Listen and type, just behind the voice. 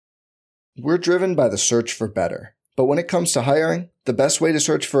We're driven by the search for better. But when it comes to hiring, the best way to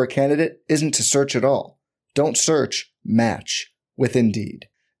search for a candidate isn't to search at all. Don't search, match with Indeed.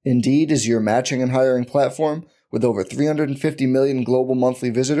 Indeed is your matching and hiring platform with over 350 million global monthly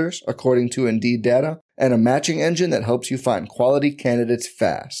visitors, according to Indeed data, and a matching engine that helps you find quality candidates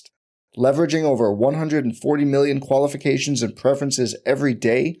fast. Leveraging over 140 million qualifications and preferences every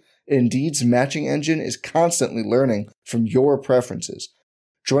day, Indeed's matching engine is constantly learning from your preferences.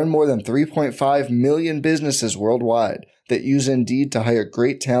 Join more than 3.5 million businesses worldwide that use Indeed to hire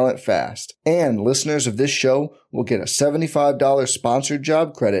great talent fast. And listeners of this show will get a $75 sponsored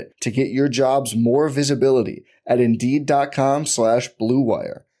job credit to get your jobs more visibility at Indeed.com/Blue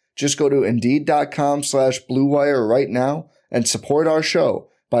Wire. Just go to Indeed.com/Blue Wire right now and support our show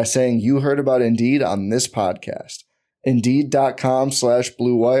by saying you heard about Indeed on this podcast.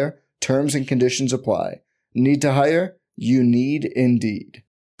 Indeed.com/Blue Wire. Terms and conditions apply. Need to hire? You need Indeed.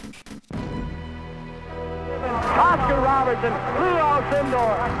 Oscar Robertson, Lou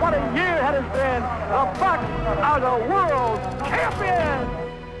Alcindor. What a year it has been. The Bucks are the world champions.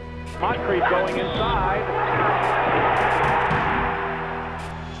 Moncrief going inside.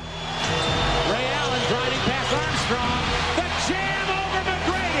 Ray Allen driving past Armstrong. The jam over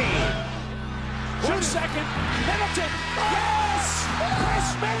McGrady. 2 seconds. Middleton. Yes! Chris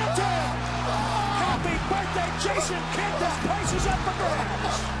Middleton! Happy birthday, Jason Kidd. This place is up for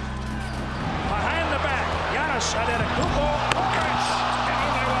grabs. Behind the back. Giannis Antetokounmpo. Chris. And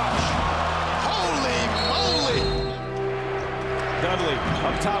on they watch. Holy moly! Dudley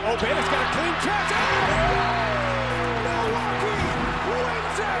up top. Open. It's got a clean catch. Milwaukee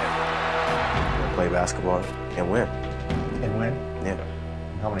wins it. Play basketball and win. And win? Yeah.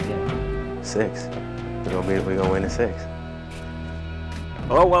 How many games? 6. We're gonna win in 6.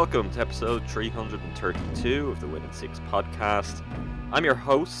 Hello, welcome to episode 332 of the Win in 6 podcast. I'm your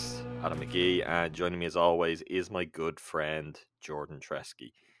host, Adam McGee, and joining me as always is my good friend, Jordan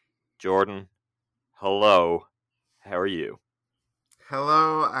Tresky. Jordan, hello. How are you?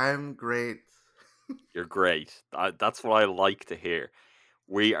 Hello, I'm great. You're great. That's what I like to hear.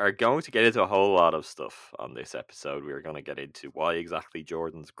 We are going to get into a whole lot of stuff on this episode. We are going to get into why exactly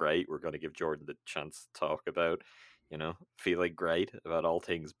Jordan's great. We're going to give Jordan the chance to talk about, feeling great about all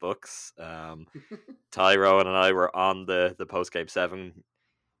things Bucks. Tyrone and I were on the post-game 7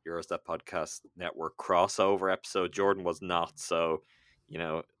 Eurostep Podcast Network crossover episode. Jordan was not, so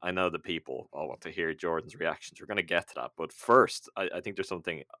I know the people all want to hear Jordan's reactions. We're going to get to that, but first, I think there's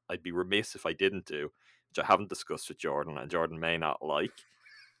something I'd be remiss if I didn't do, which I haven't discussed with Jordan, and Jordan may not like.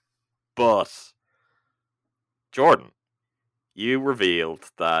 But Jordan, you revealed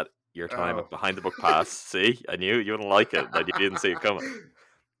that your time at Behind the Book Pass. See, I knew you wouldn't like it, that you didn't see it coming.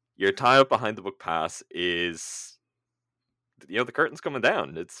 Your time at Behind the Book Pass is, the curtain's coming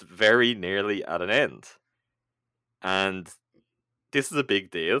down. It's very nearly at an end. And this is a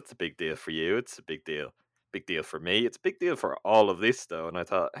big deal. It's a big deal for you. It's a big deal for me. It's a big deal for all of this, though. And I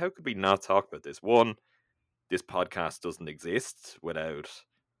thought, how could we not talk about this? One, this podcast doesn't exist without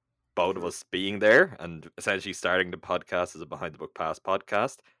both of us being there and essentially starting the podcast as a Behind the Book Pass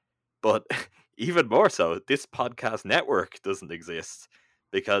podcast. But even more so, this podcast network doesn't exist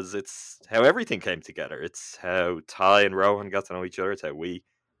because it's how everything came together. It's how Ty and Rohan got to know each other. It's how we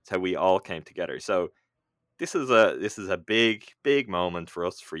all came together. So this is a big moment for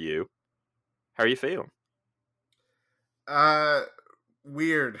us, for you. How are you feeling?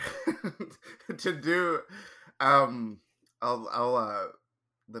 Weird to do. I'll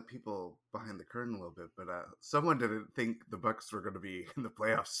let people behind the curtain a little bit, but someone didn't think the Bucks were going to be in the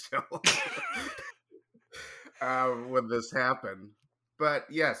playoffs still when this happened. But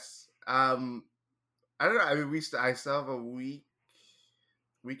yes, I don't know. I mean, I still have a week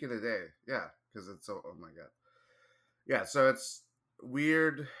and a day. Yeah, because it's oh my god. Yeah, so it's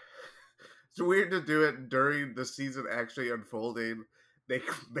weird. It's weird to do it during the season actually unfolding. They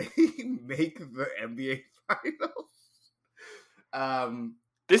make the NBA finals.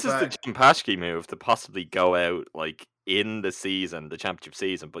 This is the Jim Paschke move to possibly go out like in the season, the championship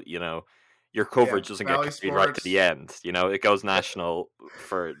season, but your coverage doesn't get carried right to the end. It goes national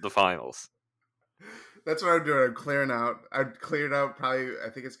for the finals. That's what I'm doing. I'm clearing out. I've cleared out probably, I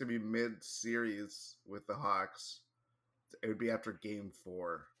think it's going to be mid-series with the Hawks. It would be after game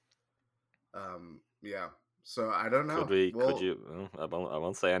 4. Yeah. So I don't know. Could you? I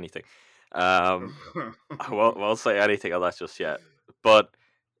won't say anything. I won't say anything on that just yet. But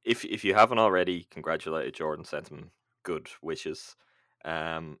if you haven't already congratulated Jordan, sent him good wishes,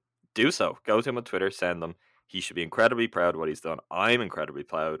 do so. Go to him on Twitter, send them. He should be incredibly proud of what he's done. I'm incredibly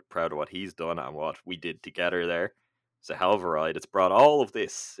proud of what he's done and what we did together there. It's a hell of a ride. It's brought all of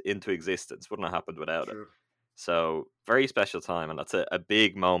this into existence. Wouldn't have happened without it. True. So, very special time, and that's a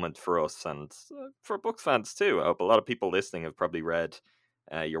big moment for us and for Bucks fans too. I hope a lot of people listening have probably read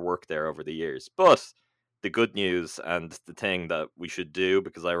your work there over the years. But the good news and the thing that we should do,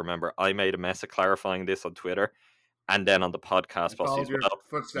 because I remember I made a mess of clarifying this on Twitter and then on the podcast, Followed your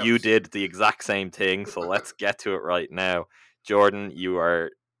footsteps. you did the exact same thing. So let's get to it right now. Jordan, you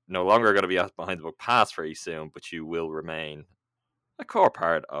are no longer going to be behind the book pass very soon, but you will remain a core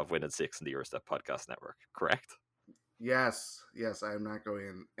part of Win and Six and the Eurostep Podcast Network, correct? Yes, I am not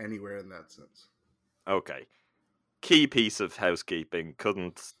going anywhere in that sense. Okay. Key piece of housekeeping.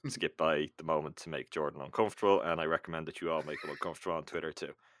 Couldn't skip by the moment to make Jordan uncomfortable, and I recommend that you all make him uncomfortable on Twitter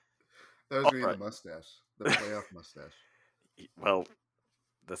too. That was the mustache, the playoff mustache. Well,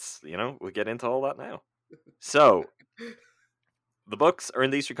 that's, we'll get into all that now. So, the Bucks are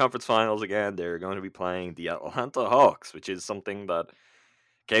in the Eastern Conference Finals again. They're going to be playing the Atlanta Hawks, which is something that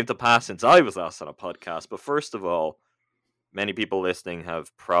came to pass since I was last on a podcast. But first of all, many people listening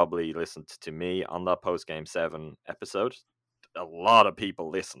have probably listened to me on that post-Game 7 episode. A lot of people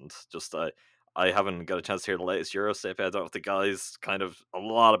listened. Just I haven't got a chance to hear the latest Eurostep. I don't know if the guys a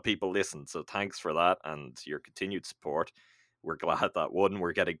lot of people listened. So thanks for that and your continued support. We're glad that one,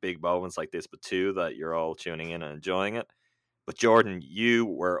 we're getting big moments like this, but two, that you're all tuning in and enjoying it. But Jordan, you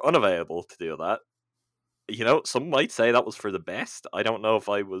were unavailable to do that. Some might say that was for the best. I don't know if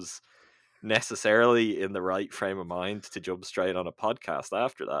I was necessarily in the right frame of mind to jump straight on a podcast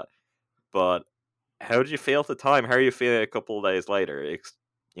after that. But how did you feel at the time? How are you feeling a couple of days later?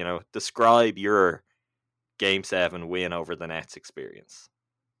 Describe your Game 7 win over the Nets experience.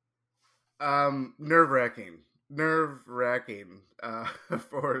 Nerve-wracking,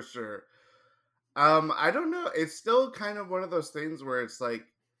 for sure. I don't know. It's still kind of one of those things where it's like,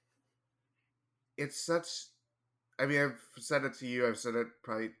 it's such. I mean, I've said it to you. I've said it,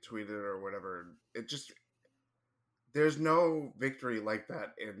 probably tweeted or whatever. It just, there's no victory like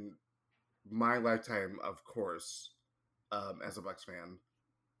that in my lifetime, of course, as a Bucks fan.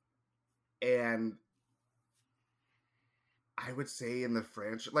 And I would say in the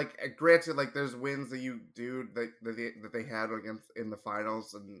franchise, like, granted, like, there's wins that you do that they had against in the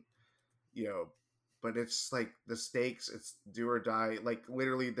finals, and but it's like the stakes, it's do or die. Like,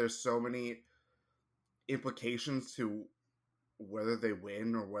 literally, there's so many implications to whether they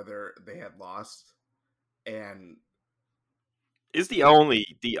win or whether they had lost, and is the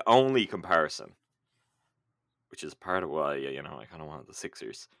only comparison, which is part of why I kind of wanted the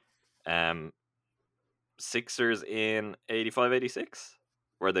Sixers. Sixers in 85-86,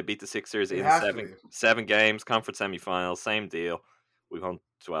 where they beat the Sixers in seven games, conference semifinals, same deal. We won't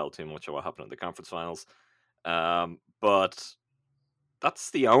dwell too much on what happened in the conference finals, but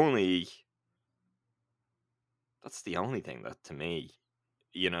that's the only thing that, to me,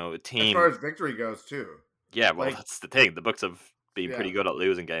 a team, as far as victory goes too. Yeah, well, that's the thing. The Bucks have been pretty good at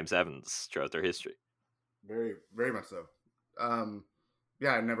losing Game 7s throughout their history. Very, very much so. I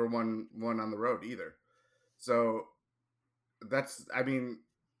never won on the road either. So that's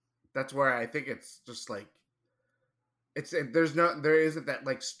where I think it's just like, there isn't that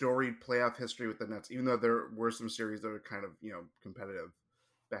like storied playoff history with the Nets, even though there were some series that were kind of, competitive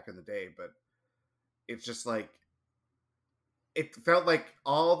back in the day, but it's just like, it felt like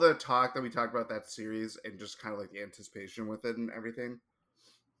all the talk that we talked about that series and just kind of like the anticipation with it and everything,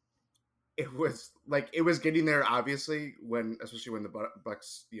 it was getting there, obviously, especially when the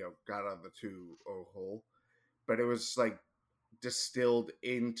Bucks, got out of the 2-0 hole, but it was like distilled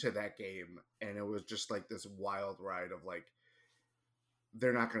into that game, and it was just like this wild ride of like,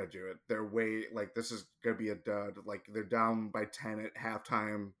 they're not going to do it. They're like, this is going to be a dud. Like, they're down by 10 at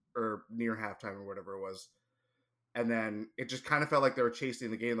halftime or near halftime or whatever it was. And then it just kind of felt like they were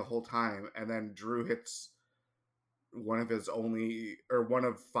chasing the game the whole time. And then Drew hits one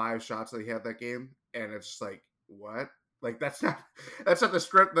of 5 shots that he had that game. And it's just like, what? Like, that's not the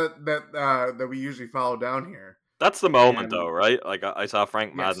script that we usually follow down here. That's the moment, though, right? Like, I saw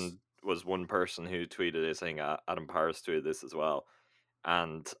Frank Madden was one person who tweeted this, saying Adam Paris tweeted this as well.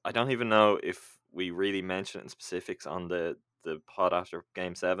 And I don't even know if we really mentioned it in specifics on the pod after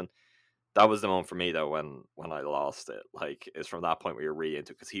Game 7. That was the moment for me, though, when I lost it. Like, it's from that point where you're really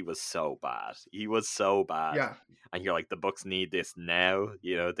into it, because he was so bad. Yeah. And you're like, the Bucks need this now.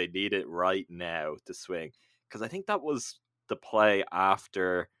 They need it right now to swing. Because I think that was the play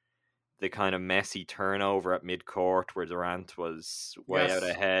after the kind of messy turnover at midcourt where Durant was way out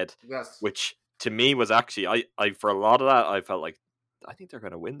ahead. Yes. Which, to me, was actually, I for a lot of that, I felt like I think they're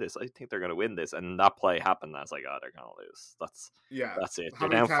going to win this. I think they're going to win this. And that play happened. I was like, oh, they're going to lose. That's it. How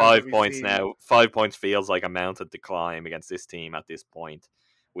They're many down times 5 have we points seen- now. 5 points feels like a mountain to climb against this team at this point,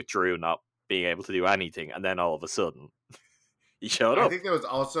 with Drew not being able to do anything. And then all of a sudden, he showed up. I think that was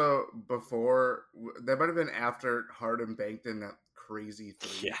also before. That might have been after Harden banked in that crazy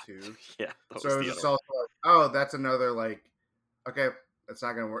 3 too. Yeah. That So was it was the just other also like, oh, that's another like, okay, it's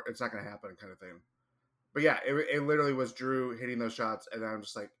not gonna work. It's not gonna happen, kind of thing. But yeah, it literally was Drew hitting those shots, and I'm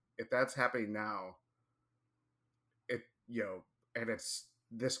just like, if that's happening now, and it's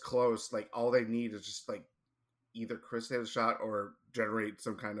this close, like all they need is just like either Chris hit a shot or generate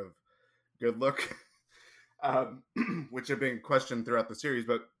some kind of good look, which have been questioned throughout the series.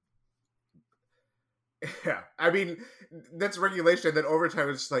 But yeah, I mean, that's regulation. Then overtime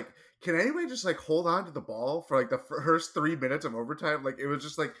is just like, can anybody just like hold on to the ball for like the first 3 minutes of overtime? Like it was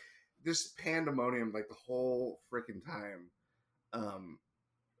just like this pandemonium like the whole freaking time.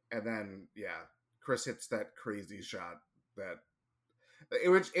 And then yeah, Chris hits that crazy shot that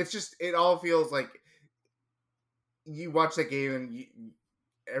it all feels like you watch that game and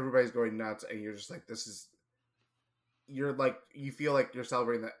everybody's going nuts and you're just like, you feel like you're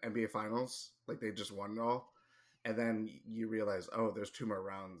celebrating the NBA finals, like they just won it all. And then you realize, oh, there's 2 more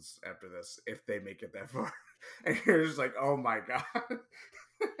rounds after this if they make it that far. And you're just like, oh my God.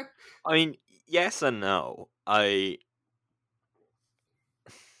 I mean, yes and no. I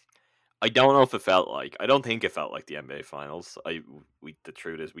don't know if it felt like. I don't think it felt like the NBA Finals. The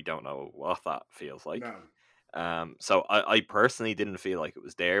truth is, we don't know what that feels like. No. So I personally didn't feel like it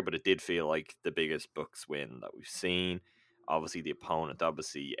was there, but it did feel like the biggest Bucks win that we've seen. Obviously, the opponent,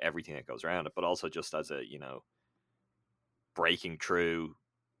 obviously everything that goes around it, but also just as a breaking through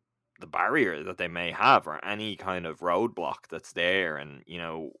the barrier that they may have or any kind of roadblock that's there, and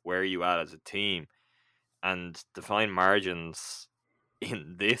where are you at as a team, and to find margins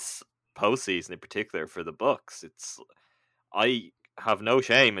in this postseason in particular for the Bucks. I have no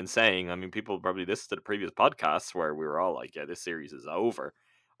shame in saying, I mean, people probably listened to the previous podcasts where we were all like, yeah, this series is over.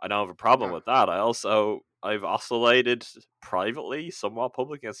 I don't have a problem with that. I've oscillated privately, somewhat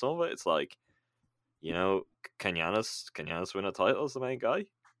publicly, and some of it, it's like, can Giannis win a title as the main guy?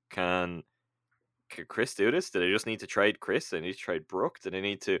 Can Chris do this? Do they just need to trade Chris? Do they need to trade Brook? Do they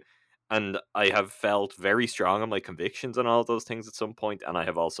need to? And I have felt very strong on my convictions on all of those things at some point, and I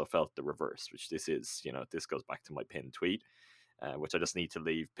have also felt the reverse, which this is, this goes back to my pinned tweet, which I just need to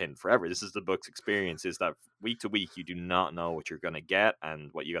leave pinned forever. This is the Bucks experience, is that week to week you do not know what you're going to get, and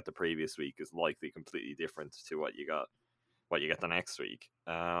what you got the previous week is likely completely different to what you got the next week.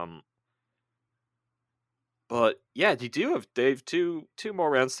 But yeah, they've two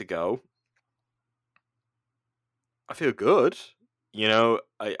more rounds to go. I feel good.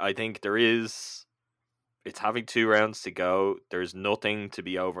 I think it's having 2 rounds to go. There's nothing to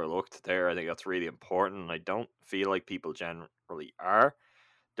be overlooked there. I think that's really important. And I don't feel like people generally are.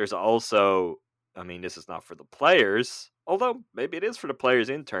 There's also, I mean, this is not for the players, although maybe it is for the players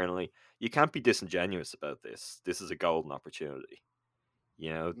internally. You can't be disingenuous about this. This is a golden opportunity.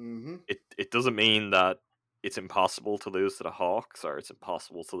 It doesn't mean that it's impossible to lose to the Hawks or it's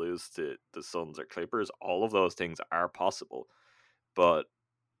impossible to lose to the Suns or Clippers. All of those things are possible. But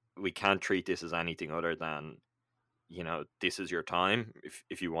we can't treat this as anything other than, this is your time.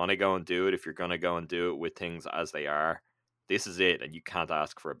 If you want to go and do it, if you're going to go and do it with things as they are, this is it. And you can't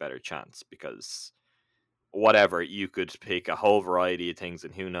ask for a better chance, because whatever, you could pick a whole variety of things,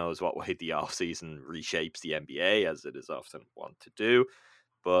 and who knows what way the offseason reshapes the NBA, as it is often want to do.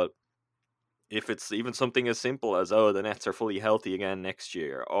 But if it's even something as simple as, oh, the Nets are fully healthy again next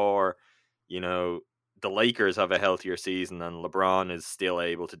year, or, the Lakers have a healthier season and LeBron is still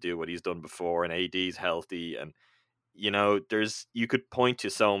able to do what he's done before and AD's healthy, and you could point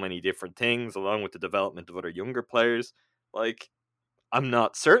to so many different things along with the development of other younger players. Like, I'm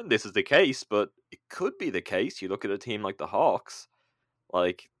not certain this is the case, but it could be the case. You look at a team like the Hawks,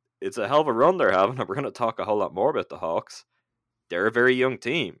 like, it's a hell of a run they're having, and we're going to talk a whole lot more about the Hawks. They're a very young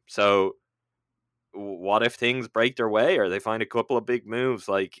team, so what if things break their way or they find a couple of big moves?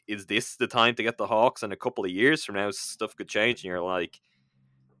 Like, is this the time to get the Hawks? And a couple of years from now, stuff could change, and you're like,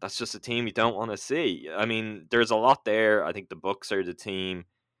 that's just a team you don't want to see. I mean, there's a lot there. I think the Bucks are the team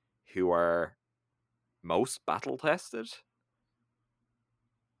who are most battle tested.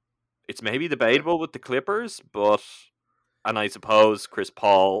 It's maybe debatable with the Clippers, and I suppose Chris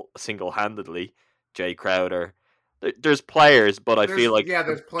Paul single-handedly, Jay Crowder. There's players, but I feel like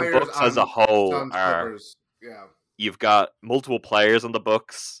there's players the Bucks as a whole are. Yeah. You've got multiple players on the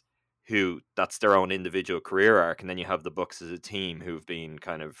Bucks who that's their own individual career arc, and then you have the Bucks as a team who've been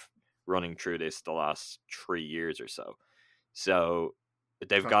kind of running through this the last 3 years or so. So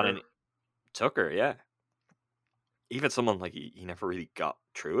they've got an Tucker, yeah. Even someone like he never really got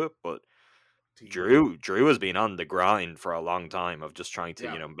through it, but Drew has been on the grind for a long time of just trying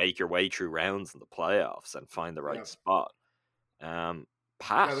to make your way through rounds in the playoffs and find the right spot.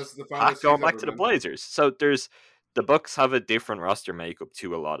 Pat going back to the Blazers. So the Bucks have a different roster makeup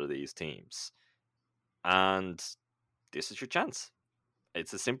to a lot of these teams, and this is your chance.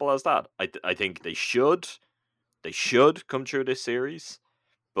 It's as simple as that. I think they should come through this series,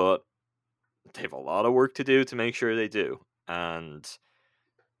 but they have a lot of work to do to make sure they do. And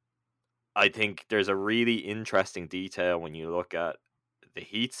I think there's a really interesting detail when you look at the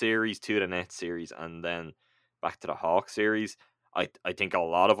Heat series to the Nets series and then back to the Hawks series. I think a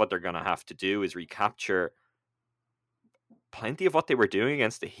lot of what they're going to have to do is recapture plenty of what they were doing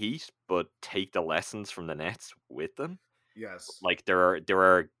against the Heat, but take the lessons from the Nets with them. Yes. Like there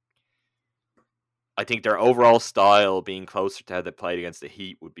are I think their overall style being closer to how they played against the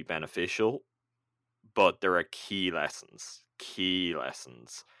Heat would be beneficial, but there are key lessons.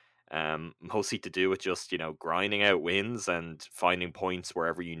 Mostly to do with just, grinding out wins and finding points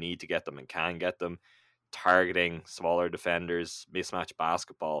wherever you need to get them and can get them, targeting smaller defenders, mismatch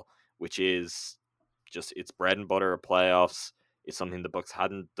basketball, which is just it's bread and butter of playoffs. It's something the Bucks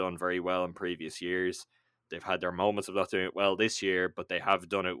hadn't done very well in previous years. They've had their moments of not doing it well this year, but they have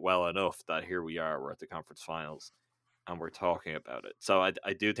done it well enough that here we are, we're at the conference finals and we're talking about it. So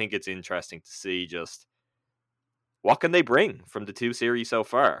I do think it's interesting to see just what can they bring from the two series so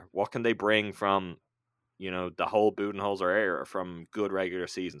far? What can they bring from, the whole Budenholzer era, from good regular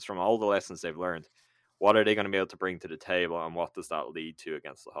seasons, from all the lessons they've learned? What are they going to be able to bring to the table, and what does that lead to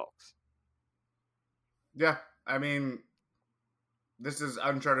against the Hawks? Yeah, I mean, this is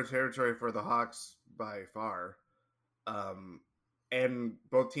uncharted territory for the Hawks by far. And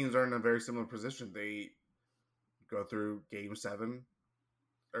both teams are in a very similar position. They go through game sevens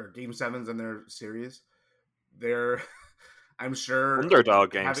in their series. They're, I'm sure,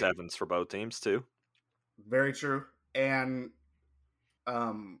 underdog game sevens for both teams too. Very true. And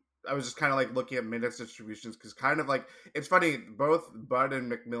I was just kind of like looking at minutes distributions because kind of like it's funny. Both Bud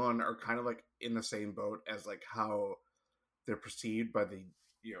and McMillan are kind of like in the same boat as like how they're perceived by the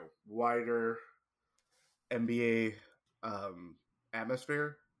wider NBA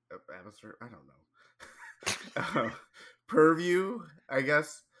atmosphere. I don't know. Purview, I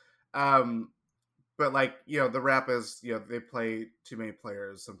guess. But like, the rap is, they play too many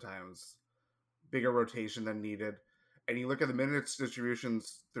players sometimes, bigger rotation than needed. And you look at the minutes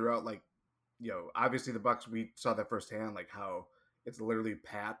distributions throughout, like, obviously the Bucks, we saw that firsthand, like how it's literally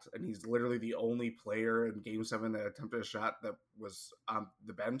Pat, and he's literally the only player in Game 7 that attempted a shot that was on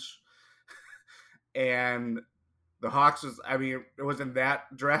the bench. And the Hawks it wasn't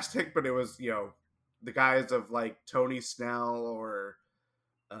that drastic, but it was, the guys of like Tony Snell or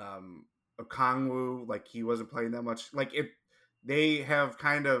Okongwu, like he wasn't playing that much. Like they have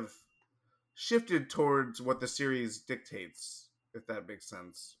kind of shifted towards what the series dictates, if that makes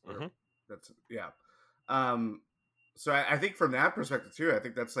sense. Mm-hmm. So I think from that perspective too, I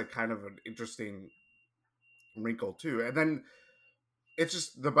think that's like kind of an interesting wrinkle too. And then it's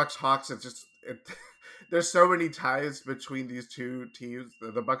just the Bucks Hawks. There's so many ties between these two teams.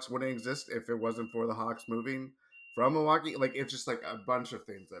 The Bucks wouldn't exist if it wasn't for the Hawks moving from Milwaukee. Like it's just like a bunch of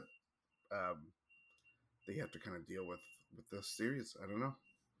things that they have to kind of deal with this series. I don't know.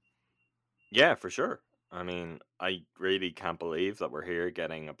 Yeah, for sure. I mean, I really can't believe that we're here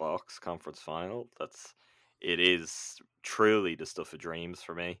getting a Bucks conference final. It is truly the stuff of dreams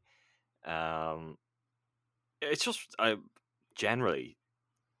for me. It's just generally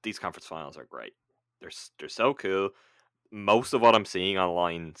these conference finals are great. They're so cool. Most of what I'm seeing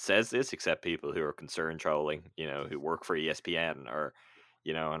online says this, except people who are concern trolling, who work for ESPN or,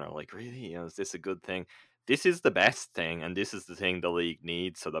 and are like, really, is this a good thing? This is the best thing, and this is the thing the league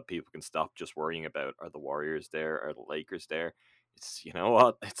needs so that people can stop just worrying about, are the Warriors there, are the Lakers there? It's,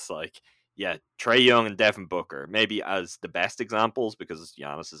 what? It's like, yeah, Trae Young and Devin Booker, maybe as the best examples, because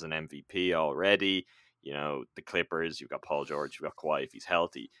Giannis is an MVP already. The Clippers, you've got Paul George, you've got Kawhi if he's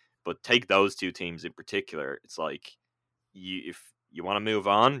healthy. But take those two teams in particular, it's like, if you want to move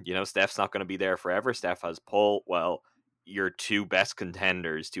on, Steph's not going to be there forever. Steph has Paul. Well, your two best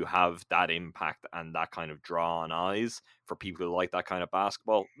contenders to have that impact and that kind of draw on eyes for people who like that kind of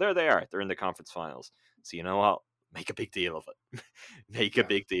basketball, there they are. They're in the conference finals. So you know what? Make a big deal of it. Make a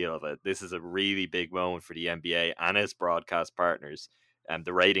big deal of it. This is a really big moment for the NBA and its broadcast partners. And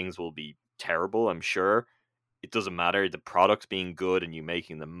the ratings will be terrible, I'm sure. It doesn't matter. The product's being good and you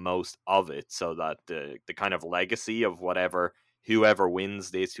making the most of it so that the kind of legacy of whatever whoever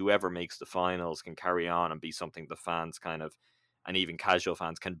wins this, whoever makes the finals, can carry on and be something the fans kind of, and even casual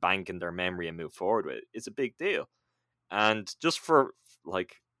fans, can bank in their memory and move forward with. It's a big deal. And just for,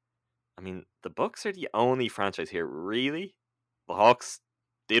 like, I mean, the Bucks are the only franchise here, really. The Hawks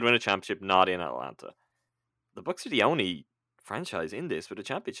did win a championship, not in Atlanta. The Bucks are the only franchise in this with a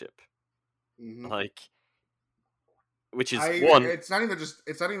championship. Mhm. Like, which is It's not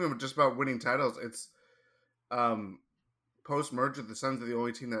even just about winning titles. It's post merger, the Suns are the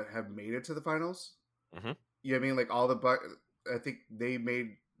only team that have made it to the finals. Mhm. You know what I mean? Like all the I think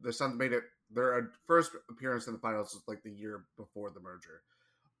the Suns made it their first appearance in the finals was like the year before the merger.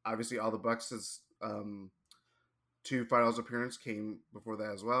 Obviously, all the Bucks' 2 finals appearance came before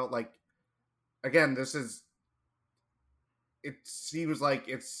that as well. Like, again, it seems like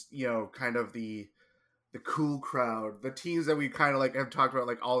it's, you know, kind of the cool crowd, the teams that we kind of like have talked about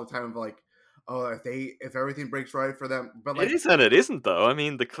like all the time of like, oh, if everything breaks right for them, but like it is and it isn't though. I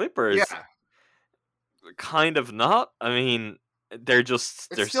mean, the Clippers, yeah, kind of not. I mean, they're still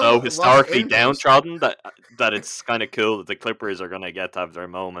so Los historically Angeles. downtrodden that it's kind of cool that the Clippers are going to get to have their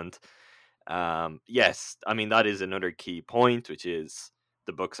moment. Yes, I mean that is another key point, which is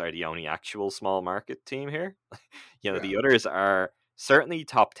the Bucks are the only actual small market team here. You know, Yeah. the others are certainly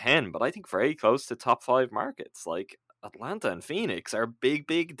top 10, but I think very close to top 5 markets. Like Atlanta and Phoenix are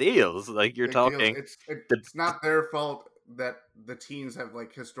big deals. Like you're Big deals. talking, It's not their fault that the teams have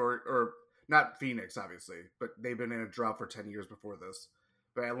like historic, or not Phoenix obviously, but they've been in a drought for 10 years before this.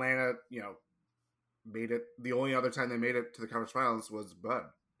 But Atlanta, you know, made it. The only other time they made it to the conference finals was Bud,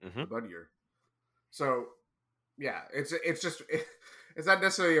 the Bud year. So yeah, it's just it's not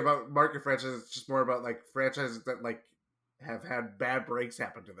necessarily about market franchises. It's just more about like franchises that like have had bad breaks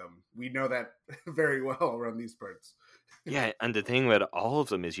happen to them. We know that very well around these parts. Yeah, and the thing with all of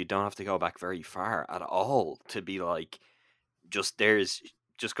them is you don't have to go back very far at all to be like, there's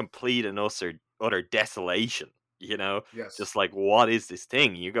just complete and utter desolation, you know? Yes. Just like, what is this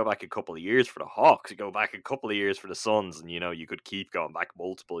thing? You go back a couple of years for the Hawks, you go back a couple of years for the Suns, and, you know, you could keep going back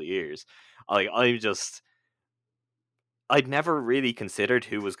multiple years. I'd never really considered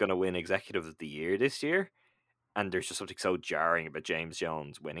who was going to win Executive of the Year this year. And there's just something so jarring about James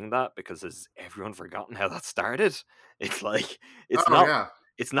Jones winning that, because has everyone forgotten how that started? It's like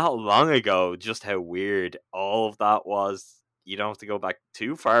it's not long ago just how weird all of that was. You don't have to go back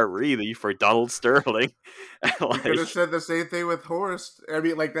too far really for Donald Sterling. You could have said the same thing with Horst. I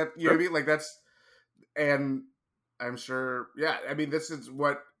mean, like that. You know what I mean? Like that's, and I'm sure. Yeah, I mean, this is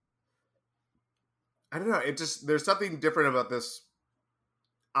what I don't know. It just there's something different about this.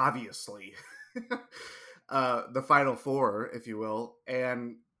 Obviously. The Final Four, if you will,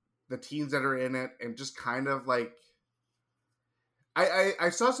 and the teams that are in it, and just kind of like, I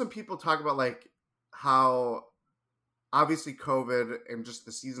saw some people talk about like how obviously COVID and just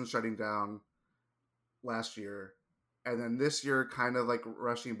the season shutting down last year, and then this year kind of like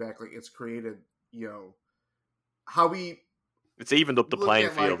rushing back, like it's created, you know, how it's evened up the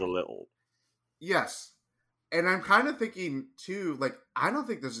playing field like, a little. Yes, and I'm kind of thinking too, like I don't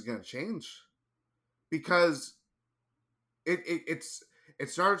think this is going to change. Because it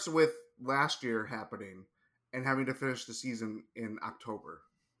starts with last year happening and having to finish the season in October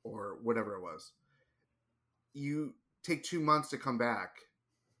or whatever it was. You take 2 months to come back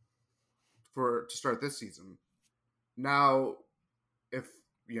to start this season. Now, if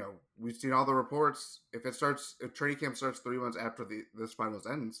you know, we've seen all the reports. If training camp starts 3 months after this finals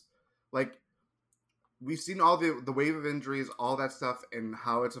ends, like. We've seen all the wave of injuries, all that stuff, and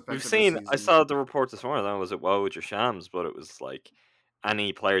how it's affected. We've seen. I saw the report this morning. That was at Woj or Shams, but it was like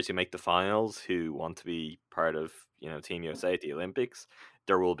any players who make the finals who want to be part of, you know, Team USA at the Olympics,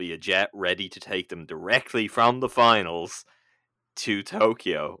 there will be a jet ready to take them directly from the finals to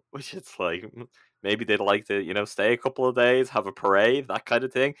Tokyo. Which it's like maybe they'd like to, you know, stay a couple of days, have a parade, that kind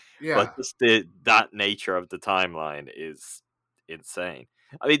of thing. Yeah. But just that nature of the timeline is insane.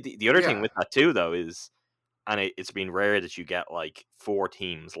 I mean, the other thing with that too, though, is, and it's been rare that you get like 4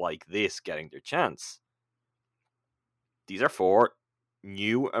 teams like this getting their chance. These are 4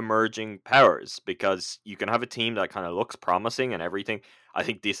 new emerging powers, because you can have a team that kind of looks promising and everything. I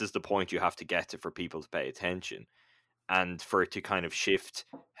think this is the point you have to get to for people to pay attention, and for it to kind of shift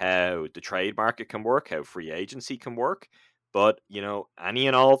how the trade market can work, how free agency can work. But, you know, any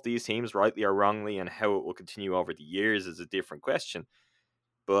and all of these teams, rightly or wrongly, and how it will continue over the years is a different question.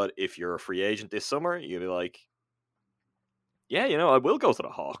 But if you're a free agent this summer, you'll be like, yeah, you know, I will go to the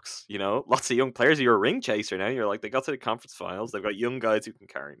Hawks. You know, lots of young players. You're a ring chaser now. You're like, they got to the conference finals. They've got young guys who can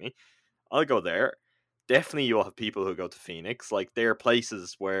carry me. I'll go there. Definitely you'll have people who go to Phoenix. Like, there are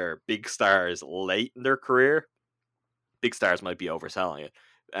places where big stars late in their career big stars might be overselling it.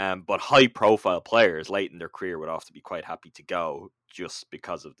 But high-profile players late in their career would often be quite happy to go just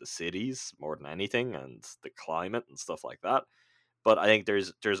because of the cities more than anything and the climate and stuff like that. But I think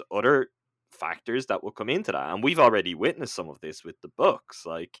there's other factors that will come into that, and we've already witnessed some of this with the Bucks.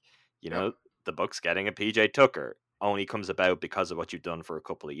 Like, the Bucks getting a PJ Tucker only comes about because of what you've done for a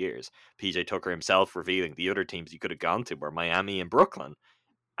couple of years. PJ Tucker himself revealing the other teams he could have gone to were Miami and Brooklyn,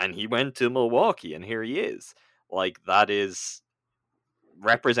 and he went to Milwaukee, and here he is. Like, that is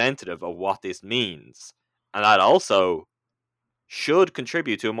representative of what this means, and that also should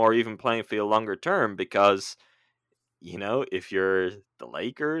contribute to a more even playing field longer term, because if you're the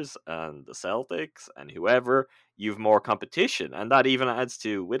Lakers and the Celtics and whoever, you've more competition, and that even adds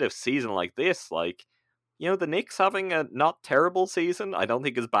to, with a season like this, like, the Knicks having a not terrible season, I don't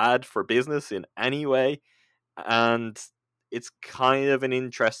think is bad for business in any way, and it's kind of an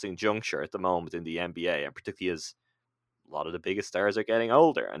interesting juncture at the moment in the NBA, and particularly as a lot of the biggest stars are getting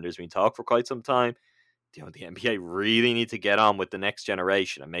older, and there's been talk for quite some time. The NBA really need to get on with the next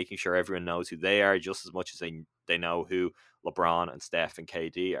generation and making sure everyone knows who they are just as much as they know who LeBron and Steph and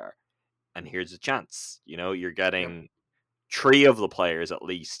KD are. And here's a chance. You're getting 3 of the players at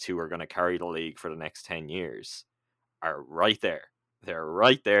least who are going to carry the league for the next 10 years are right there. They're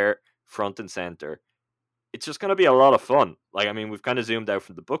right there, front and center. It's just going to be a lot of fun. Like, I mean, we've kind of zoomed out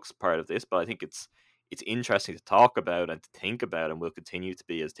from the Bucks part of this, but I think it's interesting to talk about and to think about, and will continue to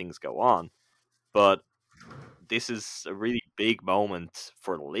be as things go on. But this is a really big moment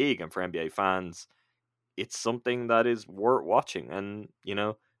for the league and for NBA fans. It's something that is worth watching, and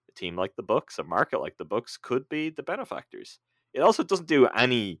a team like the Bucks, a market like the Bucks, could be the benefactors. It also doesn't do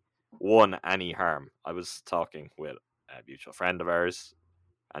anyone any harm. I was talking with a mutual friend of ours,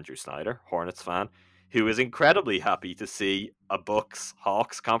 Andrew Snyder, Hornets fan, who is incredibly happy to see a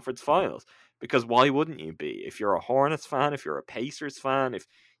Bucks-Hawks conference finals, because why wouldn't you be? If you're a Hornets fan, if you're a Pacers fan, if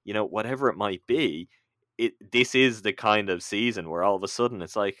whatever it might be, this is the kind of season where all of a sudden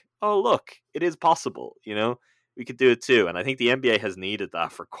it's like, oh, look, it is possible. We could do it too. And I think the NBA has needed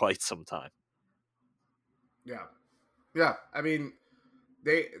that for quite some time. Yeah. I mean,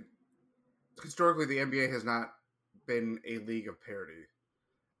 historically, the NBA has not been a league of parity.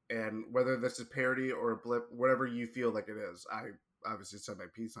 And whether this is parity or a blip, whatever you feel like it is, I obviously said my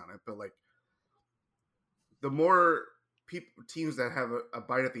piece on it, but like, the more teams that have a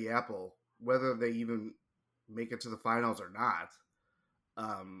bite at the apple, whether they even make it to the finals or not,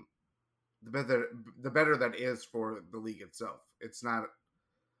 the better that is for the league itself. It's not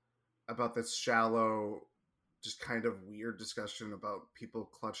about this shallow, just kind of weird discussion about people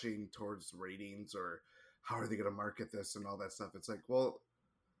clutching towards ratings or how are they going to market this and all that stuff. It's like, well,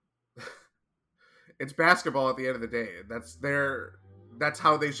 it's basketball at the end of the day. That's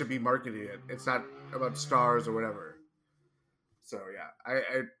how they should be marketing it. It's not about stars or whatever. So yeah,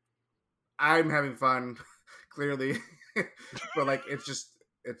 I'm having fun, clearly, but like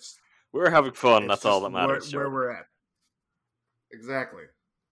we're having fun. That's all that matters. Where we're at, exactly.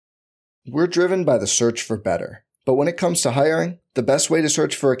 We're driven by the search for better, but when it comes to hiring, the best way to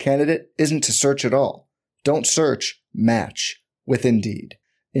search for a candidate isn't to search at all. Don't search. Match with Indeed.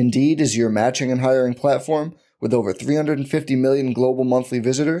 Indeed is your matching and hiring platform with over 350 million global monthly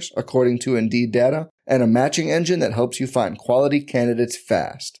visitors, according to Indeed data, and a matching engine that helps you find quality candidates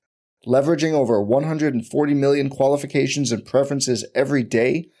fast. Leveraging over 140 million qualifications and preferences every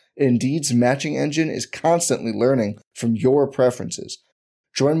day, Indeed's matching engine is constantly learning from your preferences.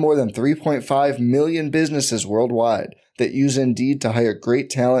 Join more than 3.5 million businesses worldwide that use Indeed to hire great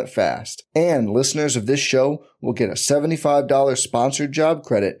talent fast. And listeners of this show will get a $75 sponsored job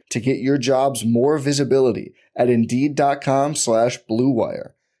credit to get your jobs more visibility at Indeed.com/Blue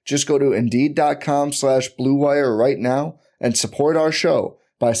Wire. Just go to Indeed.com/Blue Wire right now and support our show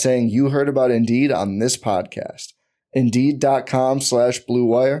by saying you heard about Indeed on this podcast. Indeed.com/Blue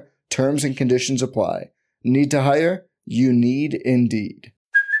Wire. Terms and conditions apply. Need to hire? You need Indeed.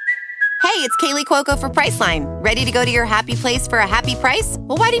 Hey, it's Kaylee Cuoco for Priceline. Ready to go to your happy place for a happy price?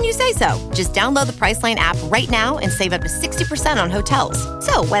 Well, why didn't you say so? Just download the Priceline app right now and save up to 60% on hotels.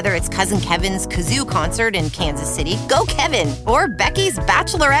 So whether it's Cousin Kevin's Kazoo Concert in Kansas City, go Kevin, or Becky's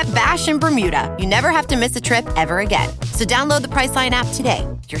Bachelorette Bash in Bermuda, you never have to miss a trip ever again. So download the Priceline app today.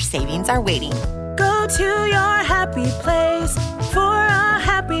 Your savings are waiting. Go to your happy place for a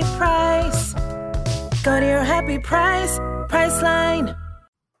happy price. Go to your happy price, Priceline.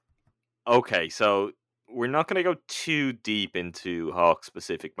 Okay, so we're not going to go too deep into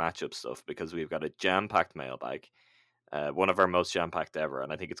Hawks-specific matchup stuff because we've got a jam-packed mailbag, one of our most jam-packed ever,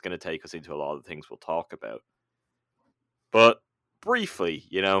 and I think it's going to take us into a lot of the things we'll talk about. But briefly,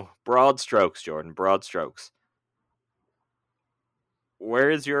 broad strokes, Jordan, broad strokes.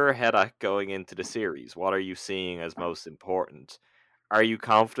 where is your head at going into the series? What are you seeing as most important? Are you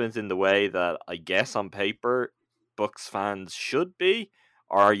confident in the way that I guess on paper Bucks fans should be?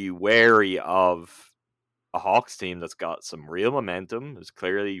 Or are you wary of a Hawks team that's got some real momentum, has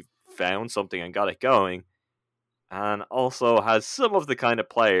clearly found something and got it going, and also has some of the kind of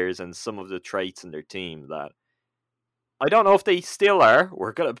players and some of the traits in their team that I don't know if they still are.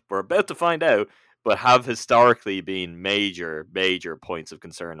 We're about to find out, but have historically been major points of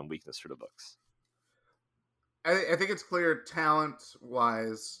concern and weakness for the Bucks. I think it's clear,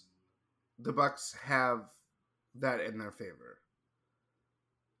 talent-wise, the Bucks have that in their favor.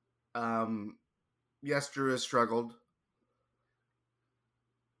 Yes, Drew has struggled,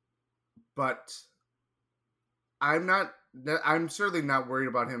 but I'm certainly not worried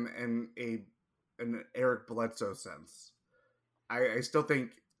about him in an Eric Bledsoe sense. I still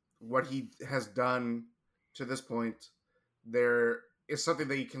think what he has done to this point, there is something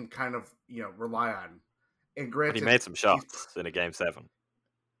that you can kind of, rely on. And granted, but he made some shots in a Game 7.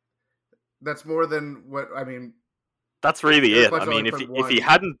 That's more than what I mean. That's really it. I mean, if he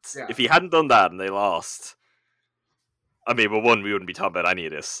hadn't done that and they lost, I mean, well, one, we wouldn't be talking about any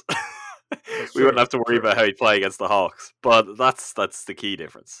of this. We wouldn't have to worry about how he'd play against the Hawks. But that's the key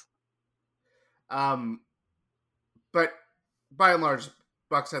difference. But by and large,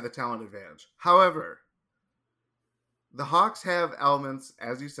 Bucks have the talent advantage. However, the Hawks have elements,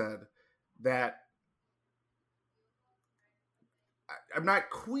 as you said, that I'm not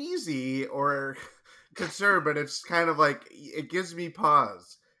queasy or concerned, but it's kind of like it gives me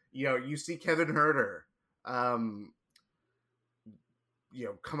pause. You see Kevin Huerter, come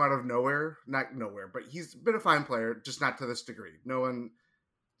out of nowhere. Not nowhere, but he's been a fine player, just not to this degree.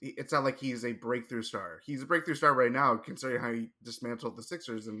 It's not like he's a breakthrough star. He's a breakthrough star right now, considering how he dismantled the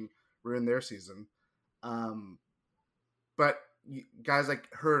Sixers and ruined their season. But guys like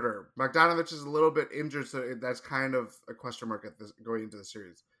Huerter, Bogdanovich is a little bit injured, so that's kind of a question mark at this going into the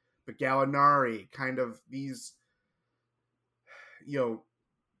series. But Gallinari, kind of these,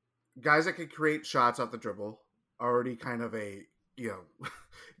 guys that can create shots off the dribble, already kind of a,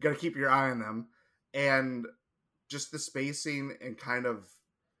 got to keep your eye on them. And just the spacing and kind of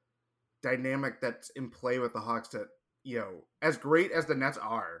dynamic that's in play with the Hawks that, as great as the Nets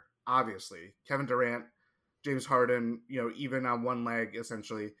are, obviously, Kevin Durant, James Harden, even on one leg,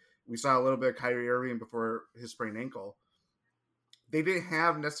 essentially. We saw a little bit of Kyrie Irving before his sprained ankle. They didn't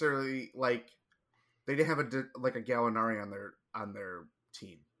have necessarily they didn't have a Gallinari on their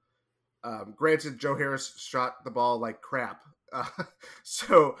team. Granted, Joe Harris shot the ball like crap.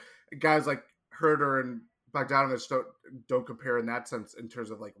 So guys like Huerter and Bogdanovich don't compare in that sense in terms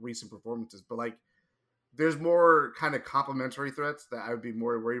of recent performances. But there's more kind of complementary threats that I would be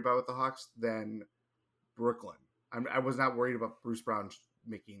more worried about with the Hawks than Brooklyn. I was not worried about Bruce Brown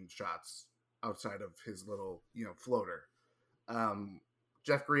making shots outside of his little, floater.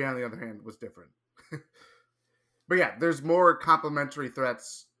 Jeff Green, on the other hand, was different. But yeah, there's more complementary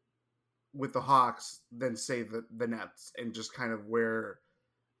threats with the Hawks than, say, the Nets, and just kind of where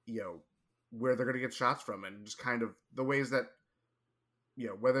they're going to get shots from, and just kind of the ways that,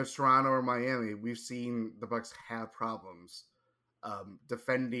 whether it's Toronto or Miami, we've seen the Bucks have problems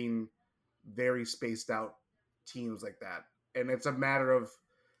defending very spaced out teams like that. And it's a matter of,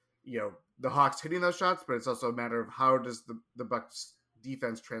 the Hawks hitting those shots, but it's also a matter of how does the Bucks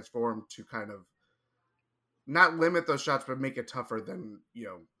defense transform to kind of not limit those shots, but make it tougher than,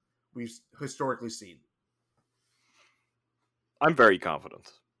 we've historically seen. I'm very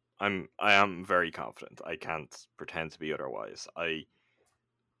confident. I am very confident. I can't pretend to be otherwise.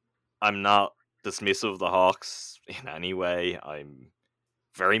 I'm not dismissive of the Hawks in any way. I'm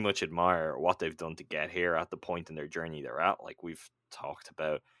very much admire what they've done to get here at the point in their journey they're at. Like we've talked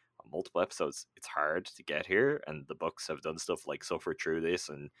about on multiple episodes, it's hard to get here, and the Bucks have done stuff like suffer through this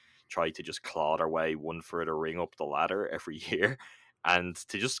and try to just claw their way one further ring up the ladder every year, and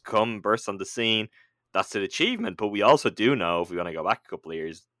to just come burst on the scene, that's an achievement. But we also do know, if we want to go back a couple of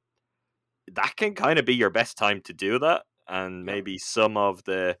years, that can kind of be your best time to do that, and maybe some of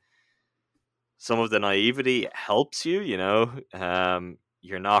the naivety helps you.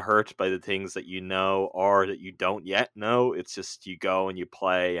 You're not hurt by the things that you know or that you don't yet know. It's just you go and you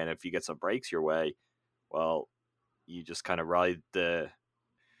play, and if you get some breaks your way, well, you just kind of ride the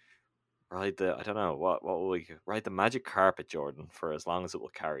I don't know what will we ride the magic carpet, Jordan, for as long as it will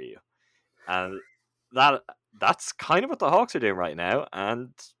carry you. And that's kind of what the Hawks are doing right now, and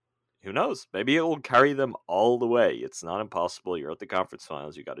who knows, maybe it will carry them all the way. It's not impossible. You're at the conference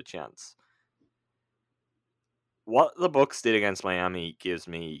finals, you got a chance. What the Bucks did against Miami gives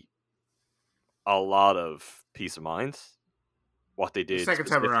me a lot of peace of mind. what they did second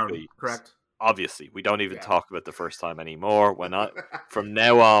time around, specifically, correct? Obviously, we don't even talk about the first time anymore. From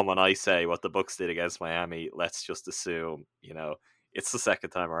now on, when I say what the Bucks did against Miami, let's just assume, it's the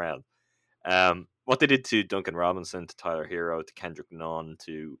second time around. What they did to Duncan Robinson, to Tyler Hero, to Kendrick Nunn,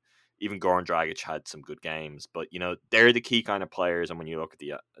 to even Goran Dragic had some good games. But, they're the key kind of players. And when you look at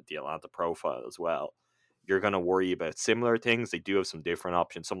the Atlanta profile as well, you're going to worry about similar things. They do have some different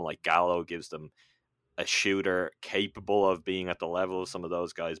options. Someone like Gallo gives them a shooter capable of being at the level of some of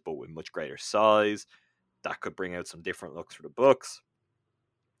those guys, but with much greater size. That could bring out some different looks for the Bucks.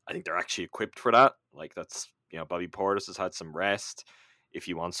 I think they're actually equipped for that. Like, that's, Bobby Portis has had some rest. If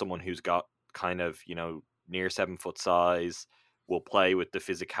you want someone who's got kind of, near 7 foot size, will play with the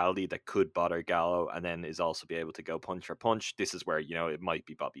physicality that could bother Gallo, and then is also be able to go punch for punch, this is where, it might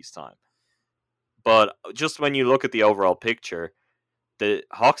be Bobby's time. But just when you look at the overall picture, the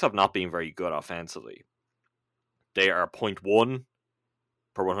Hawks have not been very good offensively. They are 0.1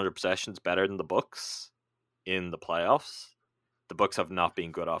 per 100 possessions better than the Bucks in the playoffs. The Bucks have not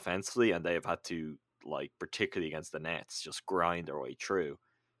been good offensively, and they have had to, particularly against the Nets, just grind their way through.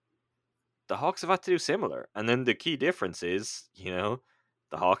 The Hawks have had to do similar. And then the key difference is, the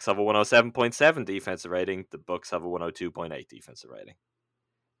Hawks have a 107.7 defensive rating. The Bucks have a 102.8 defensive rating.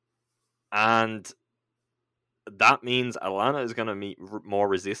 And that means Atlanta is going to meet more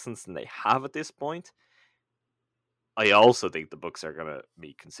resistance than they have at this point. I also think the Bucks are going to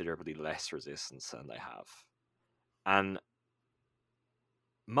meet considerably less resistance than they have. And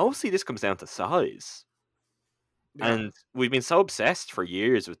mostly this comes down to size. Yeah. And we've been so obsessed for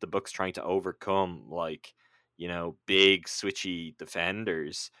years with the Bucks trying to overcome, big, switchy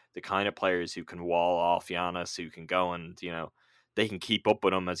defenders, the kind of players who can wall off Giannis, who can go and, they can keep up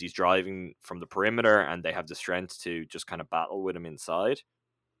with him as he's driving from the perimeter, and they have the strength to just kind of battle with him inside.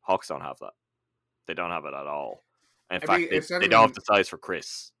 Hawks don't have that. They don't have it at all. And in fact, they don't have the size for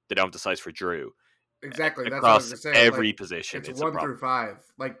Chris. They don't have the size for Drew. Exactly. That's across what I was going to say. Every position. It's 1 through 5.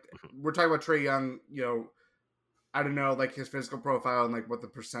 We're talking about Trae Young, I don't know, his physical profile and, what the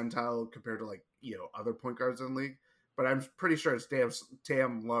percentile compared to, other point guards in the league. But I'm pretty sure it's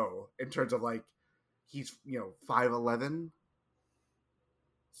damn low in terms of, he's, 5'11",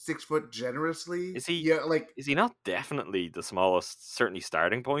 6 foot generously. Is he? Yeah, is he not definitely the smallest, certainly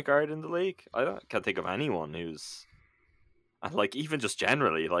starting point guard in the league? I can't think of anyone who's, even just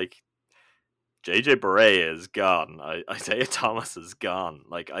generally, JJ Barea is gone. Isaiah Thomas is gone.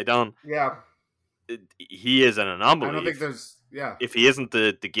 Yeah. He is an anomaly. I don't think there's. Yeah. If he isn't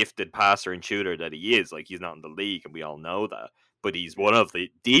the gifted passer and shooter that he is, he's not in the league, and we all know that. But he's one of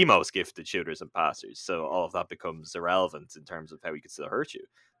the most gifted shooters and passers. So all of that becomes irrelevant in terms of how he can still hurt you.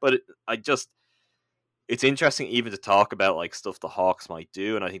 But it's interesting even to talk about stuff the Hawks might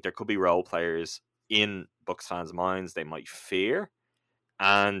do. And I think there could be role players in Bucks fans' minds they might fear.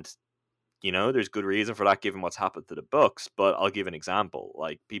 And, there's good reason for that given what's happened to the Bucks. But I'll give an example.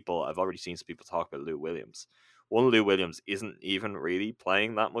 I've already seen some people talk about Lou Williams. Lou Williams isn't even really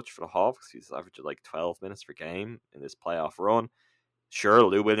playing that much for the Hawks. He's averaging 12 minutes per game in this playoff run. Sure,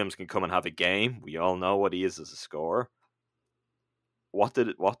 Lou Williams can come and have a game. We all know what he is as a scorer. What did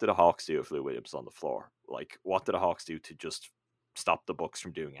the Hawks do if Lou Williams was on the floor? What did the Hawks do to just stop the Bucks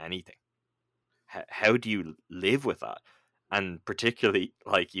from doing anything? How do you live with that? And particularly,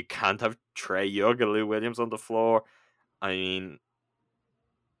 you can't have Trae Young and Lou Williams on the floor. I mean,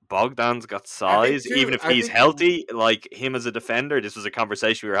 Bogdan's got size, even if he's healthy. Him as a defender, this was a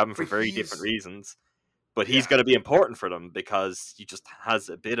conversation we were having for very different reasons. But he's going to be important for them because he just has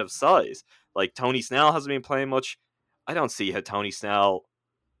a bit of size. Tony Snell hasn't been playing much. I don't see how Tony Snell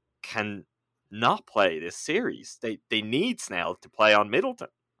can not play this series. They need Snell to play on Middleton.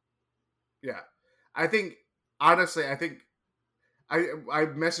 Yeah. I think, honestly, I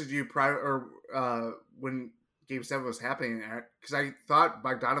messaged you prior or when Game 7 was happening because I thought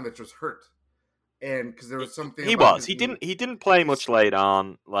Bogdanovich was hurt, and because there was something he didn't play much late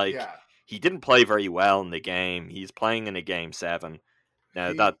on. He didn't play very well in the game. He's playing in a Game 7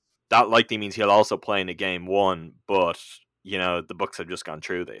 now. That likely means he'll also play in a Game 1. But the Bucks have just gone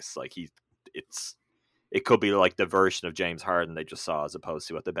through this. It could be the version of James Harden they just saw, as opposed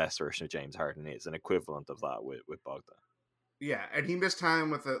to what the best version of James Harden is, an equivalent of that with Bogdan. Yeah, and he missed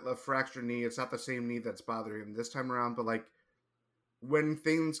time with a fractured knee. It's not the same knee that's bothering him this time around, but when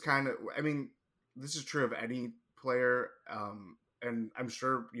things this is true of any player, and I'm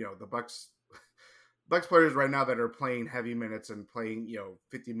sure, the Bucks players right now that are playing heavy minutes and playing,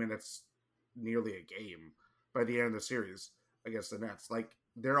 50 minutes nearly a game by the end of the series against the Nets,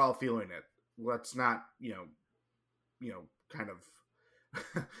 they're all feeling it. Let's not, kind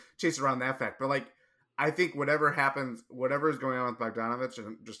of chase around that fact, but I think whatever happens, whatever is going on with Bogdanovich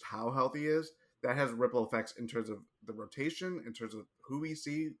and just how healthy he is, that has ripple effects in terms of the rotation, in terms of who we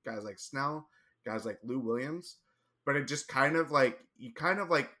see, guys like Snell, guys like Lou Williams. But it just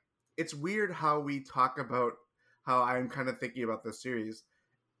it's weird how we talk about how I'm kind of thinking about this series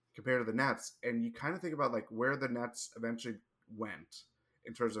compared to the Nets, and you kind of think about like where the Nets eventually went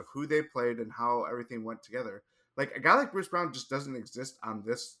in terms of who they played and how everything went together. Like a guy like Bruce Brown just doesn't exist on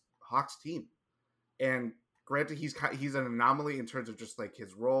this Hawks team. And granted, he's an anomaly in terms of just like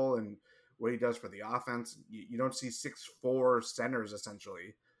his role and what he does for the offense. You don't see 6'4" centers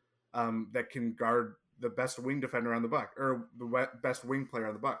essentially that can guard the best wing defender on the Bucks or the best wing player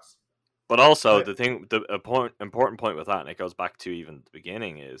on the Bucks. But also the important point with that, and it goes back to even the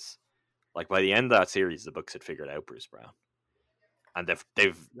beginning, is like by the end of that series, the Bucks had figured out Bruce Brown, and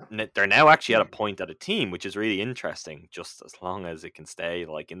they're now actually at a point at a team which is really interesting. Just as long as it can stay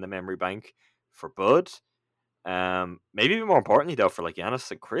like in the memory bank for Bud, maybe even more importantly though for like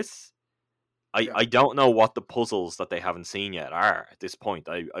Giannis and Chris. I don't know what the puzzles that they haven't seen yet are at this point.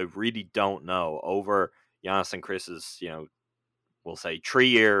 I really don't know. Over Giannis and Chris's, we'll say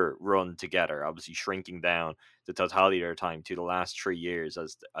 3-year run together, obviously shrinking down the totality of their time to the last 3 years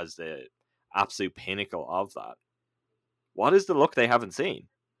as the absolute pinnacle of that. What is the look they haven't seen?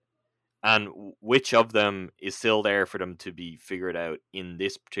 And which of them is still there for them to be figured out in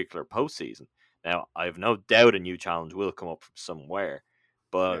this particular postseason? Now, I have no doubt a new challenge will come up from somewhere,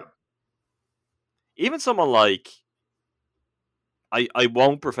 but even someone like, I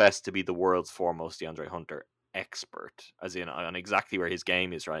won't profess to be the world's foremost DeAndre Hunter expert, as in on exactly where his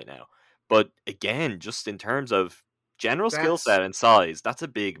game is right now. But again, just in terms of general skill set and size, that's a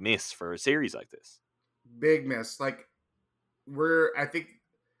big miss for a series like this. Big miss. Like,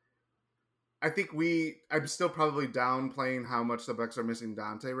 I'm still probably downplaying how much the Bucks are missing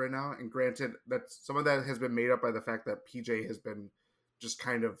Dante right now. And granted, that some of that has been made up by the fact that PJ has been just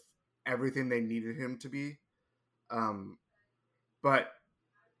kind of everything they needed him to be. But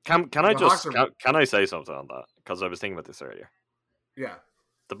can I say something on that? Because I was thinking about this earlier. Yeah.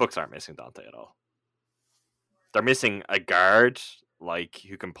 The Bucks aren't missing Dante at all. They're missing a guard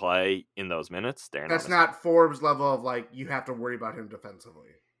who can play in those minutes. That's not Forbes level of you have to worry about him defensively.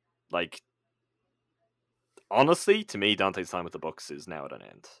 Honestly, to me, Dante's time with the Bucks is now at an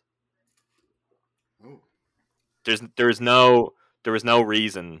end. Oh. There was no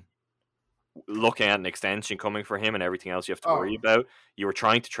reason, looking at an extension coming for him and everything else you have to worry about. You were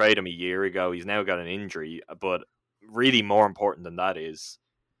trying to trade him a year ago. He's now got an injury. But really more important than that is,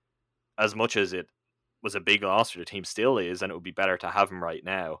 as much as it was a big loss for the team, still is, and it would be better to have him right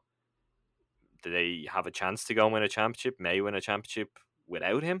now. Do they have a chance to go win a championship? May win a championship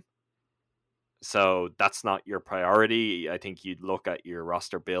without him? So that's not your priority. I think you'd look at your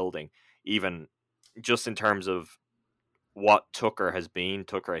roster building, even just in terms of what Tucker has been.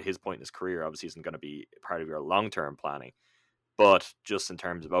 Tucker at his point in his career obviously isn't going to be part of your long-term planning, but just in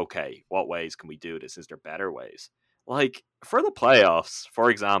terms of, okay, what ways can we do this? Is there better ways? Like for the playoffs, for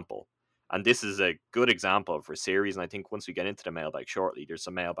example, and this is a good example for a series, and I think once we get into the mailbag shortly, there's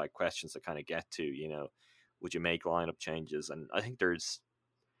some mailbag questions that kind of get to, would you make lineup changes? And I think there is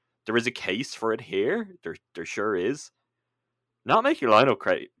a case for it here. There sure is. Not making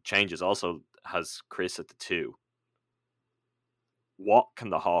lineup changes also has Chris at the 2. What can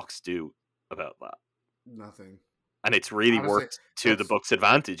the Hawks do about that? Nothing. And it's really worked to the Bucks'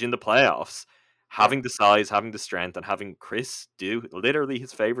 advantage in the playoffs. Having the size, having the strength, and having Chris do literally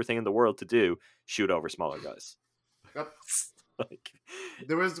his favorite thing in the world to do, shoot over smaller guys. Yep.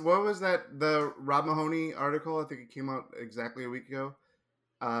 There was, what was that? The Rob Mahoney article, I think it came out exactly a week ago.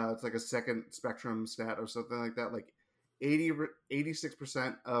 It's like a second spectrum stat or something like that.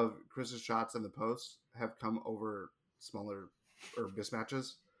 86% of Chris's shots in the post have come over smaller or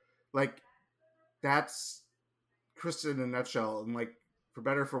mismatches. That's Chris in a nutshell. And for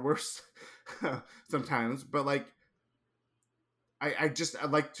better or for worse sometimes. But I just,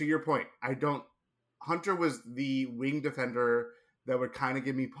 to your point, Hunter was the wing defender that would kind of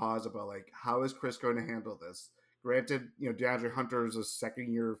give me pause about how is Chris going to handle this? Granted, DeAndre Hunter is a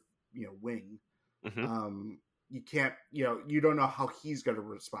second-year, wing. Mm-hmm. You can't, you don't know how he's going to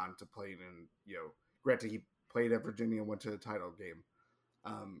respond to playing in, granted he played at Virginia and went to the title game,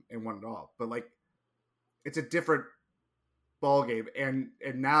 and won it all. But it's a different ball game, and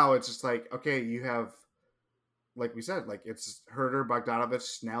now it's just okay, you have, like we said, it's Herter, Bogdanovich,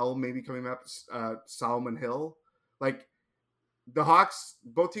 Snell maybe coming up, Solomon Hill. The Hawks,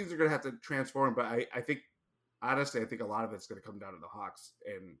 both teams are going to have to transform, but I think. Honestly, I think a lot of it's going to come down to the Hawks.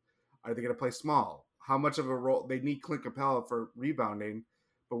 And are they going to play small? How much of a role? They need Clint Capella for rebounding,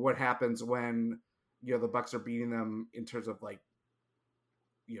 but what happens when the Bucks are beating them in terms of like,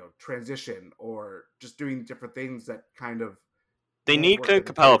 transition or just doing different things that kind of They won't need work Clint in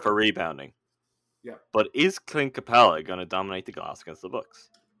Capella favor. for rebounding. Yeah. But is Clint Capella going to dominate the glass against the Bucks?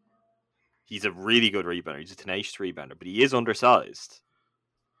 He's a really good rebounder. He's a tenacious rebounder, but he is undersized.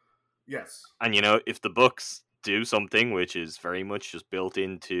 Yes. And, if the Bucks do something which is very much just built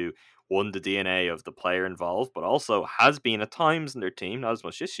into, one, the DNA of the player involved, but also has been at times in their team, not as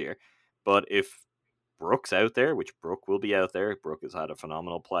much this year, but if Brook's out there, which Brook will be out there, Brook has had a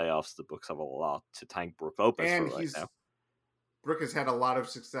phenomenal playoffs. The Bucks have a lot to thank Brook Lopez And for right now. Brook has had a lot of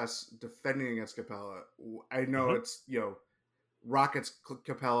success defending against Capella. I know Mhm. it's, Rockets,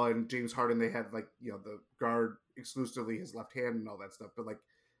 Capella, and James Harden, they had like, the guard exclusively his left hand and all that stuff. But like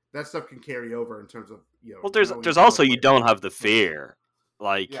that stuff can carry over in terms of, Well, knowing there's how also to you play. don't have the fear.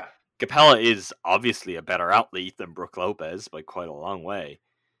 Like, Yeah. Capella is obviously a better athlete than Brook Lopez by quite a long way,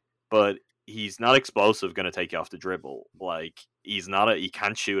 but he's not explosive, going to take you off the dribble. Like, he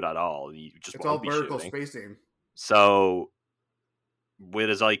can't shoot at all. He just It's all won't be vertical shooting. spacing. So with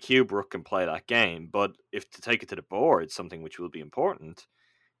his IQ, Brook can play that game. But if to take it to the board, something which will be important,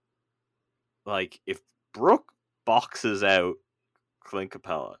 like if Brook boxes out Clint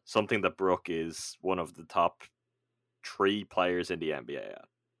Capella, something that Brook is one of the top 3 players in the NBA at,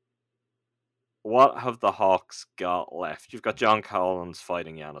 what have the Hawks got left? You've got John Collins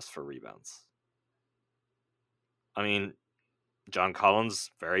fighting Giannis for rebounds. I mean, John Collins,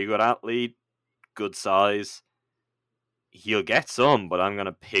 very good athlete, good size. He'll get some, but I'm going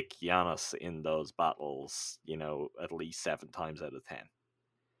to pick Giannis in those battles, at least 7 times out of 10.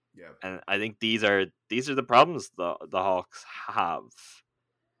 Yeah. And I think these are the problems the Hawks have.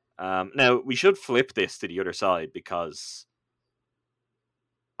 Now, we should flip this to the other side because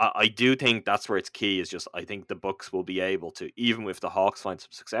I do think that's where it's key. Is just I think the Bucks will be able to, even if the Hawks find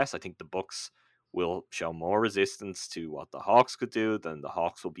some success, I think the Bucks will show more resistance to what the Hawks could do than the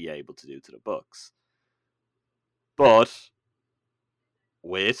Hawks will be able to do to the Bucks. But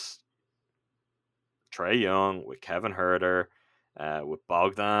with Trae Young, with Kevin Huerter, with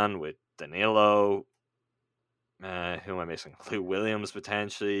Bogdan, with Danilo, who am I missing? Lou Williams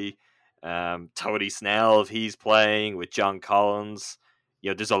potentially, Tony Snell if he's playing, with John Collins.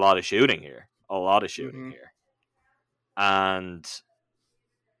 There's a lot of shooting here. Here. And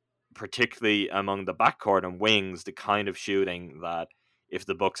particularly among the backcourt and wings, the kind of shooting that if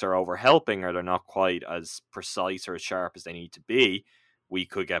the Bucks are over-helping or they're not quite as precise or as sharp as they need to be, we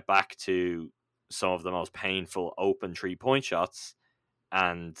could get back to some of the most painful open 3-point shots,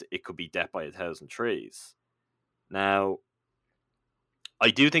 and it could be death by 1,000 trees. Now,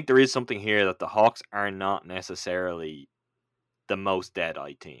 I do think there is something here that the Hawks are not necessarily the most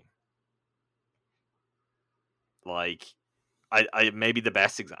dead-eye team. Like, I maybe the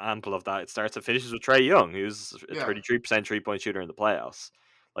best example of that, it starts and finishes with Trae Young, who's a 33% 3-point shooter in the playoffs.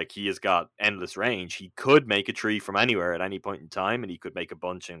 Like, he has got endless range. He could make a 3 from anywhere at any point in time, and he could make a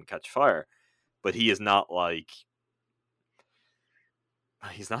bunch and catch fire. But he is not like...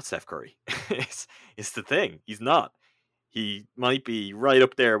 He's not Steph Curry. It's the thing. He's not. He might be right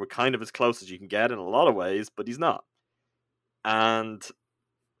up there with kind of as close as you can get in a lot of ways, but he's not. And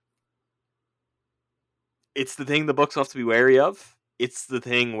it's the thing the Bucks have to be wary of. It's the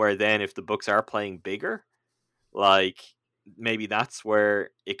thing where then if the Bucks are playing bigger, like maybe that's where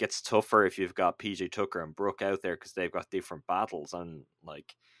it gets tougher if you've got PJ Tucker and Brook out there because they've got different battles, and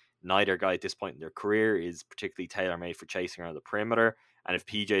like neither guy at this point in their career is particularly tailor-made for chasing around the perimeter. And if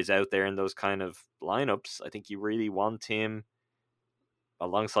PJ's out there in those kind of lineups, I think you really want him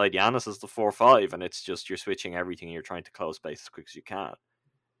alongside Giannis as the 4-5, and it's just you're switching everything and you're trying to close space as quick as you can.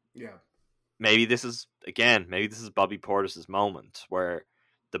 Yeah. Maybe this is Bobby Portis's moment where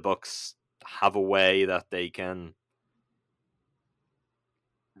the Bucks have a way that they can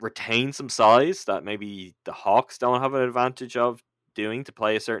retain some size that maybe the Hawks don't have an advantage of doing to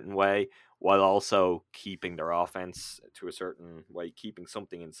play a certain way, while also keeping their offense to a certain way, keeping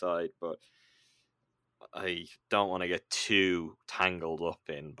something inside. But I don't want to get too tangled up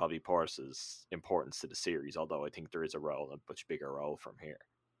in Bobby Portis's importance to the series, although I think there is a much bigger role from here.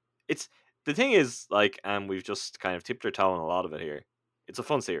 The thing is, like, and we've just kind of tipped our toe on a lot of it here. It's a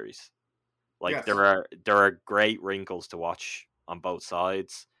fun series. Like, Yes. there are great wrinkles to watch on both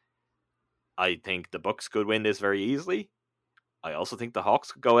sides. I think the Bucks could win this very easily. I also think the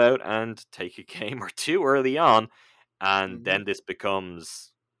Hawks could go out and take a game or two early on, and then this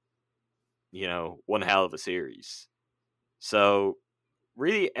becomes, one hell of a series. So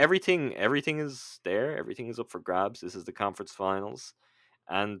really everything is there. Everything is up for grabs. This is the conference finals.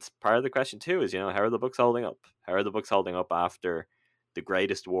 And part of the question too is, how are the Bucks holding up? How are the Bucks holding up after the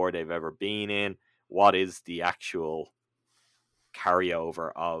greatest war they've ever been in, what is the actual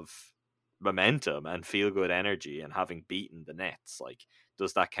carryover of momentum and feel good energy and having beaten the Nets? Like,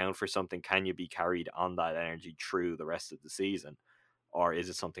 does that count for something? Can you be carried on that energy through the rest of the season? Or is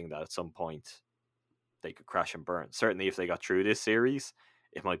it something that at some point they could crash and burn? Certainly if they got through this series,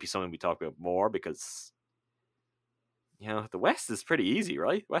 it might be something we talk about more because, you know, the West is pretty easy,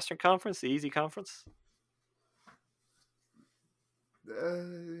 right? Western Conference, the easy conference.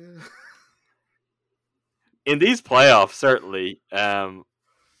 In these playoffs, certainly,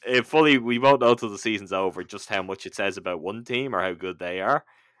 we won't know till the season's over just how much it says about one team or how good they are,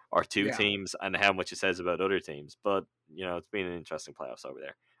 or two teams, and how much it says about other teams. But, you know, it's been an interesting playoffs over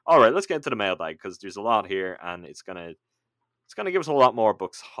there. All right, let's get into the mailbag because there's a lot here, and it's gonna give us a lot more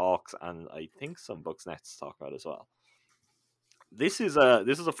Bucks Hawks, and I think some Bucks Nets to talk about as well. This is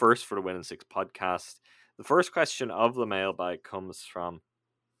a first for the Win in 6 podcast. The first question of the mailbag comes from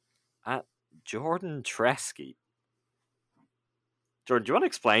at Jordan Tresky. Jordan, do you want to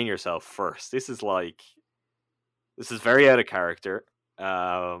explain yourself first? This is very out of character.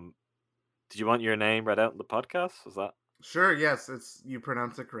 Did you want your name read out in the podcast? Was that? Sure, yes, you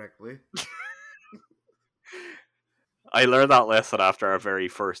pronounced it correctly. I learned that lesson after our very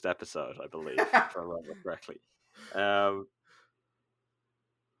first episode, I believe, if I remember correctly.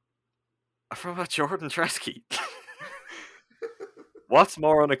 From Jordan Tresky. What's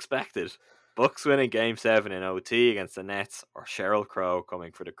more unexpected? Bucks winning Game 7 in OT against the Nets, or Sheryl Crow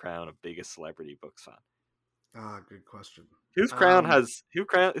coming for the crown of biggest celebrity Bucks fan? Good question. Whose crown has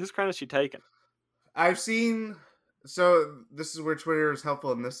she taken? I've seen. So this is where Twitter is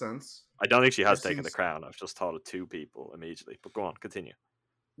helpful in this sense. I don't think she has taken the crown. I've just thought of two people immediately. But go on, continue.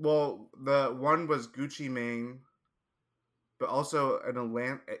 Well, the one was Gucci Mane, but also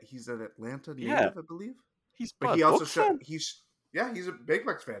he's an Atlanta native, I believe. He's a big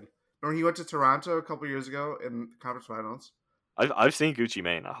Bucks fan. Remember, he went to Toronto a couple years ago in conference finals. I've seen Gucci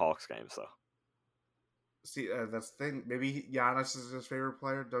Mane at Hawks games though. See, that's the thing. Maybe Giannis is his favorite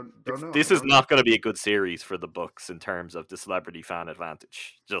player. Don't know. This is not going to be a good series for the Bucks in terms of the celebrity fan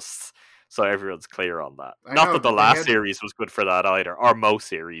advantage. Just so everyone's clear on that. Not that the last series was good for that either, or most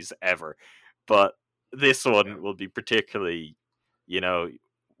series ever. But this one will be particularly, you know,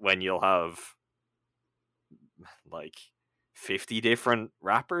 when you'll have like 50 different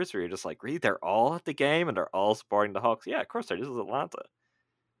rappers where you're just like, really, they're all at the game and they're all supporting the Hawks. Yeah, of course they're. This is Atlanta.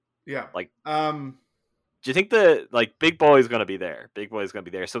 Yeah. Like, do you think the Big Boy's going to be there? Big Boy's going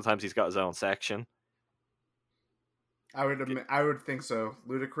to be there. Sometimes he's got his own section. I would think so.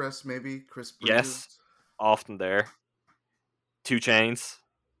 Ludacris, maybe. Chris Bridges. Yes, often there. 2 Chainz.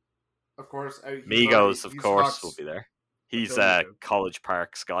 Of course. Migos, of course, Hawks. Will be there. He's College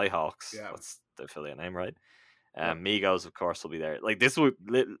Park Skyhawks. Yeah. That's the affiliate name, right? Migos, of course, will be there. Like this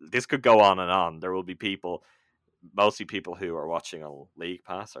could go on and on. There will be people, mostly people who are watching on League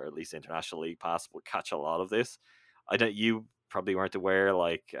Pass or at least International League Pass, will catch a lot of this. You probably weren't aware,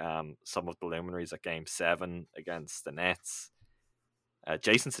 some of the luminaries at Game 7 against the Nets.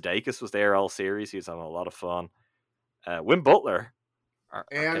 Jason Sudeikis was there all series. He was having a lot of fun. Wim Butler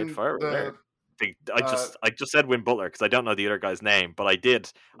and Arcade Fire were there. I just said Wim Butler because I don't know the other guy's name, but I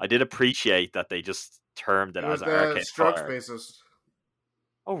did appreciate that they just termed it as Arcade Fire. Bassist.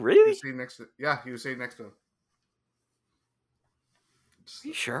 Oh, really? He was sitting next to him. Are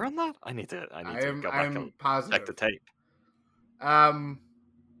you sure on that? I need to go back and positive. Check the tape.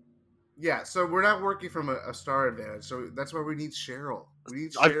 Yeah, so we're not working from a star advantage, so that's why we need Sheryl.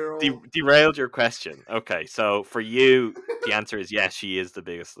 I've derailed your question. Okay, so for you, the answer is yes, she is the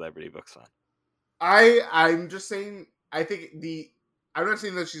biggest celebrity Bucks fan. I'm just saying, I'm not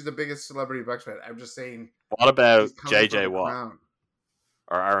saying that she's the biggest celebrity Bucks fan. I'm just saying. What about JJ Watt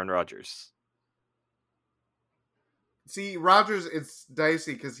or Aaron Rodgers? See, Rodgers, it's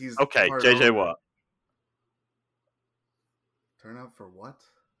dicey because he's okay. JJ Watt. Turn out for what?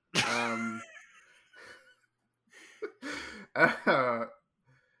 Sheryl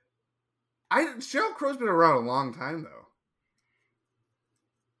Crow's been around a long time though.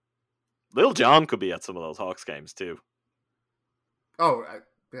 Lil Jon could be at some of those Hawks games too. Oh,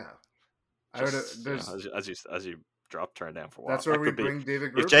 yeah. As you drop turn down for Watt. That's where we bring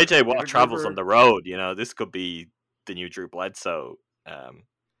David Gruber. If JJ Watt travels on the road, this could be the new Drew Bledsoe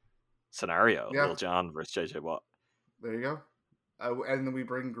scenario. Yeah. Lil Jon versus JJ Watt. There you go. And then we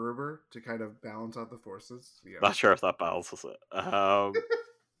bring Gruber to kind of balance out the forces. Yeah. Not sure if that balances it.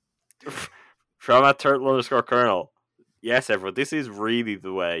 From @Turtle_Colonel. Yes, everyone, this is really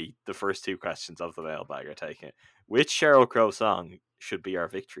the way the first 2 questions of the mailbag are taken. Which Sheryl Crow song should be our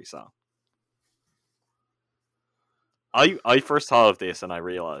victory song? I first thought of this and I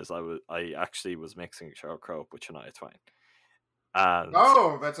realized I actually was mixing Sheryl Crow with Shania Twain. And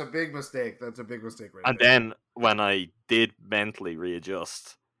that's a big mistake. That's a big mistake right and there. then when I did mentally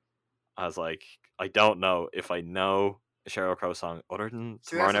readjust, I was like, I don't know if I know a Sheryl Crow song other than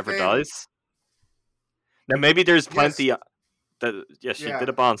Tomorrow Never Dies. Now maybe there's plenty that she did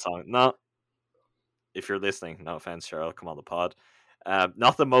a Bond song. Not, if you're listening, no offense, Cheryl, come on the pod.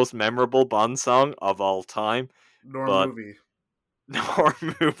 Not the most memorable Bond song of all time. Nor movie. Nor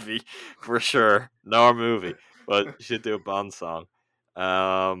movie, for sure. Nor movie. But you should do a Bond song.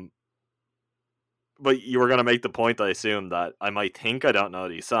 But you were going to make the point, I assume, that I might think I don't know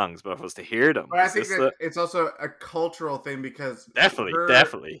these songs, but if I was to hear them... But I think that it's also a cultural thing because...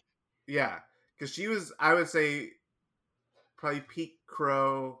 Definitely. Yeah, because she was, I would say, probably peak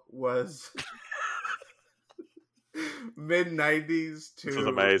Crow was mid-90s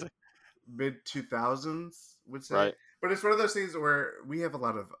to mid-2000s, would say. Right. But it's one of those things where we have a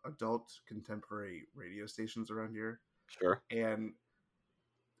lot of adult contemporary radio stations around here. Sure. And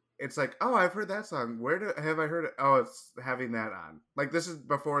it's like, oh, I've heard that song. Where have I heard it? Oh, it's having that on. Like, this is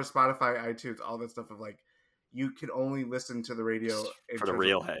before Spotify, iTunes, all that stuff of like, you can only listen to the radio for the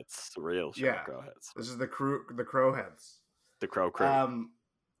real heads, the real Crow heads. This is the Crow heads, the Crow crew.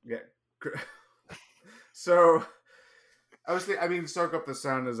 So, obviously, I mean, Soak Up the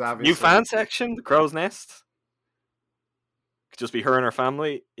Sun is obviously new fan section, the Crow's Nest. Could just be her and her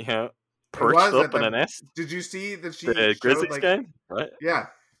family, perched up in a nest. Did you see that she the Grizzlies game? Right. Yeah,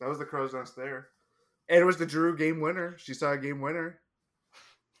 that was the Crow's Nest there, and it was the Drew game winner. She saw a game winner.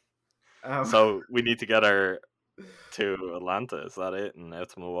 So we need to get her to Atlanta. Is that it? And out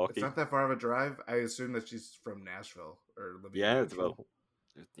to Milwaukee. It's not that far of a drive. I assume that she's from Nashville or living. Yeah, well,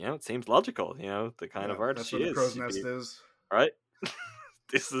 it seems logical. The kind of artist she is. That's what the Crow's Nest is. Right.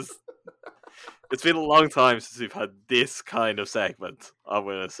 It's been a long time since we've had this kind of segment on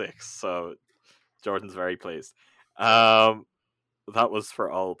Win a Six, so Jordan's very pleased. That was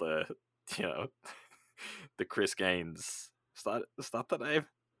for all the the Chris Gaines. Is that the name?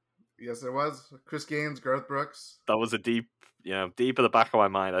 Yes, it was. Chris Gaines, Garth Brooks. That was a deep in the back of my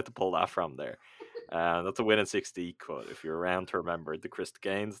mind. I had to pull that from there. That's a Win in 60 quote. If you're around to remember the Chris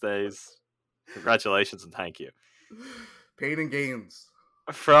Gaines days, congratulations and thank you. Pain and Gaines.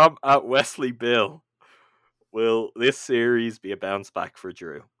 From at Wesley Bill, will this series be a bounce back for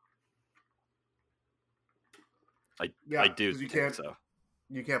Drew? I do think so.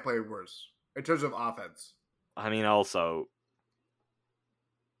 You can't play worse in terms of offense. I mean, also,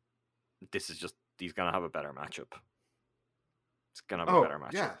 he's going to have a better matchup. It's going to have a better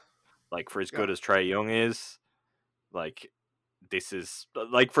matchup. Yeah. Like, for as good as Trae Young is, like, this is,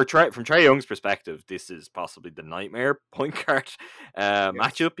 like, from Trae Young's perspective, this is possibly the nightmare point guard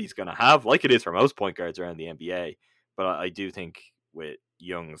matchup he's going to have, like it is for most point guards around the NBA. But I do think with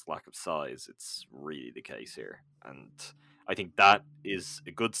Young's lack of size, it's really the case here. And I think that is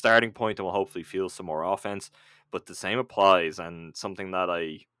a good starting point and will hopefully fuel some more offense. But the same applies, and something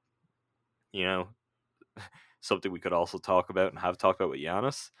that something we could also talk about and have talked about with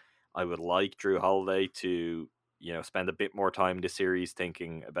Giannis. I would like Drew Holiday to, spend a bit more time in this series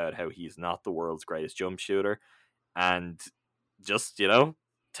thinking about how he's not the world's greatest jump shooter, and just,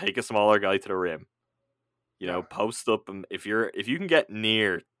 take a smaller guy to the rim. Post up, and if you can get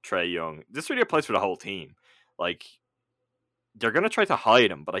near Trae Young, this really applies for the whole team. Like, they're gonna try to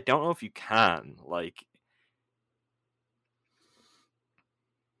hide him, but I don't know if you can. Like,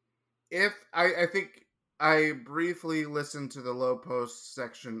 if I think I briefly listened to the Low Post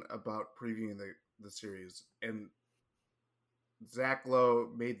section about previewing the series, and Zach Lowe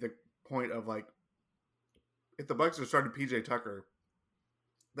made the point of, like, if the Bucks are starting PJ Tucker,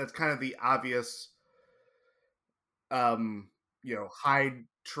 that's kind of the obvious, hide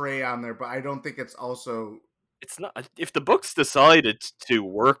Trae on there, but I don't think it's also. It's not. If the Bucks decided to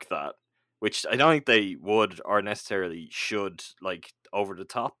work that, which I don't think they would or necessarily should, like, over the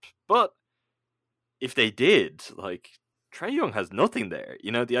top, but if they did, like, Trae Young has nothing there.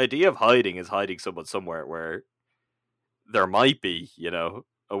 The idea of hiding is hiding someone somewhere where there might be,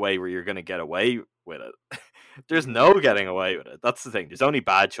 a way where you're going to get away with it. There's no getting away with it. That's the thing. There's only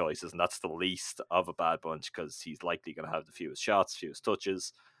bad choices, and that's the least of a bad bunch because he's likely going to have the fewest shots, fewest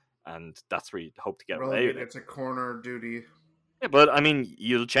touches, and that's where you hope to get away with it. It's a corner duty. Yeah, but, I mean,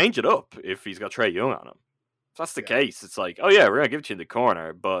 you'll change it up if he's got Trae Young on him. If that's the case, it's like, oh yeah, we're going to give it to you in the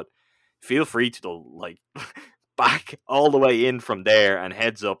corner, but feel free to, like, back all the way in from there and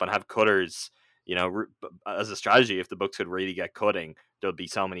heads up and have cutters, as a strategy. If the Bucks could really get cutting, there'll be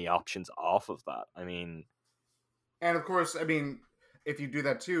so many options off of that. I mean, and of course, I mean, if you do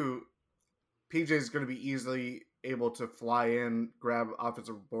that too, PJ is going to be easily able to fly in, grab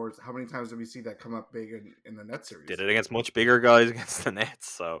offensive boards. How many times did we see that come up big in the Nets series? Did it against much bigger guys against the Nets.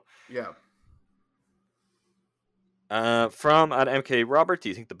 So yeah. From at MK Robert, do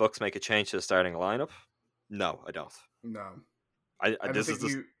you think the Bucks make a change to the starting lineup? No, I don't. No. This is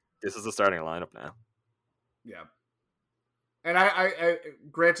the starting lineup now. Yeah. And I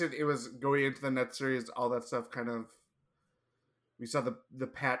granted it was going into the Nets series, all that stuff kind of. We saw the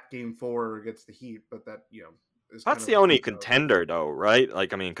Pat game 4 against the Heat, but that is that's the only contender though, right?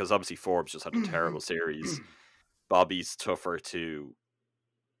 Like, I mean, because obviously Forbes just had a terrible series. Bobby's tougher to.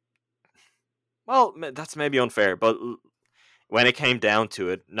 Well, that's maybe unfair, but when it came down to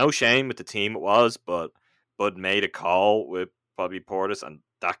it, no shame with the team it was, but Bud made a call with Bobby Portis, and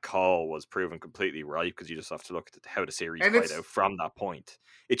that call was proven completely right because you just have to look at how the series played out from that point.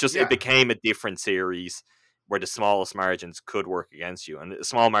 It became a different series where the smallest margins could work against you, and a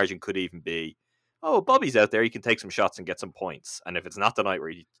small margin could even be, oh, Bobby's out there, he can take some shots and get some points, and if it's not the night where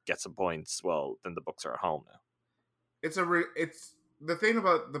he gets some points, well, then the Bucks are at home now. It's the thing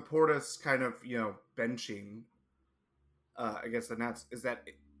about the Portis kind of benching against the Nets is that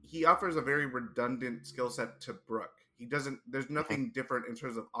he offers a very redundant skill set to Brook. He doesn't. There's nothing different in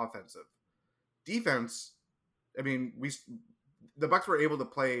terms of offensive. Defense, I mean, the Bucks were able to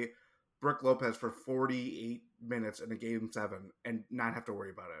play Brook Lopez for 48 minutes in a game 7 and not have to worry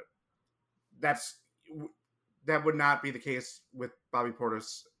about it. That would not be the case with Bobby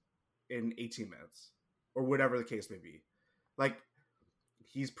Portis in 18 minutes or whatever the case may be. Like,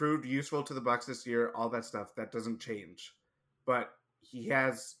 he's proved useful to the Bucks this year, all that stuff. That doesn't change. But he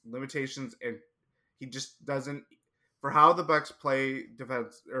has limitations, and he just doesn't. For how the Bucks play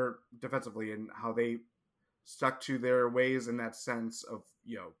defensively and how they stuck to their ways in that sense of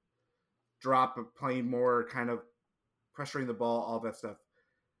drop of playing more, kind of pressuring the ball, all that stuff.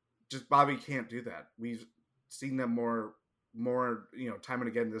 Just Bobby can't do that. We've seen them more time and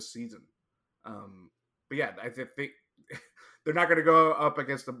again this season. But yeah, I think they're not going to go up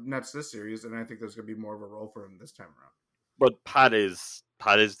against the Nets this series, and I think there's going to be more of a role for him this time around. But Pat is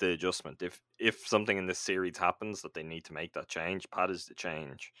the adjustment. If something in this series happens that they need to make that change, Pat is the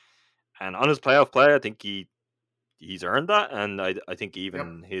change. And on his playoff play, I think he's earned that, and I think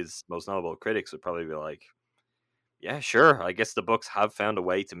even his most notable critics would probably be like, yeah, sure, I guess the Bucks have found a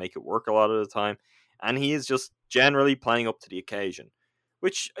way to make it work a lot of the time, and he is just generally playing up to the occasion,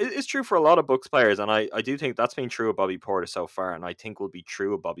 which is true for a lot of Bucks players, and I do think that's been true of Bobby Portis so far, and I think will be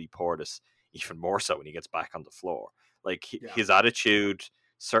true of Bobby Portis even more so when he gets back on the floor. Like, his attitude,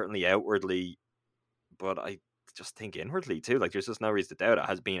 certainly outwardly, but I just think inwardly too, like, there's just no reason to doubt it,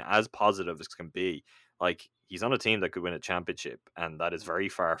 has been as positive as can be. Like, he's on a team that could win a championship, and that is very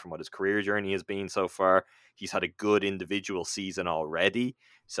far from what his career journey has been so far. He's had a good individual season already,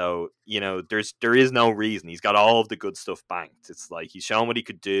 so there is no reason. He's got all of the good stuff banked. It's like he's shown what he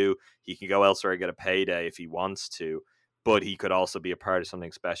could do. He can go elsewhere and get a payday if he wants to, but he could also be a part of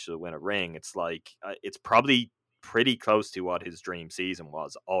something special to win a ring. It's like it's probably pretty close to what his dream season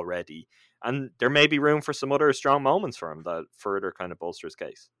was already, and there may be room for some other strong moments for him that further kind of bolster his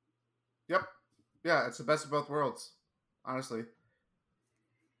case. Yep. Yeah, it's the best of both worlds, honestly.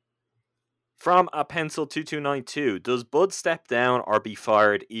 From a pencil 2292, does Bud step down or be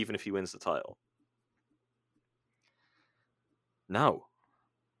fired even if he wins the title? No.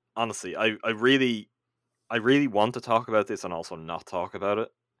 Honestly, I really want to talk about this and also not talk about it.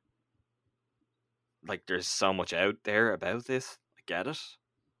 Like, there's so much out there about this. I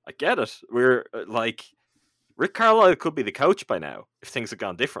get it. We're like, Rick Carlisle could be the coach by now if things had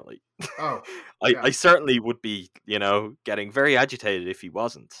gone differently. Oh, I certainly would be, getting very agitated if he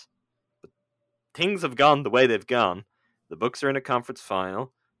wasn't. But things have gone the way they've gone. The Bucks are in a conference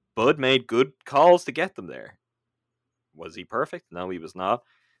final. Bud made good calls to get them there. Was he perfect? No, he was not.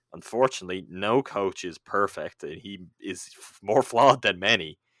 Unfortunately, no coach is perfect, and he is more flawed than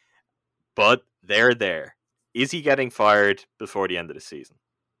many. But they're there. Is he getting fired before the end of the season?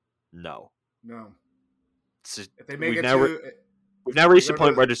 No. So if they make we've now reached a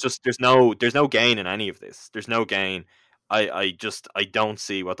point where there's no gain in any of this. There's no gain. I don't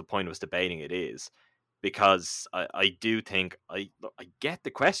see what the point of us debating it is, because I do think I get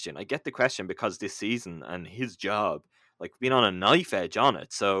the question. I get the question because this season and his job, like, being on a knife edge on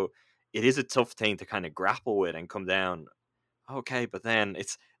it. So it is a tough thing to kind of grapple with and come down. Okay, but then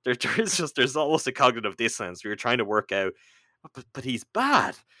there's almost a cognitive dissonance. We were trying to work out, but he's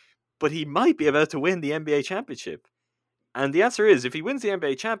bad, but he might be about to win the NBA championship. And the answer is, if he wins the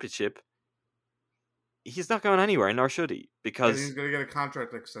NBA championship, he's not going anywhere, nor should he, because he's going to get a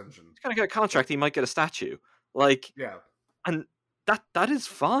contract extension. He's going to get a contract. He might get a statue. Like, yeah. And that is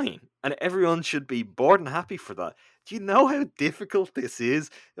fine, and everyone should be more than happy for that. Do you know how difficult this is?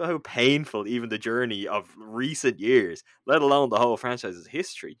 You know how painful even the journey of recent years, let alone the whole franchise's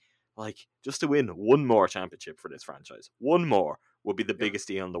history. Like, just to win one more championship for this franchise, one more would be the biggest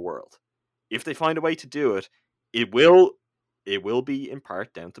deal in the world. If they find a way to do it, it will be in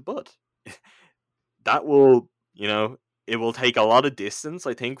part down to Bud. That will, it will take a lot of distance,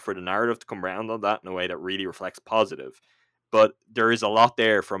 I think, for the narrative to come around on that in a way that really reflects positive. But there is a lot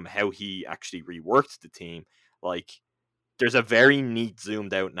there from how he actually reworked the team. Like, there's a very neat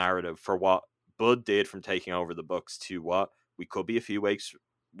zoomed out narrative for what Bud did from taking over the Bucks to what we could be a few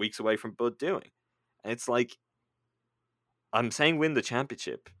weeks away from Bud doing. And it's like, I'm saying win the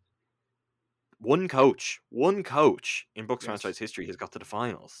championship. One coach in Bucks franchise history has got to the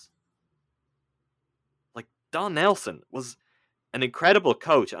finals. Like, Don Nelson was an incredible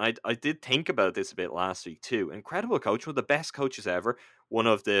coach, and I did think about this a bit last week too. Incredible coach, one of the best coaches ever, one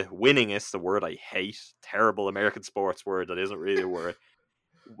of the winningest, the word I hate, terrible American sports word that isn't really a word.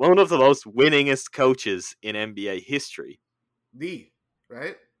 One of the most winningest coaches in NBA history.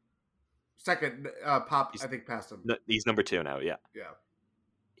 Right? Second, Pop, I think, passed him. He's number 2 now, yeah. Yeah.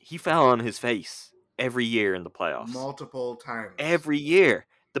 He fell on his face every year in the playoffs. Multiple times. Every year.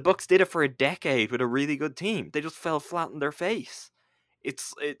 The Bucks did it for a decade with a really good team. They just fell flat on their face.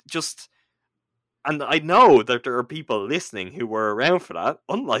 And I know that there are people listening who were around for that,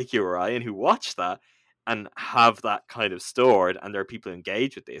 unlike you or I, and who watched that and have that kind of stored, and there are people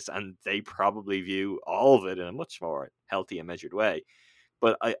engaged with this, and they probably view all of it in a much more healthy and measured way.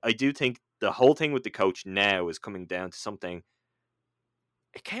 But I do think the whole thing with the coach now is coming down to something.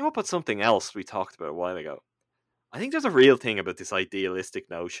 It came up with something else we talked about a while ago. I think there's a real thing about this idealistic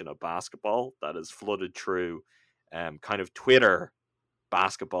notion of basketball that has flooded through kind of Twitter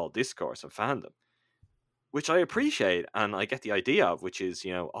basketball discourse and fandom, which I appreciate and I get the idea of, which is,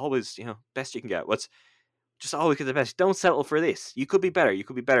 always, best you can get. What's just always get the best. Don't settle for this. You could be better. You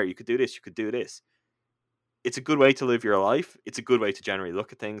could be better. You could do this. You could do this. It's a good way to live your life. It's a good way to generally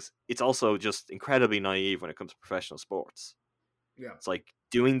look at things. It's also just incredibly naive when it comes to professional sports. Yeah. It's like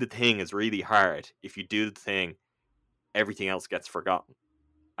doing the thing is really hard. If you do the thing, everything else gets forgotten.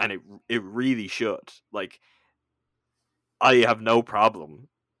 And it really should. Like, I have no problem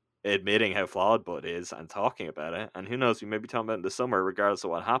admitting how flawed Bud is and talking about it. And who knows, we may be talking about it in the summer, regardless of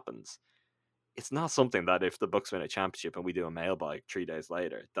what happens. It's not something that if the Bucks win a championship and we do a mailbag 3 days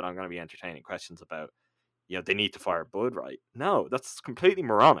later, that I'm going to be entertaining questions about, they need to fire Bud, right? No, that's completely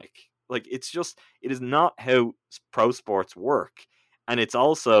moronic. Like, it is not how pro sports work. And it's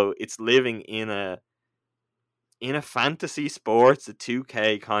living in a fantasy sports, a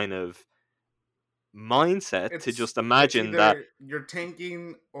 2K kind of mindset to just imagine that you're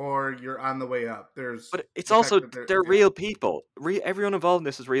tanking or you're on the way up. But it's also, they're real people. Everyone involved in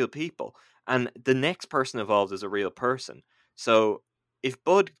this is real people. And the next person involved is a real person. So if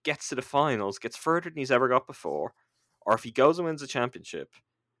Bud gets to the finals, gets further than he's ever got before, or if he goes and wins a championship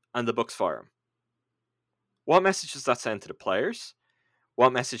and the Bucks fire him, what message does that send to the players?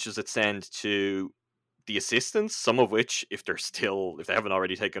 What message does it send to the assistants, some of which, if they haven't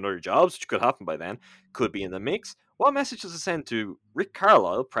already taken other jobs, which could happen by then, could be in the mix? What message does it send to Rick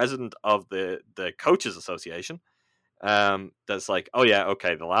Carlisle, president of the Coaches Association, that's like, oh yeah,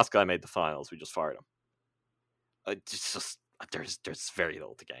 okay, the last guy made the finals, we just fired him? There's very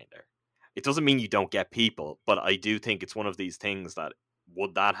little to gain there. It doesn't mean you don't get people, but I do think it's one of these things that,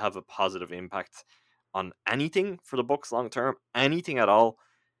 would that have a positive impact on anything for the Bucks long term? Anything at all?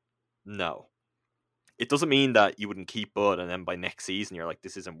 No. It doesn't mean that you wouldn't keep Bud and then by next season you're like,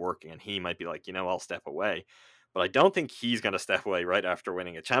 this isn't working, and he might be like, I'll step away. But I don't think he's going to step away right after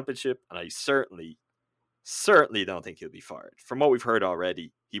winning a championship, and I certainly don't think he'll be fired. From what we've heard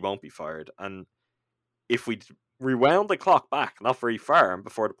already, he won't be fired. And if we rewound the clock back not very far and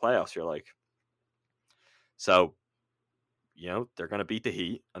before the playoffs, you're like, so, they're going to beat the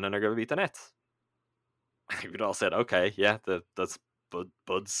Heat and then they're going to beat the Nets. I think we'd all said, okay, yeah, that's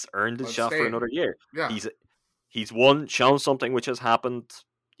Bud's earned his shot for another year. Yeah. He's shown something which has happened,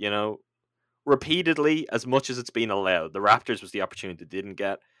 repeatedly, as much as it's been allowed. The Raptors was the opportunity they didn't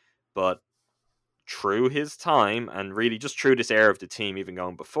get, but through his time and really just through this era of the team, even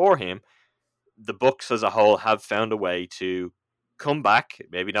going before him, the Bucks as a whole have found a way to come back,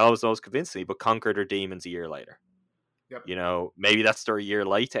 maybe not as most convincingly, but conquer their demons a year later. Yep. Maybe that's their year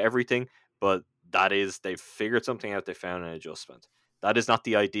late to everything, but they've figured something out, they found an adjustment. That is not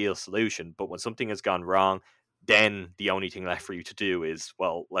the ideal solution, but when something has gone wrong, then the only thing left for you to do is,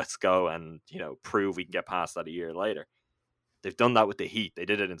 well, let's go and, prove we can get past that a year later. They've done that with the Heat. They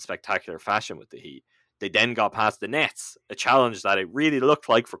did it in spectacular fashion with the Heat. They then got past the Nets, a challenge that it really looked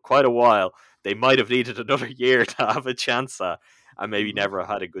like for quite a while they might have needed another year to have a chance at, and maybe never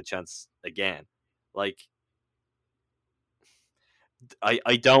had a good chance again. Like,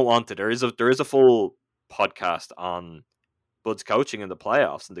 I don't want it. There is a full podcast on Bud's coaching in the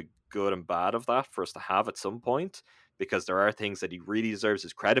playoffs and the good and bad of that for us to have at some point, because there are things that he really deserves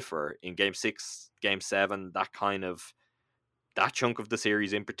his credit for in Game 6, Game 7, that chunk of the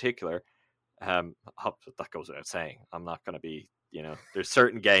series in particular. That goes without saying. I'm not going to be, there's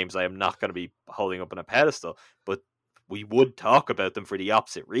certain games I am not going to be holding up on a pedestal, but we would talk about them for the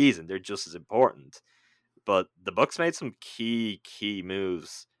opposite reason. They're just as important. But the Bucks made some key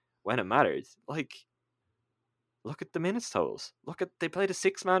moves when it mattered. Like, look at the minutes totals. They played a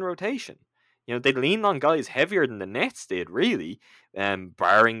 6-man rotation. They leaned on guys heavier than the Nets did, really,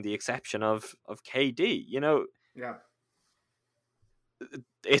 barring the exception of KD. Yeah.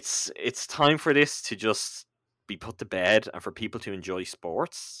 It's time for this to just be put to bed and for people to enjoy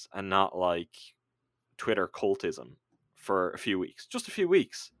sports and not like Twitter cultism for a few weeks. Just a few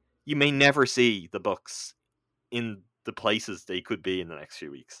weeks. You may never see the Bucks in the places they could be in the next few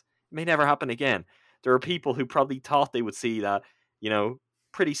weeks. It may never happen again. There are people who probably thought they would see that,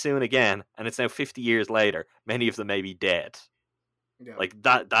 pretty soon again, and it's now 50 years later. Many of them may be dead. Yeah. Like,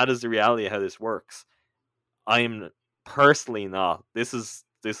 that is the reality of how this works. I'm personally not. This is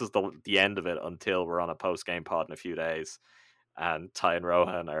the end of it until we're on a post-game pod in a few days and Ty and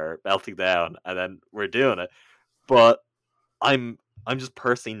Rohan are melting down, and then we're doing it. But I'm just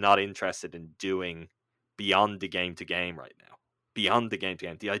personally not interested in doing beyond the game to game right now. Beyond the game to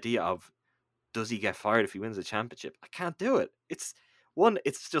game. The idea of, does he get fired if he wins a championship? I can't do it. It's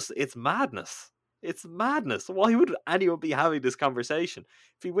madness. It's madness. Why would anyone be having this conversation?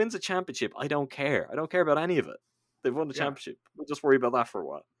 If he wins a championship, I don't care. I don't care about any of it. They've won the championship. We'll just worry about that for a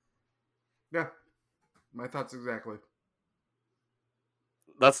while. Yeah. My thoughts exactly.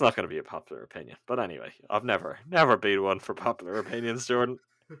 That's not going to be a popular opinion. But anyway, I've never been one for popular opinions, Jordan.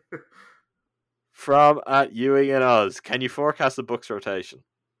 From at Ewing and Oz, can you forecast the Bucks rotation?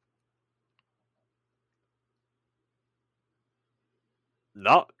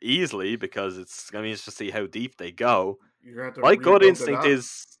 Not easily, because it's just to see how deep they go. My gut instinct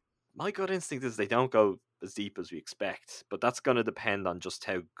is they don't go as deep as we expect, but that's going to depend on just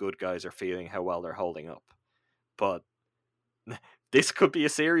how good guys are feeling, how well they're holding up. But this could be a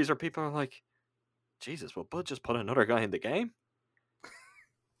series where people are like, Jesus, will Bud just put another guy in the game?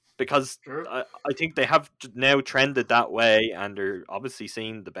 Because I think they have now trended that way, and they're obviously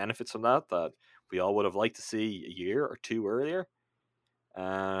seeing the benefits from that we all would have liked to see a year or two earlier. We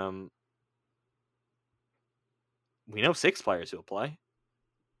know 6 players who'll play.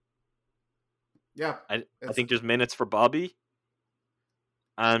 Yeah. I think there's minutes for Bobby,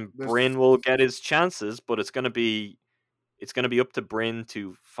 and Bryn will get his chances, but it's going to be up to Bryn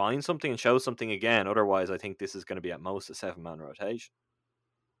to find something and show something again. Otherwise, I think this is going to be at most a 7-man rotation.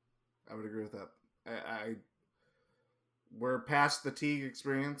 I would agree with that. We're past the Teague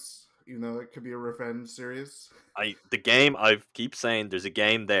experience, even though it could be a revenge series. I keep saying there's a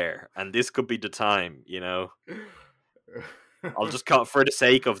game there, and this could be the time, I'll just call it, for the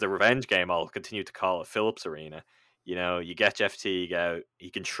sake of the revenge game, I'll continue to call it Phillips Arena. You get Jeff Teague out, he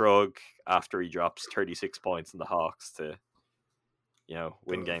can shrug after he drops 36 points in the Hawks to,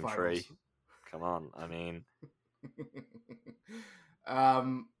 win game 3. Come on, I mean.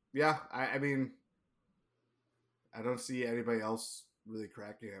 Yeah, I mean, I don't see anybody else really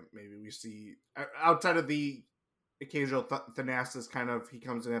cracking it. Maybe we see, outside of the occasional Thanasis kind of, he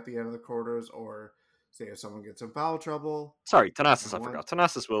comes in at the end of the quarters, or say if someone gets in foul trouble. Sorry, Thanasis, I forgot.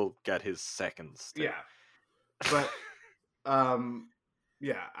 Thanasis will get his seconds too. Yeah. But,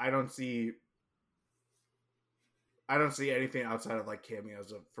 yeah, I don't see anything outside of like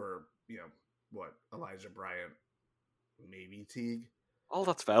cameos for, Elijah Bryant, maybe Teague. All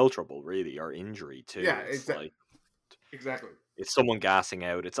that's foul trouble, really, or injury too. Yeah, exactly. It's someone gassing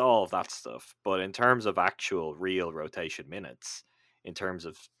out. It's all of that stuff. But in terms of actual real rotation minutes, in terms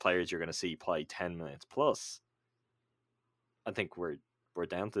of players you're going to see play 10 minutes plus, I think we're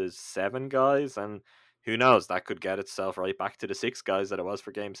down to 7 guys, and who knows, that could get itself right back to the 6 guys that it was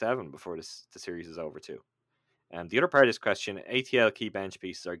for Game 7 before the series is over too. And the other part of this question, ATL key bench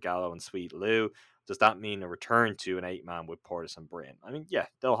pieces are Gallo and Sweet Lou. Does that mean a return to an 8-man with Portis and Bryn? I mean, yeah,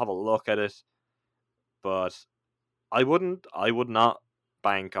 they'll have a look at it, but I would not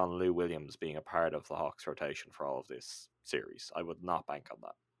bank on Lou Williams being a part of the Hawks rotation for all of this series. I would not bank on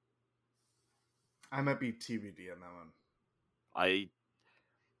that. I might be TBD on that one.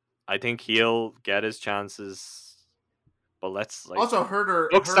 I think he'll get his chances But let's also Herder.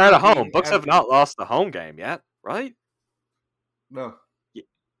 Bucks start at home. Bucks have not lost the home game yet, right? No.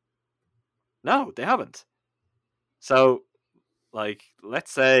 No, they haven't. So,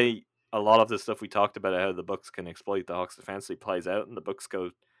 let's say a lot of the stuff we talked about, how the Bucks can exploit the Hawks defensively, plays out, and the Bucks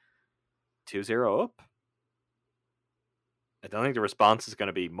go 2-0 up. I don't think the response is going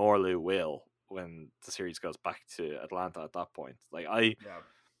to be more Lou Will when the series goes back to Atlanta at that point.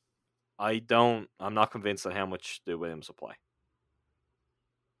 I'm not convinced on how much Lou Williams will play.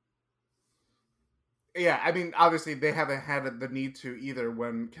 Yeah, I mean, obviously they haven't had the need to either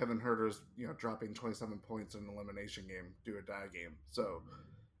when Kevin Herter's, dropping 27 points in an elimination game, do or die game. So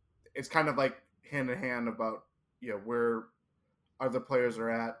it's kind of like hand in hand about, where other players are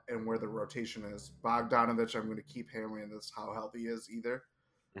at and where the rotation is. Bogdanovich, I'm going to keep hammering this, how healthy he is either.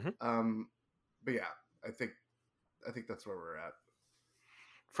 Mm-hmm. But yeah, I think that's where we're at.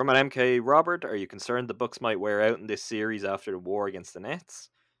 From an MK Robert, are you concerned the Bucks might wear out in this series after the war against the Nets?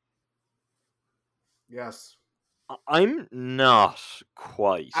 Yes. I'm not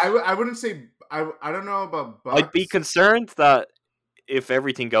quite. I wouldn't say... I don't know about Bucks. I'd be concerned that if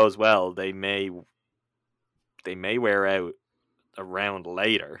everything goes well, they may wear out a round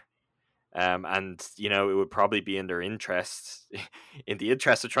later. And, it would probably be in their interest, in the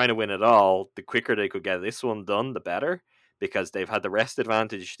interest of trying to win it all, the quicker they could get this one done, the better, because they've had the rest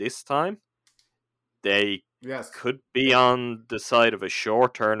advantage this time. They could be on the side of a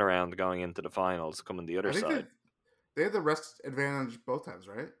short turnaround going into the finals, coming the other side. They had the rest advantage both times,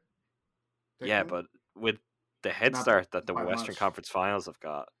 right? Yeah, but with the head start that the Western Conference Finals have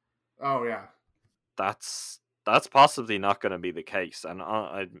got. Oh, yeah. That's possibly not going to be the case, and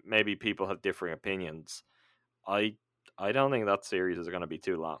maybe people have differing opinions. I don't think that series is going to be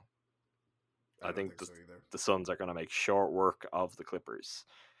too long. I think the Suns are going to make short work of the Clippers,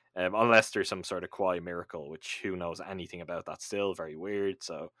 unless there's some sort of Kawhi miracle, which who knows anything about that still. Very weird.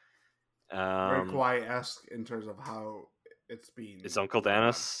 So very Kawhi-esque in terms of how it's been. Is Uncle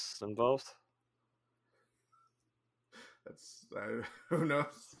Dennis involved? That's who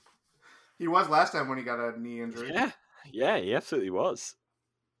knows. He was last time when he got a knee injury. Yeah, he absolutely was.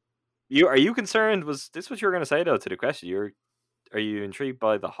 Are you concerned? Was this what you were going to say though to the question? Are you intrigued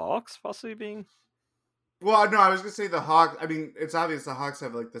by the Hawks possibly being? Well, no, I was going to say the Hawks. I mean, it's obvious the Hawks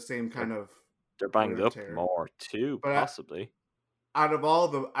have the same kind of. They're banged up more too, but possibly. Out of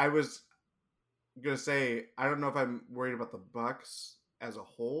all I was going to say, I don't know if I'm worried about the Bucks as a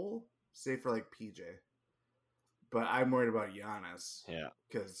whole, save for PJ, but I'm worried about Giannis. Yeah,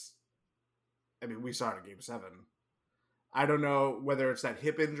 because. I mean, we saw it in Game 7. I don't know whether it's that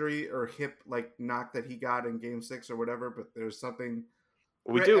hip injury or hip knock that he got in Game 6 or whatever, but there's something.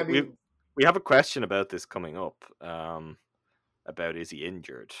 We have a question about this coming up. About is he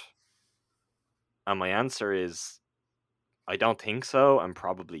injured? And my answer is, I don't think so, and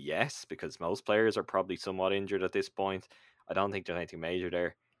probably yes, because most players are probably somewhat injured at this point. I don't think there's anything major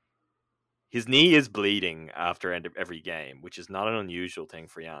there. His knee is bleeding after every game, which is not an unusual thing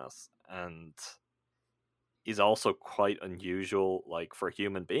for Giannis, and is also quite unusual, for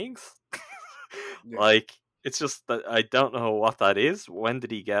human beings. Yeah. It's just that I don't know what that is. When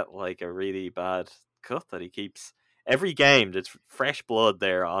did he get a really bad cut that he keeps every game? There's fresh blood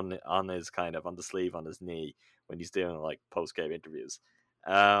there on his on the sleeve on his knee when he's doing post game interviews.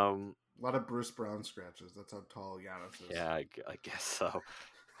 A lot of Bruce Brown scratches. That's how tall Giannis is. Yeah, I guess so.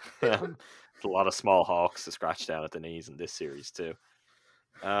 A lot of small Hawks to scratch down at the knees in this series too.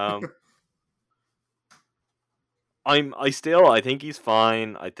 I think he's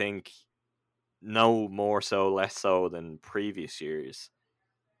fine. I think no more so, less so than previous years.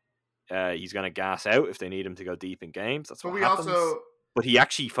 He's going to gas out if they need him to go deep in games. That's what happens. But he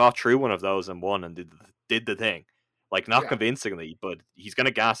actually fought through one of those and won and did the thing. Not convincingly, but he's going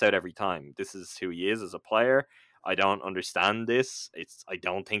to gas out every time. This is who he is as a player. I don't understand this. I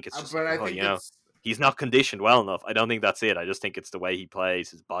don't think it's just he's not conditioned well enough. I don't think that's it. I just think it's the way he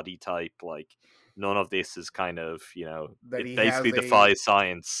plays, his body type. None of this is it basically defies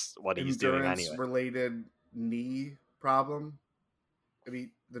science what he's doing anyway. Related knee problem. I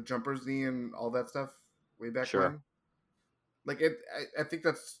mean, the jumper's knee and all that stuff way back when. I think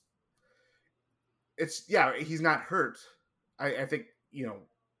that's. He's not hurt. I think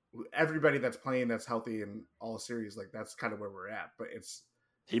everybody that's playing that's healthy in all series, that's kind of where we're at. But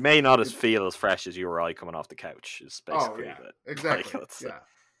he may not feel as fresh as you or I coming off the couch. Is basically it. Exactly.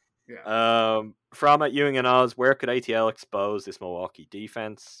 Yeah. From at Ewing and Oz, where could ATL expose this Milwaukee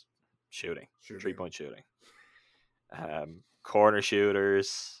defense? Shooting. 3-point shooting. Corner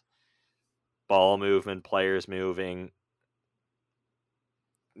shooters, ball movement, players moving.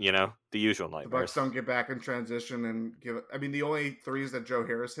 the usual The nightmares. Bucks don't get back in transition and give it. I mean, the only threes that Joe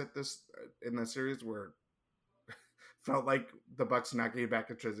Harris hit this in the series were felt like the Bucks not getting back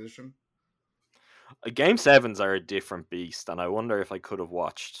in transition. Game 7s are a different beast, and I wonder if I could have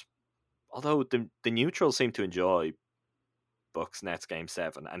watched. Although the neutrals seem to enjoy Bucks Nets Game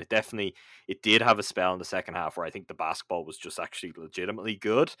 7, and it did have a spell in the second half where I think the basketball was just actually legitimately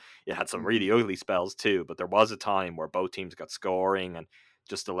good. It had some really ugly spells too, but there was a time where both teams got scoring and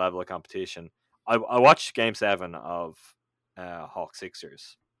just the level of competition. I watched Game 7 of Hawks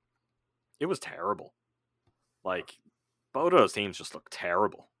Sixers. It was terrible. Like, both of those teams just look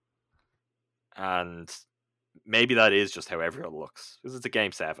terrible. And maybe that is just how everyone looks. Because it's a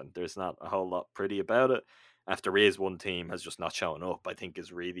Game 7. There's not a whole lot pretty about it. After Ray's one team has just not shown up, I think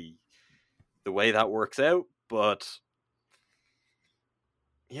is really the way that works out. But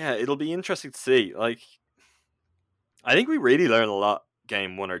yeah, it'll be interesting to see. Like, I think we really learn a lot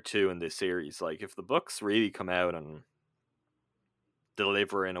Game 1 or 2 in this series. Like, if the Bucks really come out and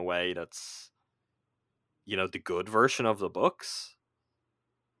deliver in a way that's, the good version of the Bucks,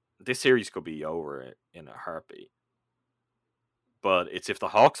 this series could be over in a heartbeat. But it's if the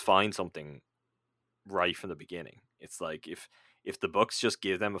Hawks find something right from the beginning. It's like if the Bucks just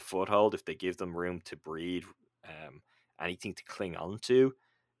give them a foothold, if they give them room to breathe, anything to cling on to,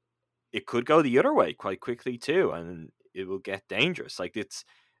 it could go the other way quite quickly too, and it will get dangerous. Like, it's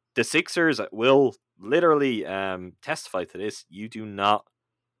the Sixers will literally testify to this. You do not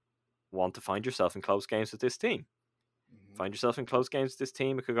want to find yourself in close games with this team. Find yourself in close games with this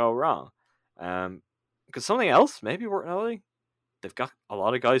team, it could go wrong. Because something else maybe worth noting, they've got a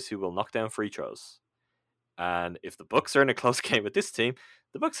lot of guys who will knock down free throws. And if the Bucks are in a close game with this team,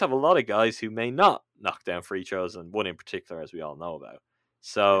 the Bucks have a lot of guys who may not knock down free throws, and one in particular, as we all know about.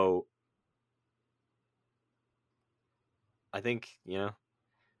 So I think, if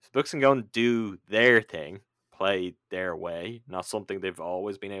the Bucks can go and do their thing, play their way, not something they've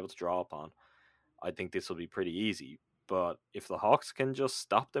always been able to draw upon, I think this will be pretty easy. But if the Hawks can just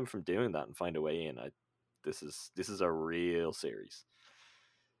stop them from doing that and find a way in, this is a real series.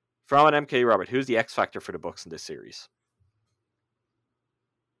 From an MK Robert, who's the X factor for the Bucks in this series?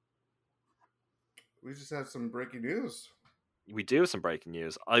 We just have some breaking news. We do have some breaking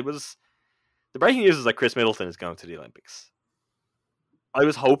news. The breaking news is that Chris Middleton is going to the Olympics. I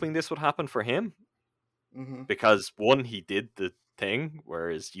was hoping this would happen for him because, one, he did the thing,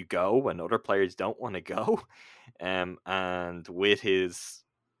 whereas you go when other players don't want to go. And with his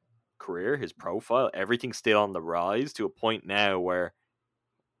career, his profile, everything's still on the rise to a point now where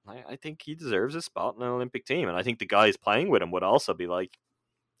I think he deserves a spot in an Olympic team. And I think the guys playing with him would also be like,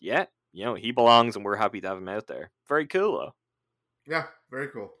 yeah, he belongs and we're happy to have him out there. Very cool, though. Yeah, very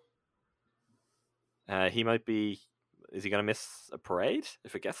cool. He might be... Is he going to miss a parade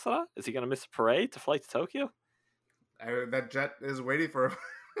if it gets to that? Is he going to miss a parade to fly to Tokyo? That jet is waiting for him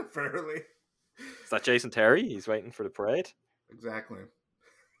fairly. Is that Jason Terry? He's waiting for the parade? Exactly.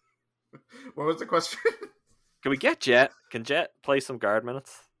 What was the question? Can we get Jet? Can Jet play some guard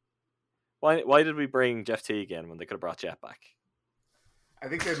minutes? Why did we bring Jeff Teague in when they could have brought Jet back? I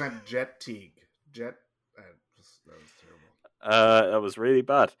think they meant Jet Teague. That was terrible. That was really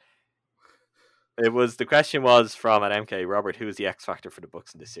bad. The question was from an MK Robert, who is the X factor for the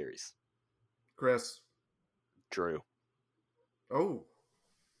Bucks in this series? Chris. Drew. Oh.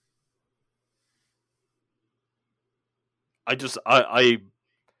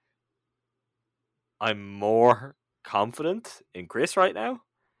 I'm more confident in Chris right now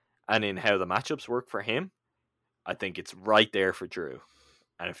and in how the matchups work for him. I think it's right there for Drew.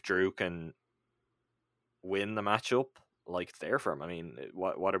 And if Drew can win the matchup, like, it's there for him. I mean,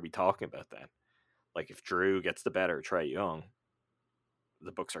 what are we talking about then? Like, if Drew gets the better of Trae Young,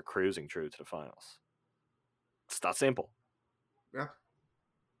 the Bucks are cruising through to the finals. It's that simple. Yeah.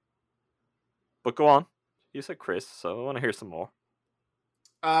 But go on. You said Chris, so I want to hear some more.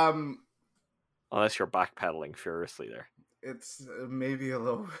 Unless you're backpedaling furiously there. It's maybe a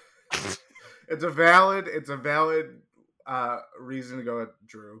little... It's a valid reason to go at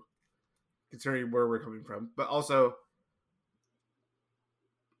Drew, considering where we're coming from. But also,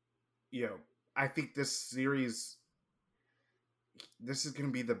 I think this series, this is going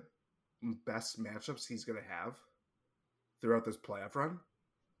to be the best matchups he's going to have throughout this playoff run.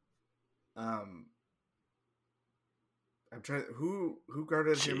 I'm trying. Who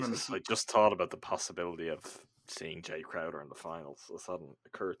guarded him? I just thought about the possibility of seeing Jay Crowder in the finals. This hadn't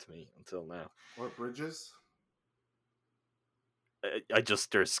occurred to me until now. What, Bridges?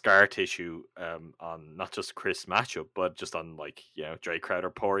 There's scar tissue on not just Chris matchup, but just on Jay Crowder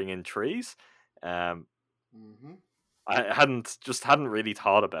pouring in trees. I hadn't really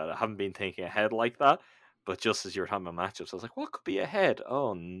thought about it. I haven't been thinking ahead like that. But just as you were talking about matchups, I was like, what could be ahead?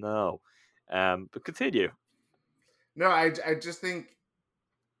 Oh no. But continue. No, I just think,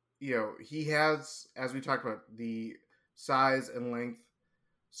 he has, as we talked about, the size and length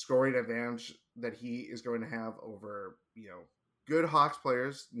scoring advantage that he is going to have over, good Hawks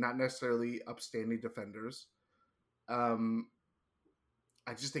players, not necessarily upstanding defenders. I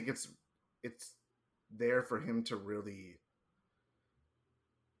just think it's there for him to really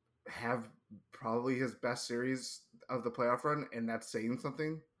have probably his best series of the playoff run, and that's saying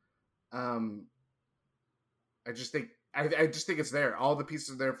something. I just think it's there. All the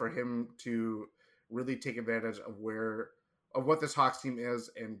pieces are there for him to really take advantage of what this Hawks team is,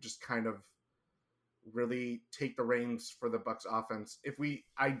 and just kind of really take the reins for the Bucks offense if we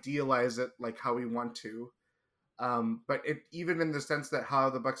idealize it like how we want to. But it, even in the sense that how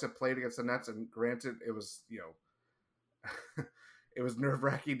the Bucks have played against the Nets, and granted, it was it was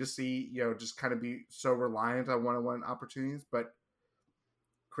nerve-wracking to see just kind of be so reliant on one-on-one opportunities. But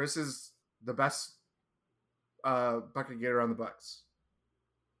Chris is the best bucket getter on the Bucks,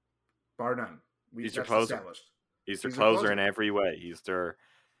 bar none. He's their closer. He's their closer in every way. He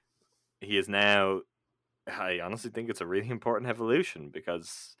is now. I honestly think it's a really important evolution,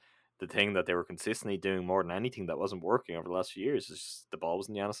 because the thing that they were consistently doing more than anything that wasn't working over the last few years is just the ball was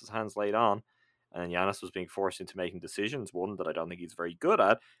in Giannis's hands late on, and Giannis was being forced into making decisions, one, that I don't think he's very good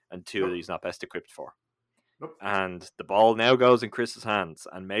at, and two, that he's not best equipped for. And the ball now goes in Chris's hands,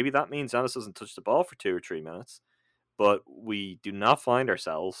 and maybe that means Giannis doesn't touch the ball for 2 or 3 minutes, but we do not find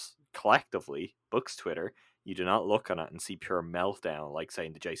ourselves collectively, Bucks Twitter, you do not look on it and see pure meltdown like, say,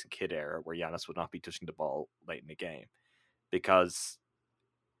 in the Jason Kidd era, where Giannis would not be touching the ball late in the game. Because,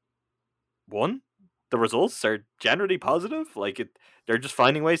 one, the results are generally positive. They're just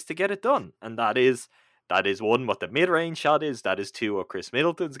finding ways to get it done. And that is one, what the mid-range shot is. That is two, what Chris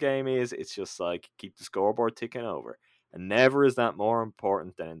Middleton's game is. It's just like, keep the scoreboard ticking over. And never is that more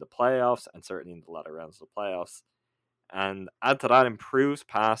important than in the playoffs, and certainly in the latter rounds of the playoffs. And add to that, improves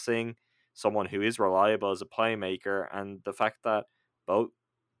passing, someone who is reliable as a playmaker, and the fact that both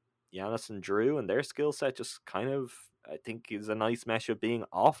Giannis and Drew and their skill set just kind of, I think, is a nice mesh of being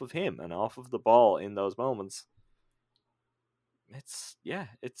off of him and off of the ball in those moments. It's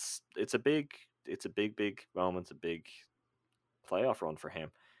a big moment, a big playoff run for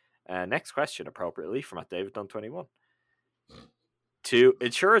him. Next question, appropriately, from @DavidDunn21. To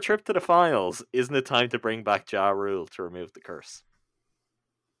ensure a trip to the finals, isn't it time to bring back Ja Rule to remove the curse?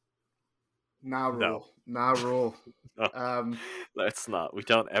 Nah rule. No. Let's not. We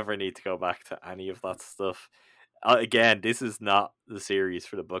don't ever need to go back to any of that stuff. Again, this is not the series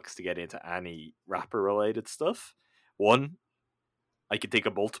for the Bucks to get into any rapper-related stuff. One, I can think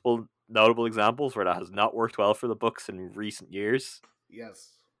of multiple notable examples where that has not worked well for the Bucks in recent years.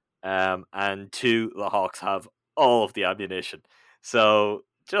 Yes. And two, the Hawks have all of the ammunition. So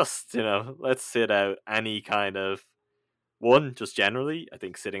just, let's sit out any kind of one, just generally, I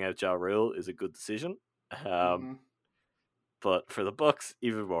think sitting out Ja Rule is a good decision. But for the Bucks,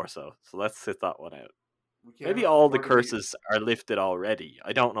 even more so. So let's sit that one out. Maybe all the curses are lifted already.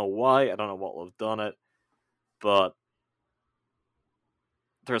 I don't know why. I don't know what will have done it. But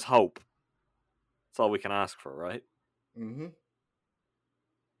there's hope. That's all we can ask for, right? Mm-hmm.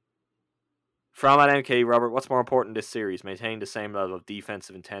 From @MK, Robert, what's more important in this series? Maintain the same level of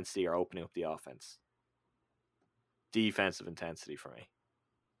defensive intensity or opening up the offense? Defensive intensity for me.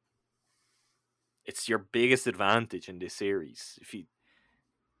 It's your biggest advantage in this series.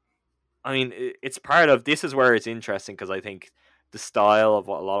 It's part of, this is where it's interesting, because I think the style of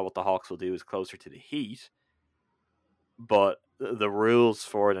a lot of what the Hawks will do is closer to the Heat, but the rules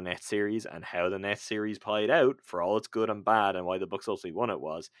for the Nets series and how the Nets series played out, for all its good and bad, and why the Bucks ultimately won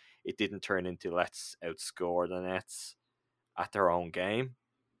it didn't turn into let's outscore the Nets at their own game,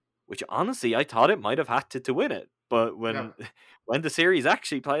 which honestly I thought it might have had to win it. But when the series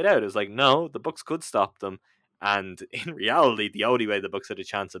actually played out, it was like, no, the Bucks could stop them. And in reality, the only way the Bucks had a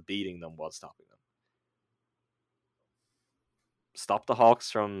chance of beating them was stopping them. Stop the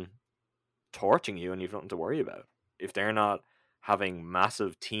Hawks from torching you, and you've nothing to worry about. If they're not having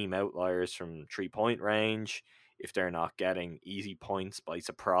massive team outliers from 3-point range, if they're not getting easy points by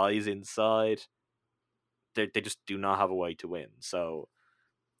surprise inside, they just do not have a way to win. So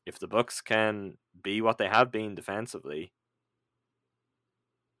if the Bucks can be what they have been defensively,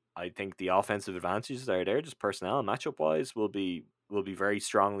 I think the offensive advantages that are there, just personnel and matchup wise, will be very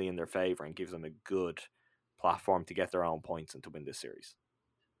strongly in their favor and gives them a good platform to get their own points and to win this series.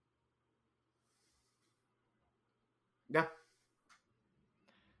 Yeah.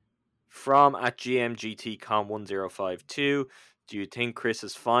 From at GMGTCom1052, do you think Chris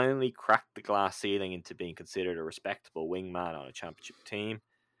has finally cracked the glass ceiling into being considered a respectable wingman on a championship team?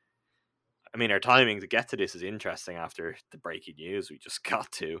 I mean, our timing to get to this is interesting after the breaking news we just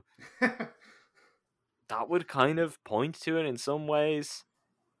got to. That would kind of point to it in some ways.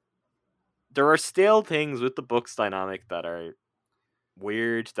 There are still things with the Bucks dynamic that are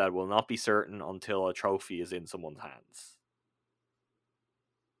weird, that will not be certain until a trophy is in someone's hands.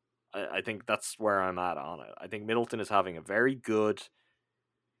 I think that's where I'm at on it. I think Middleton is having a very good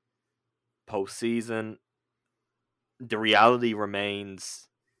postseason. The reality remains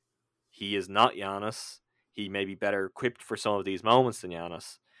he is not Giannis. He may be better equipped for some of these moments than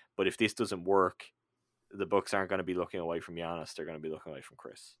Giannis. But if this doesn't work, the Bucks aren't going to be looking away from Giannis. They're going to be looking away from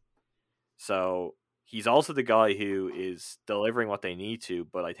Chris. So he's also the guy who is delivering what they need to.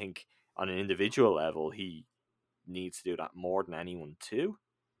 But I think on an individual level, he needs to do that more than anyone too.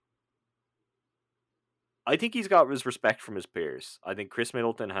 I think he's got his respect from his peers. I think Chris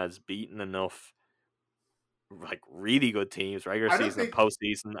Middleton has beaten enough like really good teams, regular season and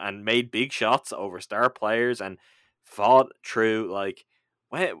postseason, and made big shots over star players and fought through like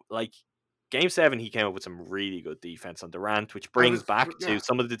Game 7 he came up with some really good defense on Durant, which brings back to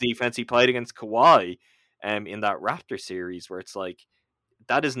some of the defense he played against Kawhi in that Raptor series, where it's like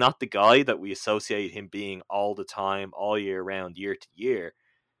that is not the guy that we associate him being all the time, all year round, year to year.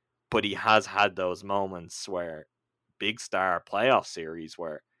 But he has had those moments where big star playoff series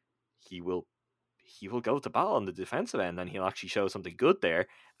where he will go to battle on the defensive end and he'll actually show something good there,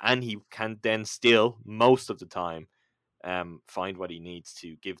 and he can then still most of the time find what he needs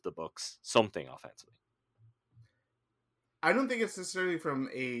to give the Bucks something offensively. I don't think it's necessarily from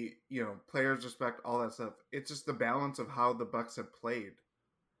a players respect, all that stuff. It's just the balance of how the Bucks have played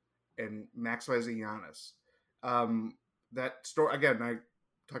and maximizing Giannis. That story again, I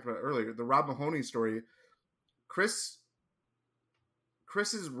talked about it earlier, the Rob Mahoney story. Chris's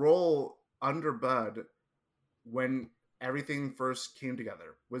role under Bud when everything first came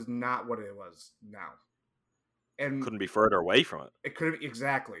together was not what it was now, and couldn't be further away from it. It could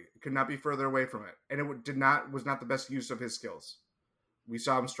not be further away from it, and it was not the best use of his skills. We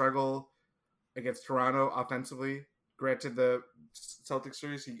saw him struggle against Toronto offensively. Granted, the Celtics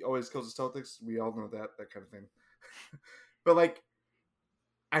series, he always kills the Celtics. We all know that kind of thing. But like,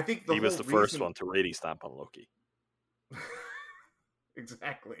 I think he was the first one to really stamp on Loki.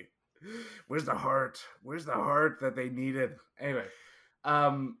 Exactly. Where's the heart? Where's the heart that they needed? Anyway,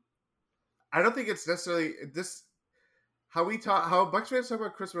 I don't think it's necessarily this. How Bucks fans talk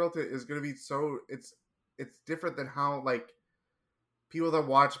about Chris Middleton is going to be so. It's different than how like people that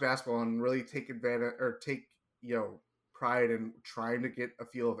watch basketball and really take advantage or take pride in trying to get a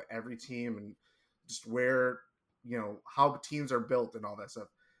feel of every team and just where how teams are built and all that stuff.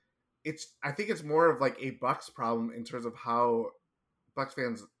 I think it's more of like a Bucks problem in terms of how Bucks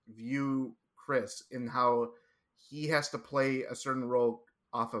fans view Chris and how he has to play a certain role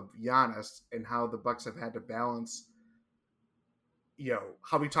off of Giannis, and how the Bucks have had to balance,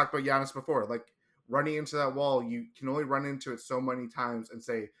 how we talked about Giannis before, like running into that wall, you can only run into it so many times and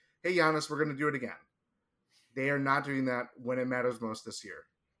say, hey, Giannis, we're going to do it again. They are not doing that when it matters most this year.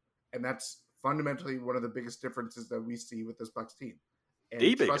 And that's fundamentally one of the biggest differences that we see with this Bucks team.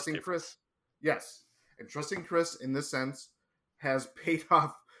 And trusting Chris, yes, and trusting Chris in this sense has paid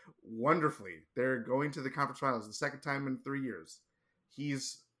off wonderfully. They're going to the conference finals the second time in 3 years.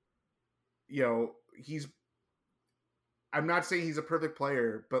 I'm not saying he's a perfect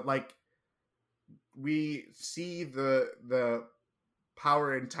player, but like we see the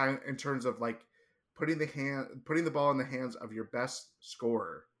power in time in terms of like putting the ball in the hands of your best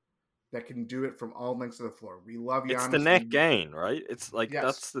scorer that can do it from all lengths of the floor. We love Giannis. It's the net gain, right? It's like, yes.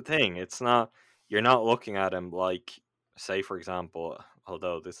 That's the thing. It's not, you're not looking at him like, say, for example,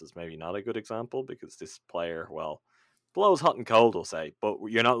 although this is maybe not a good example because this player, well, blows hot and cold, we'll say, but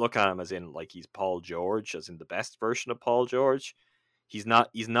you're not looking at him as in like he's Paul George, as in the best version of Paul George. He's not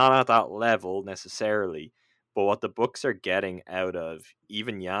at that level necessarily, but what the Bucks are getting out of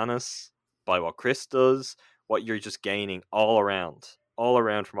even Giannis by what Chris does, what you're just gaining all around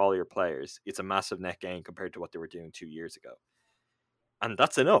from all your players, it's a massive net gain compared to what they were doing 2 years ago. And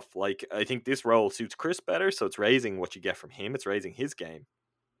that's enough. Like, I think this role suits Chris better, so it's raising what you get from him. It's raising his game.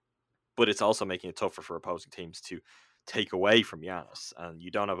 But it's also making it tougher for opposing teams to take away from Giannis. And you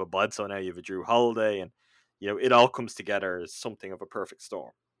don't have a Bledsoe now, you have a Drew Holiday, and it all comes together as something of a perfect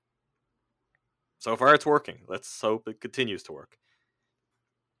storm. So far it's working. Let's hope it continues to work.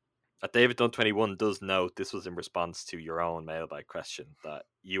 David Dunn21 does note this was in response to your own mailbag question that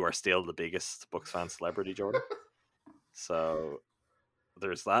you are still the biggest Bucks fan celebrity, Jordan. So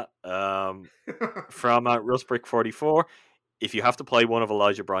there's that. From Rustbrick44, if you have to play one of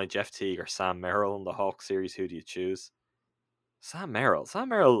Elijah Bryant, Jeff Teague, or Sam Merrill in the Hawks series, who do you choose? Sam Merrill.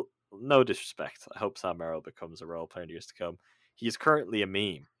 No disrespect. I hope Sam Merrill becomes a role player in years to come. He is currently a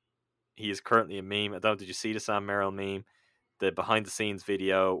meme. I don't know, did you see the Sam Merrill meme? The behind the scenes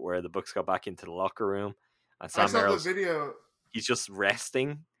video where the Bucks go back into the locker room and Sam Merrill's, the video. He's just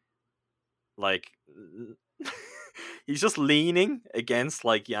resting. Like he's just leaning against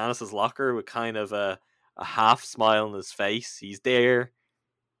like Giannis's locker with kind of a half smile on his face. He's there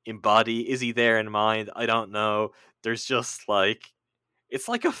in body. Is he there in mind? I don't know. There's just like, it's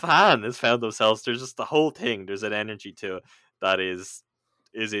like a fan has found themselves. There's just the whole thing. There's an energy to it that is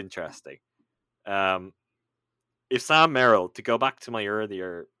interesting. If Sam Merrill, to go back to my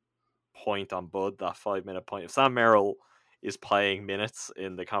earlier point on Bud, that 5-minute point, if Sam Merrill is playing minutes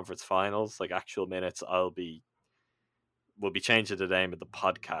in the conference finals, like actual minutes, we'll be changing the name of the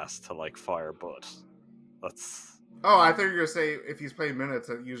podcast to like Fire Bud. That's. Oh, I thought you were gonna say if he's playing minutes,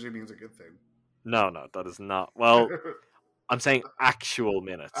 that usually means a good thing. No, that is not. Well, I'm saying actual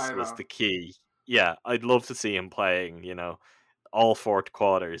minutes was the key. Yeah, I'd love to see him playing, all fourth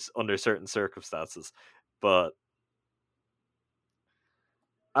quarters under certain circumstances. But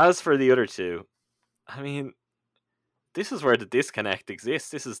as for the other two, I mean, this is where the disconnect exists.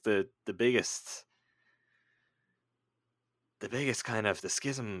 This is the biggest kind of the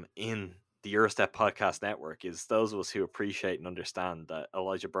schism in the Eurostep Podcast Network is those of us who appreciate and understand that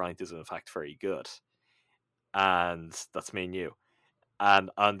Elijah Bryant is in fact very good. And that's me and you. And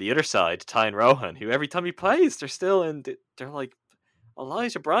on the other side, Ty and Rohan, who every time he plays, they're like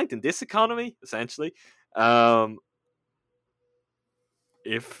Elijah Bryant in this economy, essentially.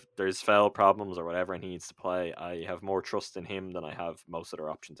 If there's foul problems or whatever and he needs to play, I have more trust in him than I have most other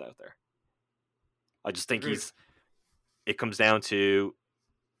options out there. I just think it comes down to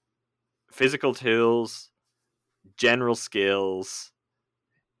physical tools, general skills,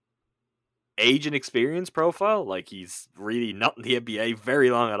 age and experience profile. Like, he's really not in the NBA very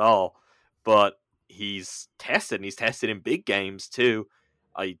long at all, but he's tested, and he's tested in big games too.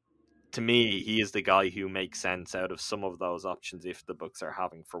 To me, he is the guy who makes sense out of some of those options if the Bucks are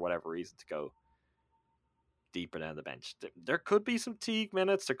having, for whatever reason, to go deeper down the bench. There could be some Teague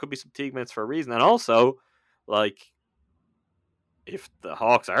minutes. There could be some Teague minutes for a reason. And also, like, if the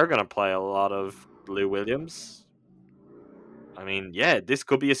Hawks are going to play a lot of Lou Williams, I mean, yeah, this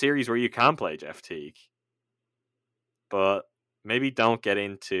could be a series where you can play Jeff Teague. But maybe don't get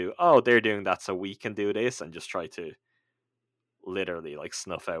into, they're doing that so we can do this, and just try to literally like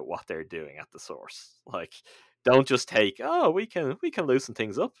snuff out what they're doing at the source. Like, don't just take, we can loosen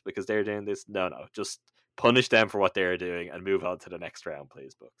things up because they're doing this. No, just punish them for what they're doing and move on to the next round,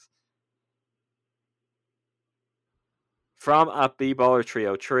 please, Bucks. From at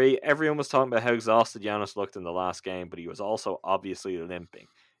bballer303, everyone was talking about how exhausted Giannis looked in the last game, but he was also obviously limping.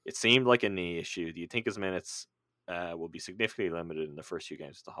 It seemed like a knee issue. Do you think his minutes will be significantly limited in the first few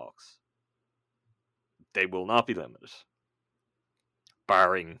games of the Hawks? They will not be limited,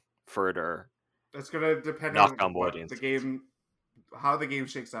 barring further. It's going to depend on the game, how the game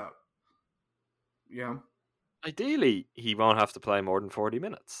shakes out. Yeah. Ideally, he won't have to play more than 40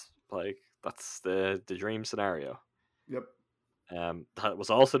 minutes. Like, that's the dream scenario. Yep. That was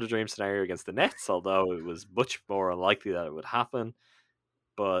also the dream scenario against the Nets, although it was much more unlikely that it would happen.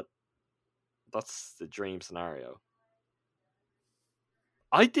 But that's the dream scenario.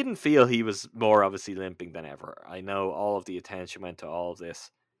 I didn't feel he was more obviously limping than ever. I know all of the attention went to all of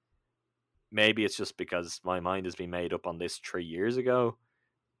this. Maybe it's just because my mind has been made up on this 3 years ago.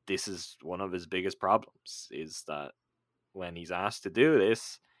 This is one of his biggest problems, is that when he's asked to do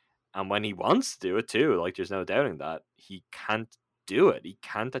this, and when he wants to do it too, like, there's no doubting that, he can't do it. He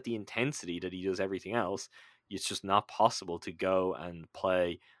can't at the intensity that he does everything else. It's just not possible to go and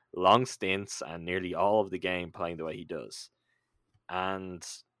play long stints and nearly all of the game playing the way he does. And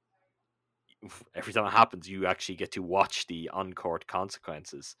every time it happens, you actually get to watch the on-court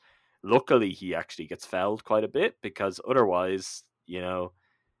consequences. Luckily, he actually gets fouled quite a bit, because otherwise,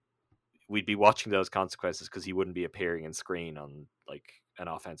 we'd be watching those consequences because he wouldn't be appearing in screen on like an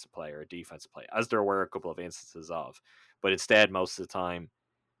offensive play or a defensive play, as there were a couple of instances of. But instead, most of the time,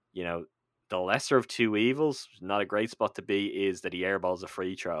 the lesser of two evils, not a great spot to be, is that he airballs a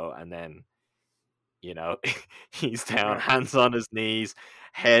free throw and then, he's down, hands on his knees,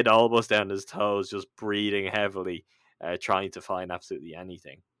 head almost down his toes, just breathing heavily, trying to find absolutely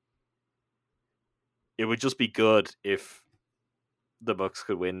anything. It would just be good if the Bucks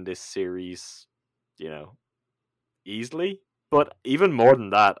could win this series, easily. But even more than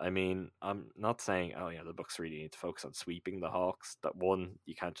that, I mean, I'm not saying, oh yeah, the Bucks really need to focus on sweeping the Hawks. That one,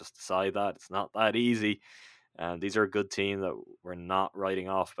 you can't just decide that. It's not that easy. And these are a good team that we're not writing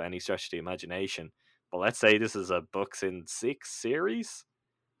off by any stretch of the imagination. But let's say this is a Bucks in 6 series.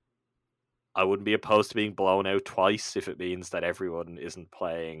 I wouldn't be opposed to being blown out twice if it means that everyone isn't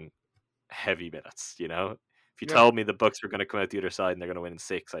playing heavy minutes, you know? If you told me the Bucks were going to come out the other side and they're going to win in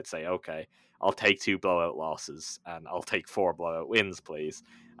 6, I'd say, okay, I'll take 2 blowout losses and I'll take 4 blowout wins, please.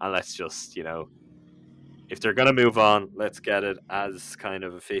 And let's just, you know, if they're going to move on, let's get it as kind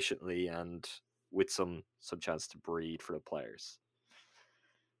of efficiently and with some chance to breathe for the players.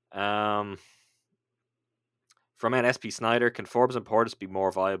 From NSP Snyder, can Forbes and Portis be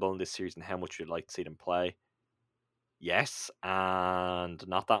more viable in this series, and how much would you like to see them play? Yes, and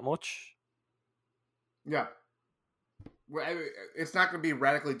not that much. Yeah. Well, it's not going to be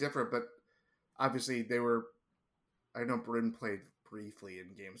radically different, but obviously they were... I know Bryn played briefly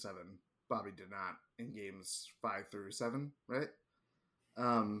in Game 7. Bobby did not in Games 5 through 7, right?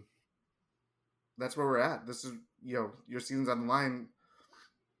 That's where we're at. This is, you know, your season's on the line.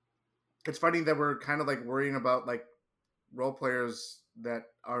 It's funny that we're kind of like worrying about like role players that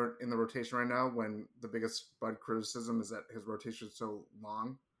aren't in the rotation right now when the biggest Bud criticism is that his rotation is so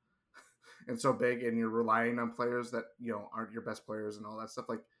long and so big, and you're relying on players that, you know, aren't your best players and all that stuff.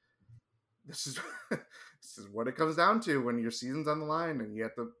 Like, this is this is what it comes down to when your season's on the line and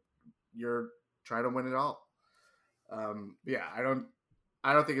you're trying to win it all. Yeah, I don't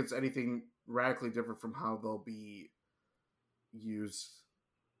think it's anything radically different from how they'll be used,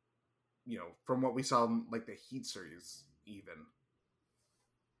 you know, from what we saw in like the Heat series even.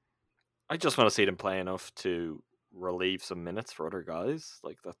 I just want to see them play enough to relieve some minutes for other guys.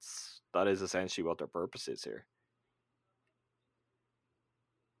 Like that is essentially what their purpose is here.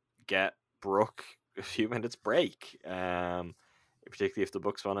 Get Brook a few minutes break. Particularly if the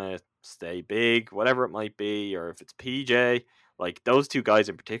Bucks want to stay big, whatever it might be, or if it's PJ. Like those two guys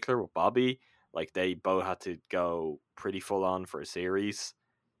in particular with Bobby, like they both had to go pretty full on for a series,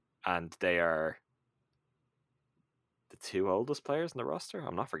 and they are the 2 oldest players in the roster.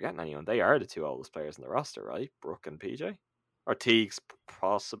 I'm not forgetting anyone. They are the 2 oldest players in the roster, right? Brook and PJ. Or Teagues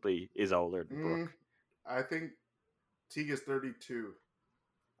possibly is older than Brook. I think Teague is 32.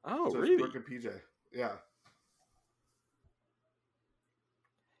 Oh, so really? Brook and PJ. Yeah.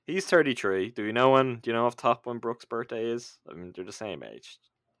 He's 33. Do you know off top when Brook's birthday is? I mean, they're the same age.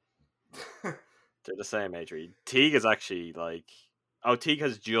 They're the same age. Teague is actually like... Oh, Teague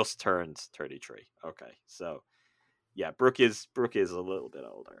has just turned 33. Okay, so... Yeah, Brook is a little bit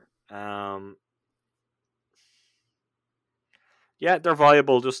older. Yeah, they're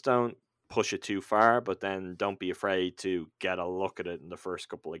viable. Just don't push it too far, but then don't be afraid to get a look at it in the first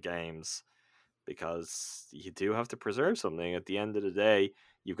couple of games, because you do have to preserve something. At the end of the day,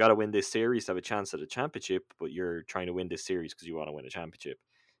 you've got to win this series to have a chance at a championship, but you're trying to win this series because you want to win a championship.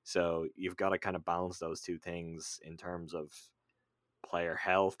 So you've got to kind of balance those two things in terms of player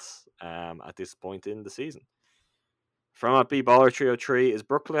health at this point in the season. From at B Baller Trio 3, is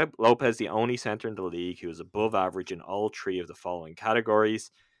Brook Lopez the only center in the league who is above average in all 3 of the following categories?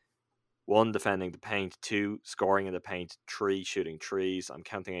 1, defending the paint. 2, scoring in the paint. 3, shooting threes. I'm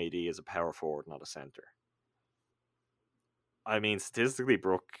counting AD as a power forward, not a center. I mean, statistically,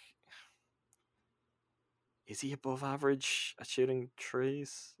 Brook, is he above average at shooting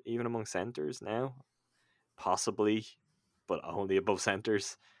threes, even among centers now? Possibly, but only above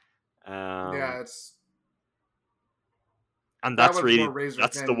centers. Yeah, it's... And that's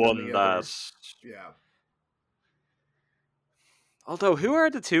the one that... Yeah. Although, who are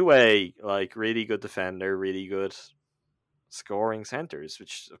the two-way, like, really good defender, really good scoring centers?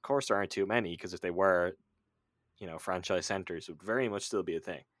 Which, of course, there aren't too many, because if they were, you know, franchise centers, would very much still be a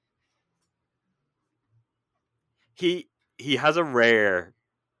thing. He has a rare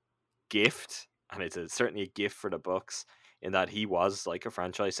gift, and it's certainly a gift for the Bucks, in that he was like a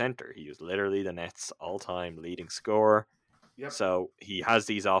franchise center. He was literally the Nets' all-time leading scorer. Yep. So he has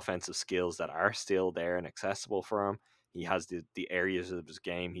these offensive skills that are still there and accessible for him. He has the areas of his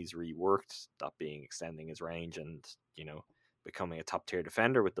game he's reworked, that being extending his range and, you know, becoming a top-tier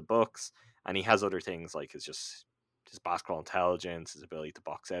defender with the Bucks. And he has other things like his basketball intelligence, his ability to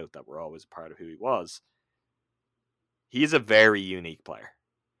box out, that were always a part of who he was. He's a very unique player.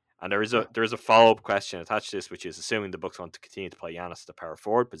 And there is a follow-up question attached to this, which is, assuming the Bucks want to continue to play Giannis at the power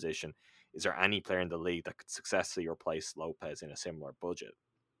forward position, is there any player in the league that could successfully replace Lopez in a similar budget?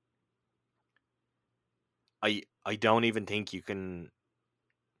 I don't even think you can,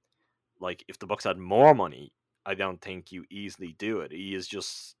 like, if the Bucks had more money, I don't think you easily do it.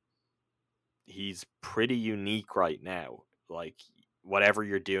 He's pretty unique right now. like whatever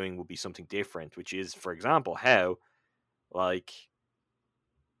you're doing will be something different, which is, for example, how like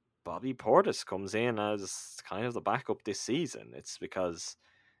Bobby Portis comes in as kind of the backup this season. It's because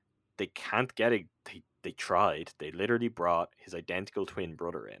they can't get it. They tried. They literally brought his identical twin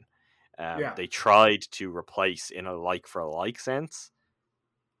brother in. They tried to replace in a like for a like sense.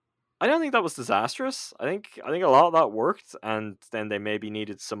 I don't think that was disastrous. I think a lot of that worked, and then they maybe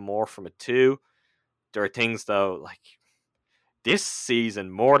needed some more from it too. There are things though, like this season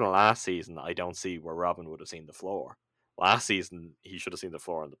more than last season, I don't see where Robin would have seen the floor. Last season, he should have seen the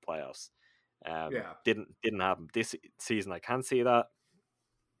floor in the playoffs. Didn't happen this season. I can't see that,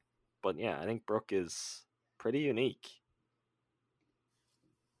 but yeah, I think Brook is pretty unique.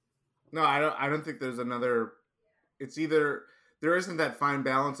 No, I don't think there's another. It's either there isn't that fine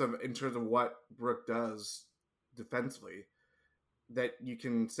balance of in terms of what Brook does defensively that you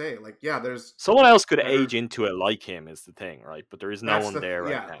can say like, yeah, there's someone else could age into it like him is the thing, right? But there is no one there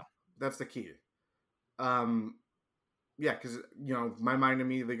right now. That's the key. Yeah, because my mind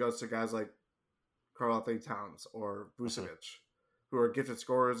immediately goes to guys like Karl-Anthony Towns or Vucevic, who are gifted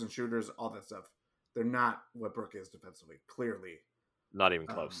scorers and shooters, all that stuff. They're not what Brook is defensively, clearly. Not even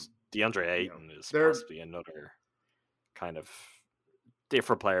close. DeAndre Ayton is possibly another kind of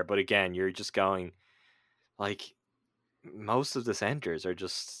different player, but again, you're just going like most of the centers are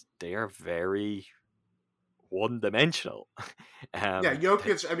just they are very one-dimensional.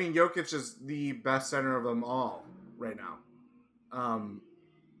 Jokic. I mean, Jokic is the best center of them all right now.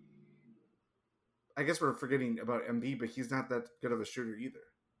 I guess we're forgetting about Embiid, but he's not that good of a shooter either.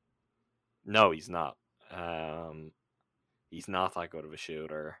 No, he's not. He's not that good of a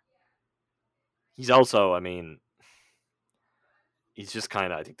shooter. He's also, I mean, he's just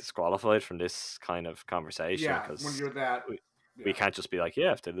kind of, I think, disqualified from this kind of conversation. Yeah, when you're that... We can't just be like,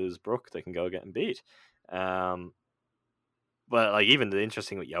 yeah, if they lose Brook, they can go get him beat. But like even the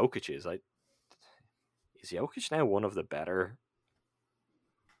interesting with Jokic is like, is Jokic now one of the better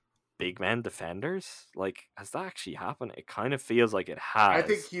big men defenders? Like, has that actually happened? It kind of feels like it has. I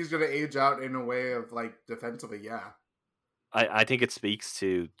think he's going to age out in a way of like defensively, yeah. I think it speaks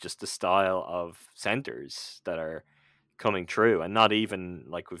to just the style of centers that are coming true, and not even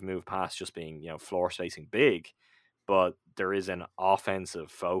like we've moved past just being floor spacing big, but there is an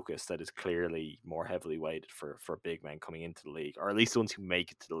offensive focus that is clearly more heavily weighted for big men coming into the league, or at least the ones who make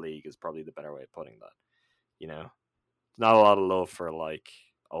it to the league is probably the better way of putting that. Not a lot of love for like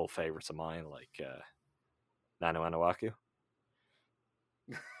old favorites of mine like Nanu Anuaku.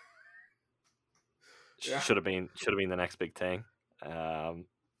 Should have been the next big thing.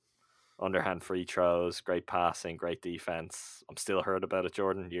 Underhand free throws, great passing, great defense. I'm still heard about it,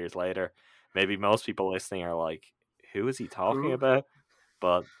 Jordan, years later. Maybe most people listening are like, who is he talking about?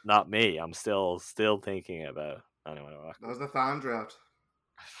 But not me. I'm still thinking about anyone. That was the Thon draft.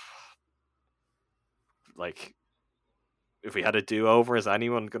 Like, if we had a do-over, is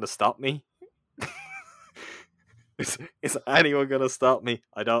anyone going to stop me? Is anyone going to stop me?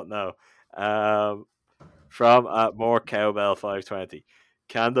 I don't know. From more Cowbell 520.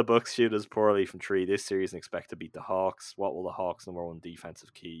 Can the Bucks shoot as poorly from 3 this series and expect to beat the Hawks? What will the Hawks' number one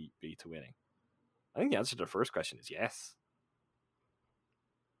defensive key be to winning? I think the answer to the first question is yes.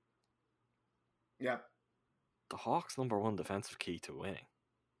 Yeah. The Hawks' number one defensive key to winning.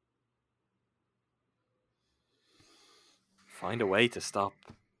 Find a way to stop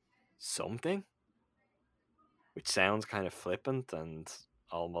something? Which sounds kind of flippant and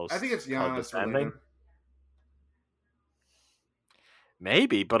almost... I think it's Giannis related.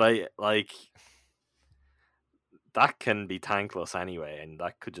 Maybe, but I like that can be tankless anyway, and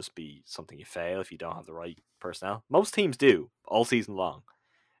that could just be something you fail if you don't have the right personnel. Most teams do all season long.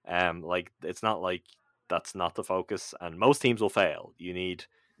 Like it's not like that's not the focus, and most teams will fail. You need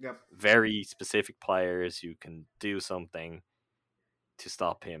very specific players who can do something to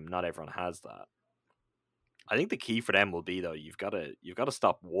stop him. Not everyone has that. I think the key for them will be though you've got to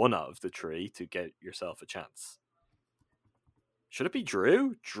stop one of the 3 to get yourself a chance. Should it be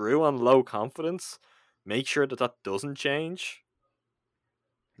Drew? Drew on low confidence? Make sure that doesn't change.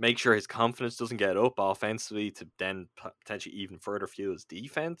 Make sure his confidence doesn't get up offensively to then potentially even further fuel his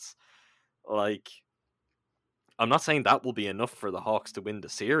defense. Like, I'm not saying that will be enough for the Hawks to win the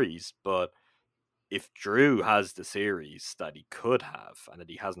series, but if Drew has the series that he could have and that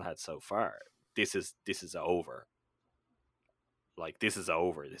he hasn't had so far, this is over. Like, this is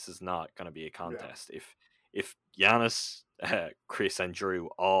over. This is not going to be a contest. Yeah. If Giannis, Chris, and Drew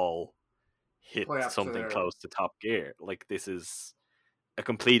all hit something close to top gear, like this is a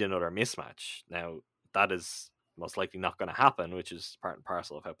complete another mismatch. Now, that is most likely not going to happen, which is part and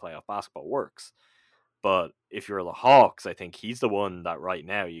parcel of how playoff basketball works. But if you're the Hawks, I think he's the one that right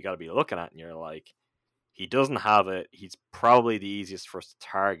now you got to be looking at, and you're like, he doesn't have it. He's probably the easiest for us to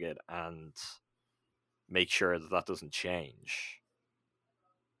target and make sure that doesn't change.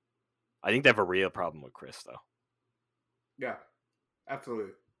 I think they have a real problem with Chris, though. Yeah,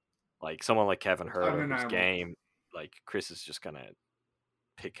 absolutely. Like someone like Kevin Huerter, whose Undeniable. game, like Chris is just gonna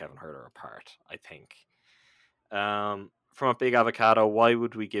pick Kevin Huerter apart, I think. From a big avocado, why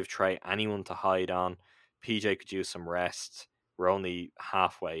would we give Trey anyone to hide on? PJ could use some rest. We're only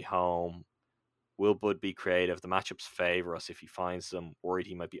halfway home. Will Bud be creative? The matchups favor us if he finds them. Worried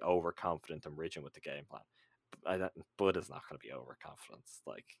he might be overconfident and rigid with the game plan. Bud is not going to be overconfident.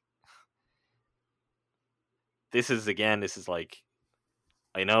 Like, this is like,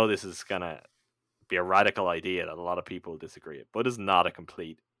 I know this is going to be a radical idea that a lot of people disagree with. Bud is not a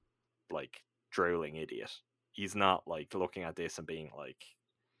complete, like, drooling idiot. He's not, like, looking at this and being like,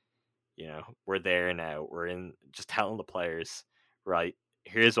 you know, we're there now. We're in, just telling the players, right,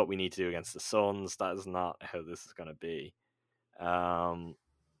 here's what we need to do against the Suns. That is not how this is going to be. I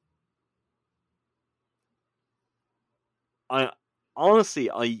honestly,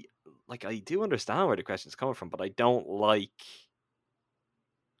 I do understand where the question's coming from, but I don't like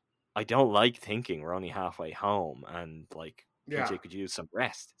thinking we're only halfway home and like PJ could use some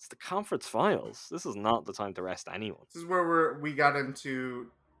rest. It's the conference finals. This is not the time to rest anyone. This is where we got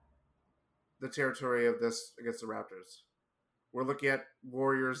into the territory of this against the Raptors. We're looking at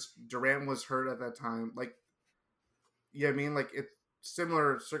Warriors. Durant was hurt at that time. Like, yeah, I mean, like,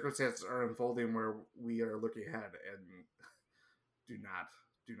 similar circumstances are unfolding where we are looking ahead, and do not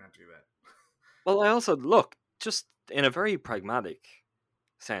do that. Well, I also look just in a very pragmatic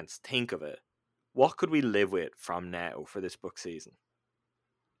sense. Think of it. What could we live with from now for this Bucks season?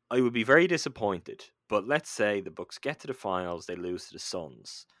 I would be very disappointed, but let's say the Bucks get to the finals, they lose to the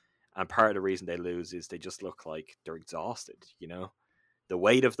Suns. And part of the reason they lose is they just look like they're exhausted, you know? The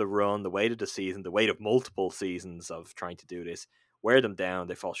weight of the run, the weight of the season, the weight of multiple seasons of trying to do this, wear them down,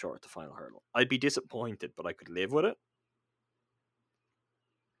 they fall short at the final hurdle. I'd be disappointed, but I could live with it.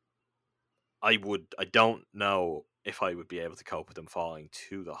 I don't know if I would be able to cope with them falling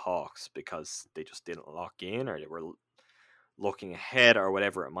to the Hawks because they just didn't lock in or they were looking ahead or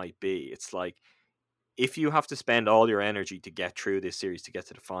whatever it might be. It's like, if you have to spend all your energy to get through this series to get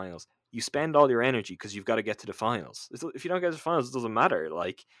to the finals, you spend all your energy because you've got to get to the finals. If you don't get to the finals, it doesn't matter.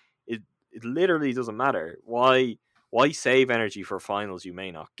 Like, it literally doesn't matter. Why save energy for finals you may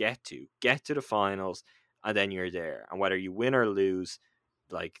not get to? Get to the finals and then you're there. And whether you win or lose,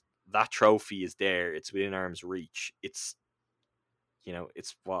 like, that trophy is there. It's within arm's reach. It's, you know,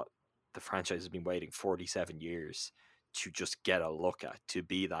 it's what the franchise has been waiting 47 years to just get a look at, to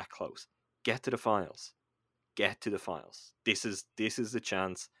be that close. Get to the finals. Get to the finals. This is the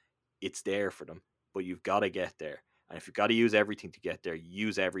chance. It's there for them, but you've got to get there. And if you've got to use everything to get there,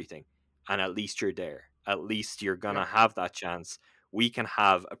 use everything. And at least you're there. At least you're going to have that chance. We can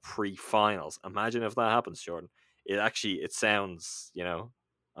have a pre-finals. Imagine if that happens, Jordan. It sounds, you know,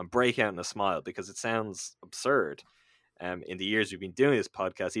 I'm breaking out in a smile because it sounds absurd. In the years we've been doing this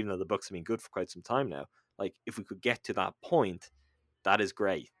podcast, even though the Bucks have been good for quite some time now, like, if we could get to that point, that is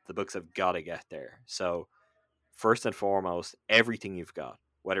great. The Bucks have got to get there. So, first and foremost, everything you've got,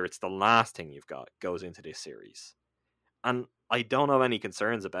 whether it's the last thing you've got, goes into this series. And I don't have any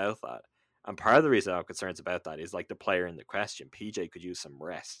concerns about that. And part of the reason I have concerns about that is, like, the player in the question. PJ could use some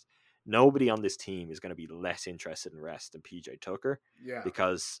rest. Nobody on this team is going to be less interested in rest than PJ Tucker. Yeah.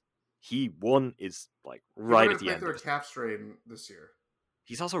 Because he, is, like, right at the end of his calf strain this year.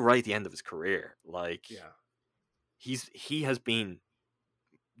 He's also right at the end of his career. Like, he has been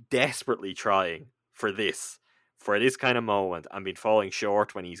desperately trying for this kind of moment and been falling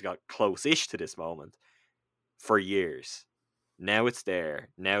short when he's got close-ish to this moment for years. Now it's there.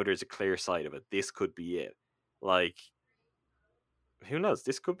 Now there's a clear sight of it. This could be it. Like, who knows?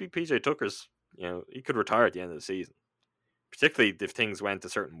 This could be PJ Tucker's, you know, he could retire at the end of the season. Particularly if things went a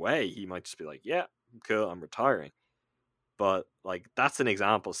certain way, he might just be like, yeah, cool, I'm retiring. But, like, that's an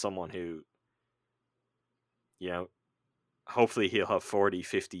example of someone who, you know, hopefully he'll have 40,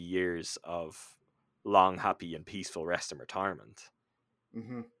 50 years of long, happy, and peaceful rest and retirement.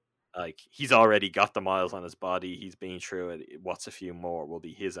 Mm-hmm. Like, he's already got the miles on his body. He's been through it. What's a few more will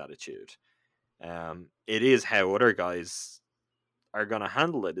be his attitude. It is how other guys are going to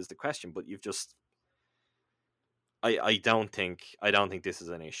handle it is the question. But you've just... I don't think this is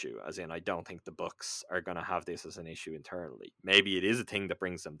an issue. As in, I don't think the Bucks are going to have this as an issue internally. Maybe it is a thing that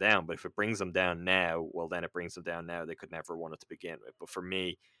brings them down, but if it brings them down now, well, then it brings them down now. They could never want it to begin with. But for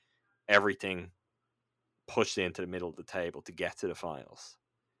me, everything pushed into the middle of the table to get to the finals.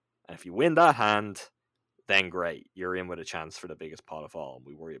 And if you win that hand, then great. You're in with a chance for the biggest pot of all, and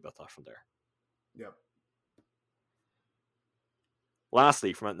we worry about that from there. Yep.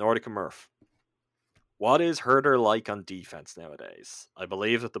 Lastly, from Nordic and Murph. What is Herder like on defense nowadays? I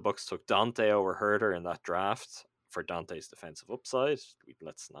believe that the Bucks took Dante over Herder in that draft for Dante's defensive upside.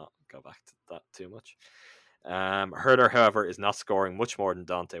 Let's not go back to that too much. Herder, however, is not scoring much more than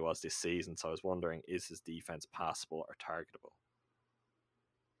Dante was this season, so I was wondering, is his defense passable or targetable?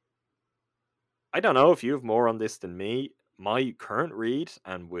 I don't know if you have more on this than me. My current read,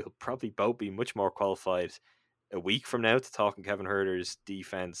 and we'll probably both be much more qualified a week from now to talking Kevin Herder's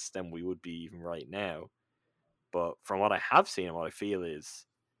defense than we would be even right now. But from what I have seen and what I feel is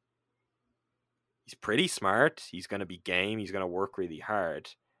he's pretty smart. He's going to be game. He's going to work really hard.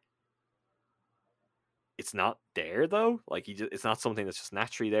 It's not there though. Like it's not something that's just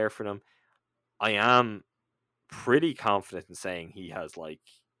naturally there for them. I am pretty confident in saying he has like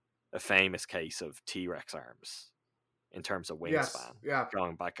a famous case of T-Rex arms in terms of wingspan. Yes, yeah.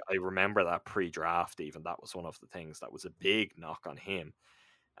 Going back, I remember that pre-draft even, that was one of the things that was a big knock on him.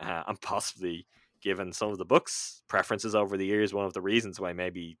 And possibly, given some of the Bucks' preferences over the years, one of the reasons why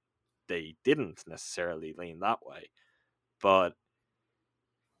maybe they didn't necessarily lean that way. But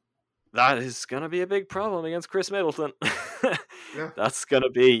that is going to be a big problem against Chris Middleton. Yeah. That's going to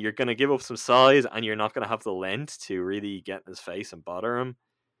be, you're going to give up some size and you're not going to have the length to really get in his face and bother him.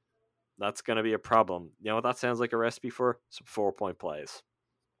 That's going to be a problem. You know what that sounds like? A recipe for some 4-point plays.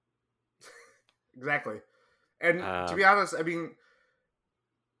 Exactly. And to be honest, I mean,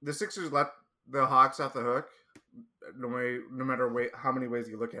 the Sixers let the Hawks off the hook no matter how many ways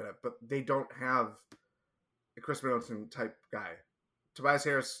you look at it, but they don't have a Chris Middleton type guy. Tobias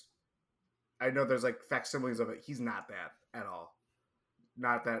Harris, I know there's like facsimiles of it. He's not that at all.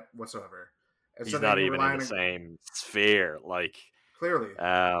 Not that whatsoever. And he's not even in the same sphere. Like, clearly.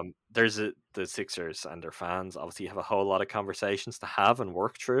 The Sixers and their fans obviously have a whole lot of conversations to have and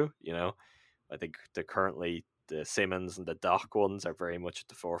work through. You know, I think the Simmons and the Doc ones are very much at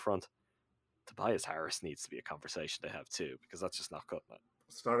the forefront. Tobias Harris needs to be a conversation they have too, because that's just not cutting it.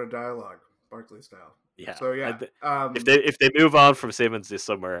 Start a dialogue, Barkley style. Yeah. So yeah, if they move on from Simmons this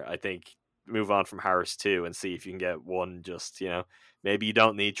summer, I think move on from Harris too, and see if you can get one. Just, you know, maybe you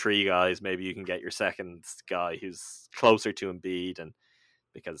don't need 3 guys. Maybe you can get your second guy who's closer to Embiid, and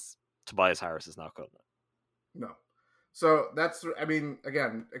because Tobias Harris is not cutting it. No. So that's, I mean,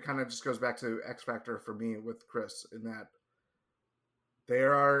 again, it kind of just goes back to X Factor for me with Chris, in that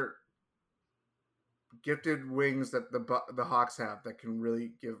there are gifted wings that the Hawks have that can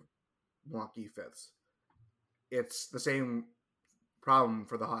really give wonky fits. It's the same problem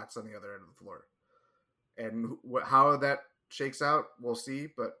for the Hawks on the other end of the floor. And how that shakes out, we'll see.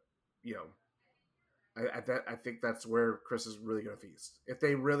 But, you know, I think that's where Chris is really going to feast. If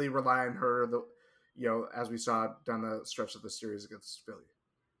they really rely on her, you know, as we saw down the stretch of the series against Philly.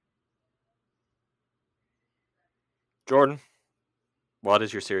 Jordan, what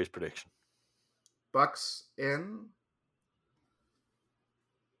is your series prediction? Bucks in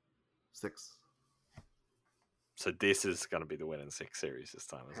 6. So this is going to be the win in 6 series this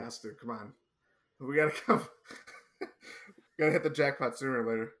time. It has to. Come on. We got to come. Got to hit the jackpot sooner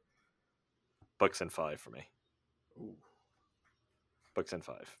or later. Bucks in 5 for me. Ooh. Bucks in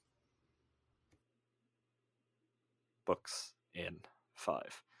 5. Bucks in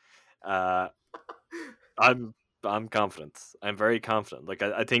 5. I'm confident. I'm very confident. Like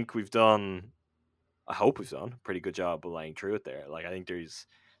I think we've done. I hope we've done a pretty good job of laying through it there. Like I think there's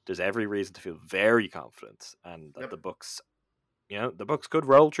every reason to feel very confident, and that the Bucks, you know, the Bucks could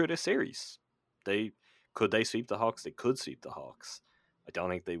roll through this series. They sweep the Hawks. They could sweep the Hawks. I don't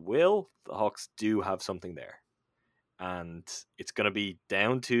think they will. The Hawks do have something there, and it's going to be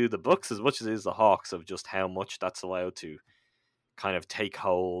down to the Bucks as much as it is the Hawks of just how much that's allowed to kind of take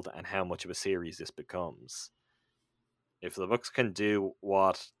hold and how much of a series this becomes. If the Bucks can do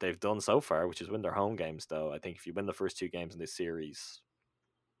what they've done so far, which is win their home games, though, I think if you win the first 2 games in this series,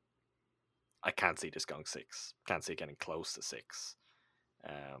 I can't see this going 6. Can't see it getting close to 6.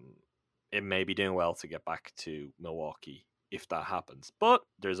 It may be doing well to get back to Milwaukee if that happens. But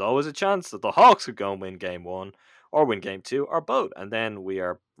there's always a chance that the Hawks could go and win game 1 or win game 2 or both. And then we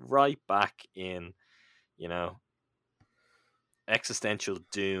are right back in, you know, existential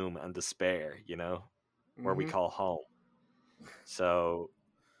doom and despair, you know, where we call home. So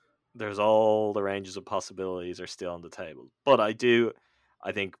there's all the ranges of possibilities are still on the table. But I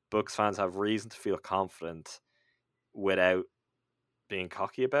think Bucks fans have reason to feel confident without being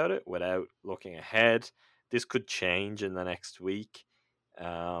cocky about it, without looking ahead. This could change in the next week.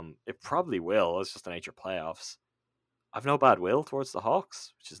 It probably will. It's just the nature of playoffs. I've no bad will towards the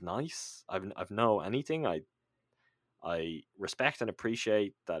Hawks, which is nice. I've no anything. I respect and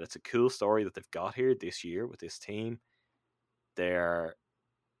appreciate that it's a cool story that they've got here this year with this team. They're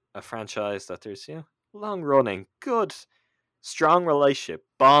a franchise that there's, you know, long running, good, strong relationship.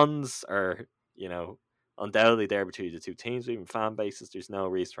 Bonds are, you know, undoubtedly there between the two teams, even fan bases. There's no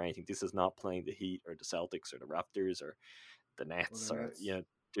reason for anything. This is not playing the Heat or the Celtics or the Raptors or the Nets or you know,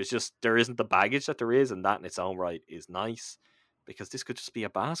 there isn't the baggage that there is, and that in its own right is nice, because this could just be a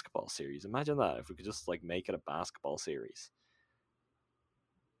basketball series. Imagine that if we could just like make it a basketball series.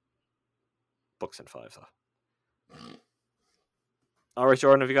 Bucks in 5 though. All right,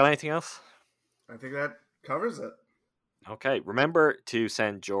 Jordan, have you got anything else? I think that covers it. Okay, remember to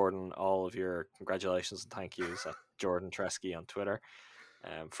send Jordan all of your congratulations and thank yous at Jordan Tresky on Twitter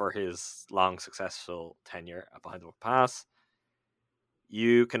for his long, successful tenure at Behind the Buck Pass.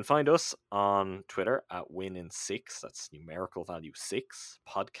 You can find us on Twitter at WinIn6, that's numerical value 6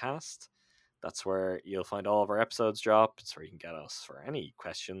 podcast. That's where you'll find all of our episodes drop. It's where you can get us for any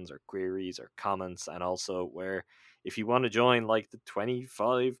questions or queries or comments, and also where if you want to join like the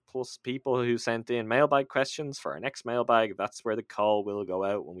 25 plus people who sent in mailbag questions for our next mailbag, that's where the call will go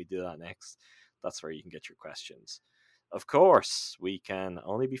out when we do that next. That's where you can get your questions. Of course, we can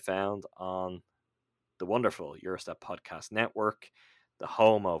only be found on the wonderful Eurostep Podcast Network, the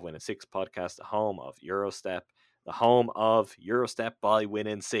home of WinIn6 podcast, the home of Eurostep, the home of Eurostep by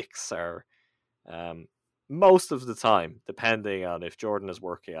WinIn6, or most of the time, depending on if Jordan is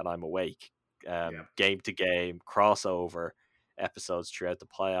working and I'm awake, game to game, crossover episodes throughout the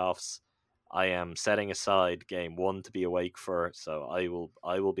playoffs. I am setting aside game 1 to be awake for, so I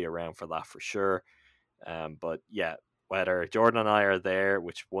will be around for that for sure. But yeah, whether Jordan and I are there,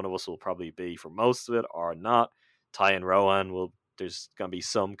 which one of us will probably be for most of it, or not, Ty and Rowan there's going to be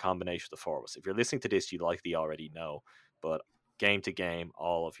some combination of the four of us. If you're listening to this, you likely already know, but game to game,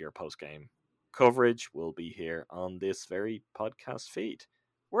 all of your post-game coverage will be here on this very podcast feed,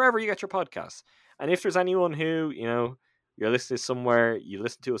 wherever you get your podcasts. And if there's anyone who, you know, you're listening somewhere, you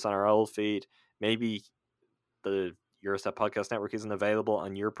listen to us on our old feed, maybe the Eurostep Podcast Network isn't available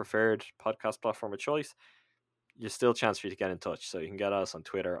on your preferred podcast platform of choice, there's still a chance for you to get in touch. So you can get us on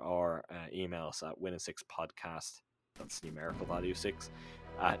Twitter or email us at WinIn6podcast. That's numerical value 6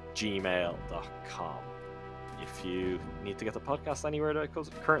 at gmail.com. If you need to get the podcast anywhere that it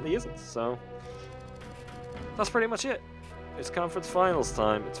currently isn't. So that's pretty much it. It's conference finals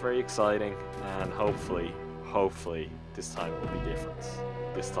time. It's very exciting, and hopefully this time will be different.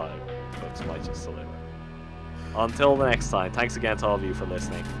 This time folks might just deliver. Until the next time, thanks again to all of you for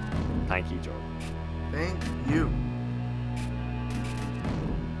listening. Thank you, Jordan. Thank you.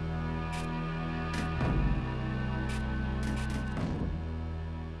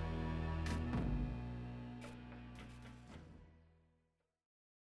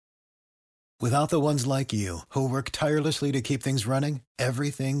 Without the ones like you, who work tirelessly to keep things running,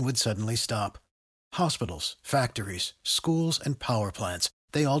 everything would suddenly stop. Hospitals, factories, schools, and power plants,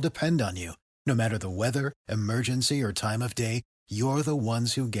 they all depend on you. No matter the weather, emergency, or time of day, you're the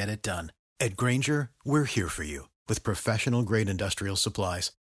ones who get it done. At Grainger, we're here for you with professional-grade industrial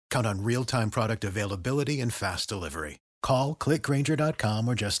supplies. Count on real-time product availability and fast delivery. Call, click Grainger.com,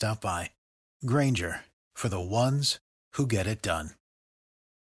 or just stop by. Grainger, for the ones who get it done.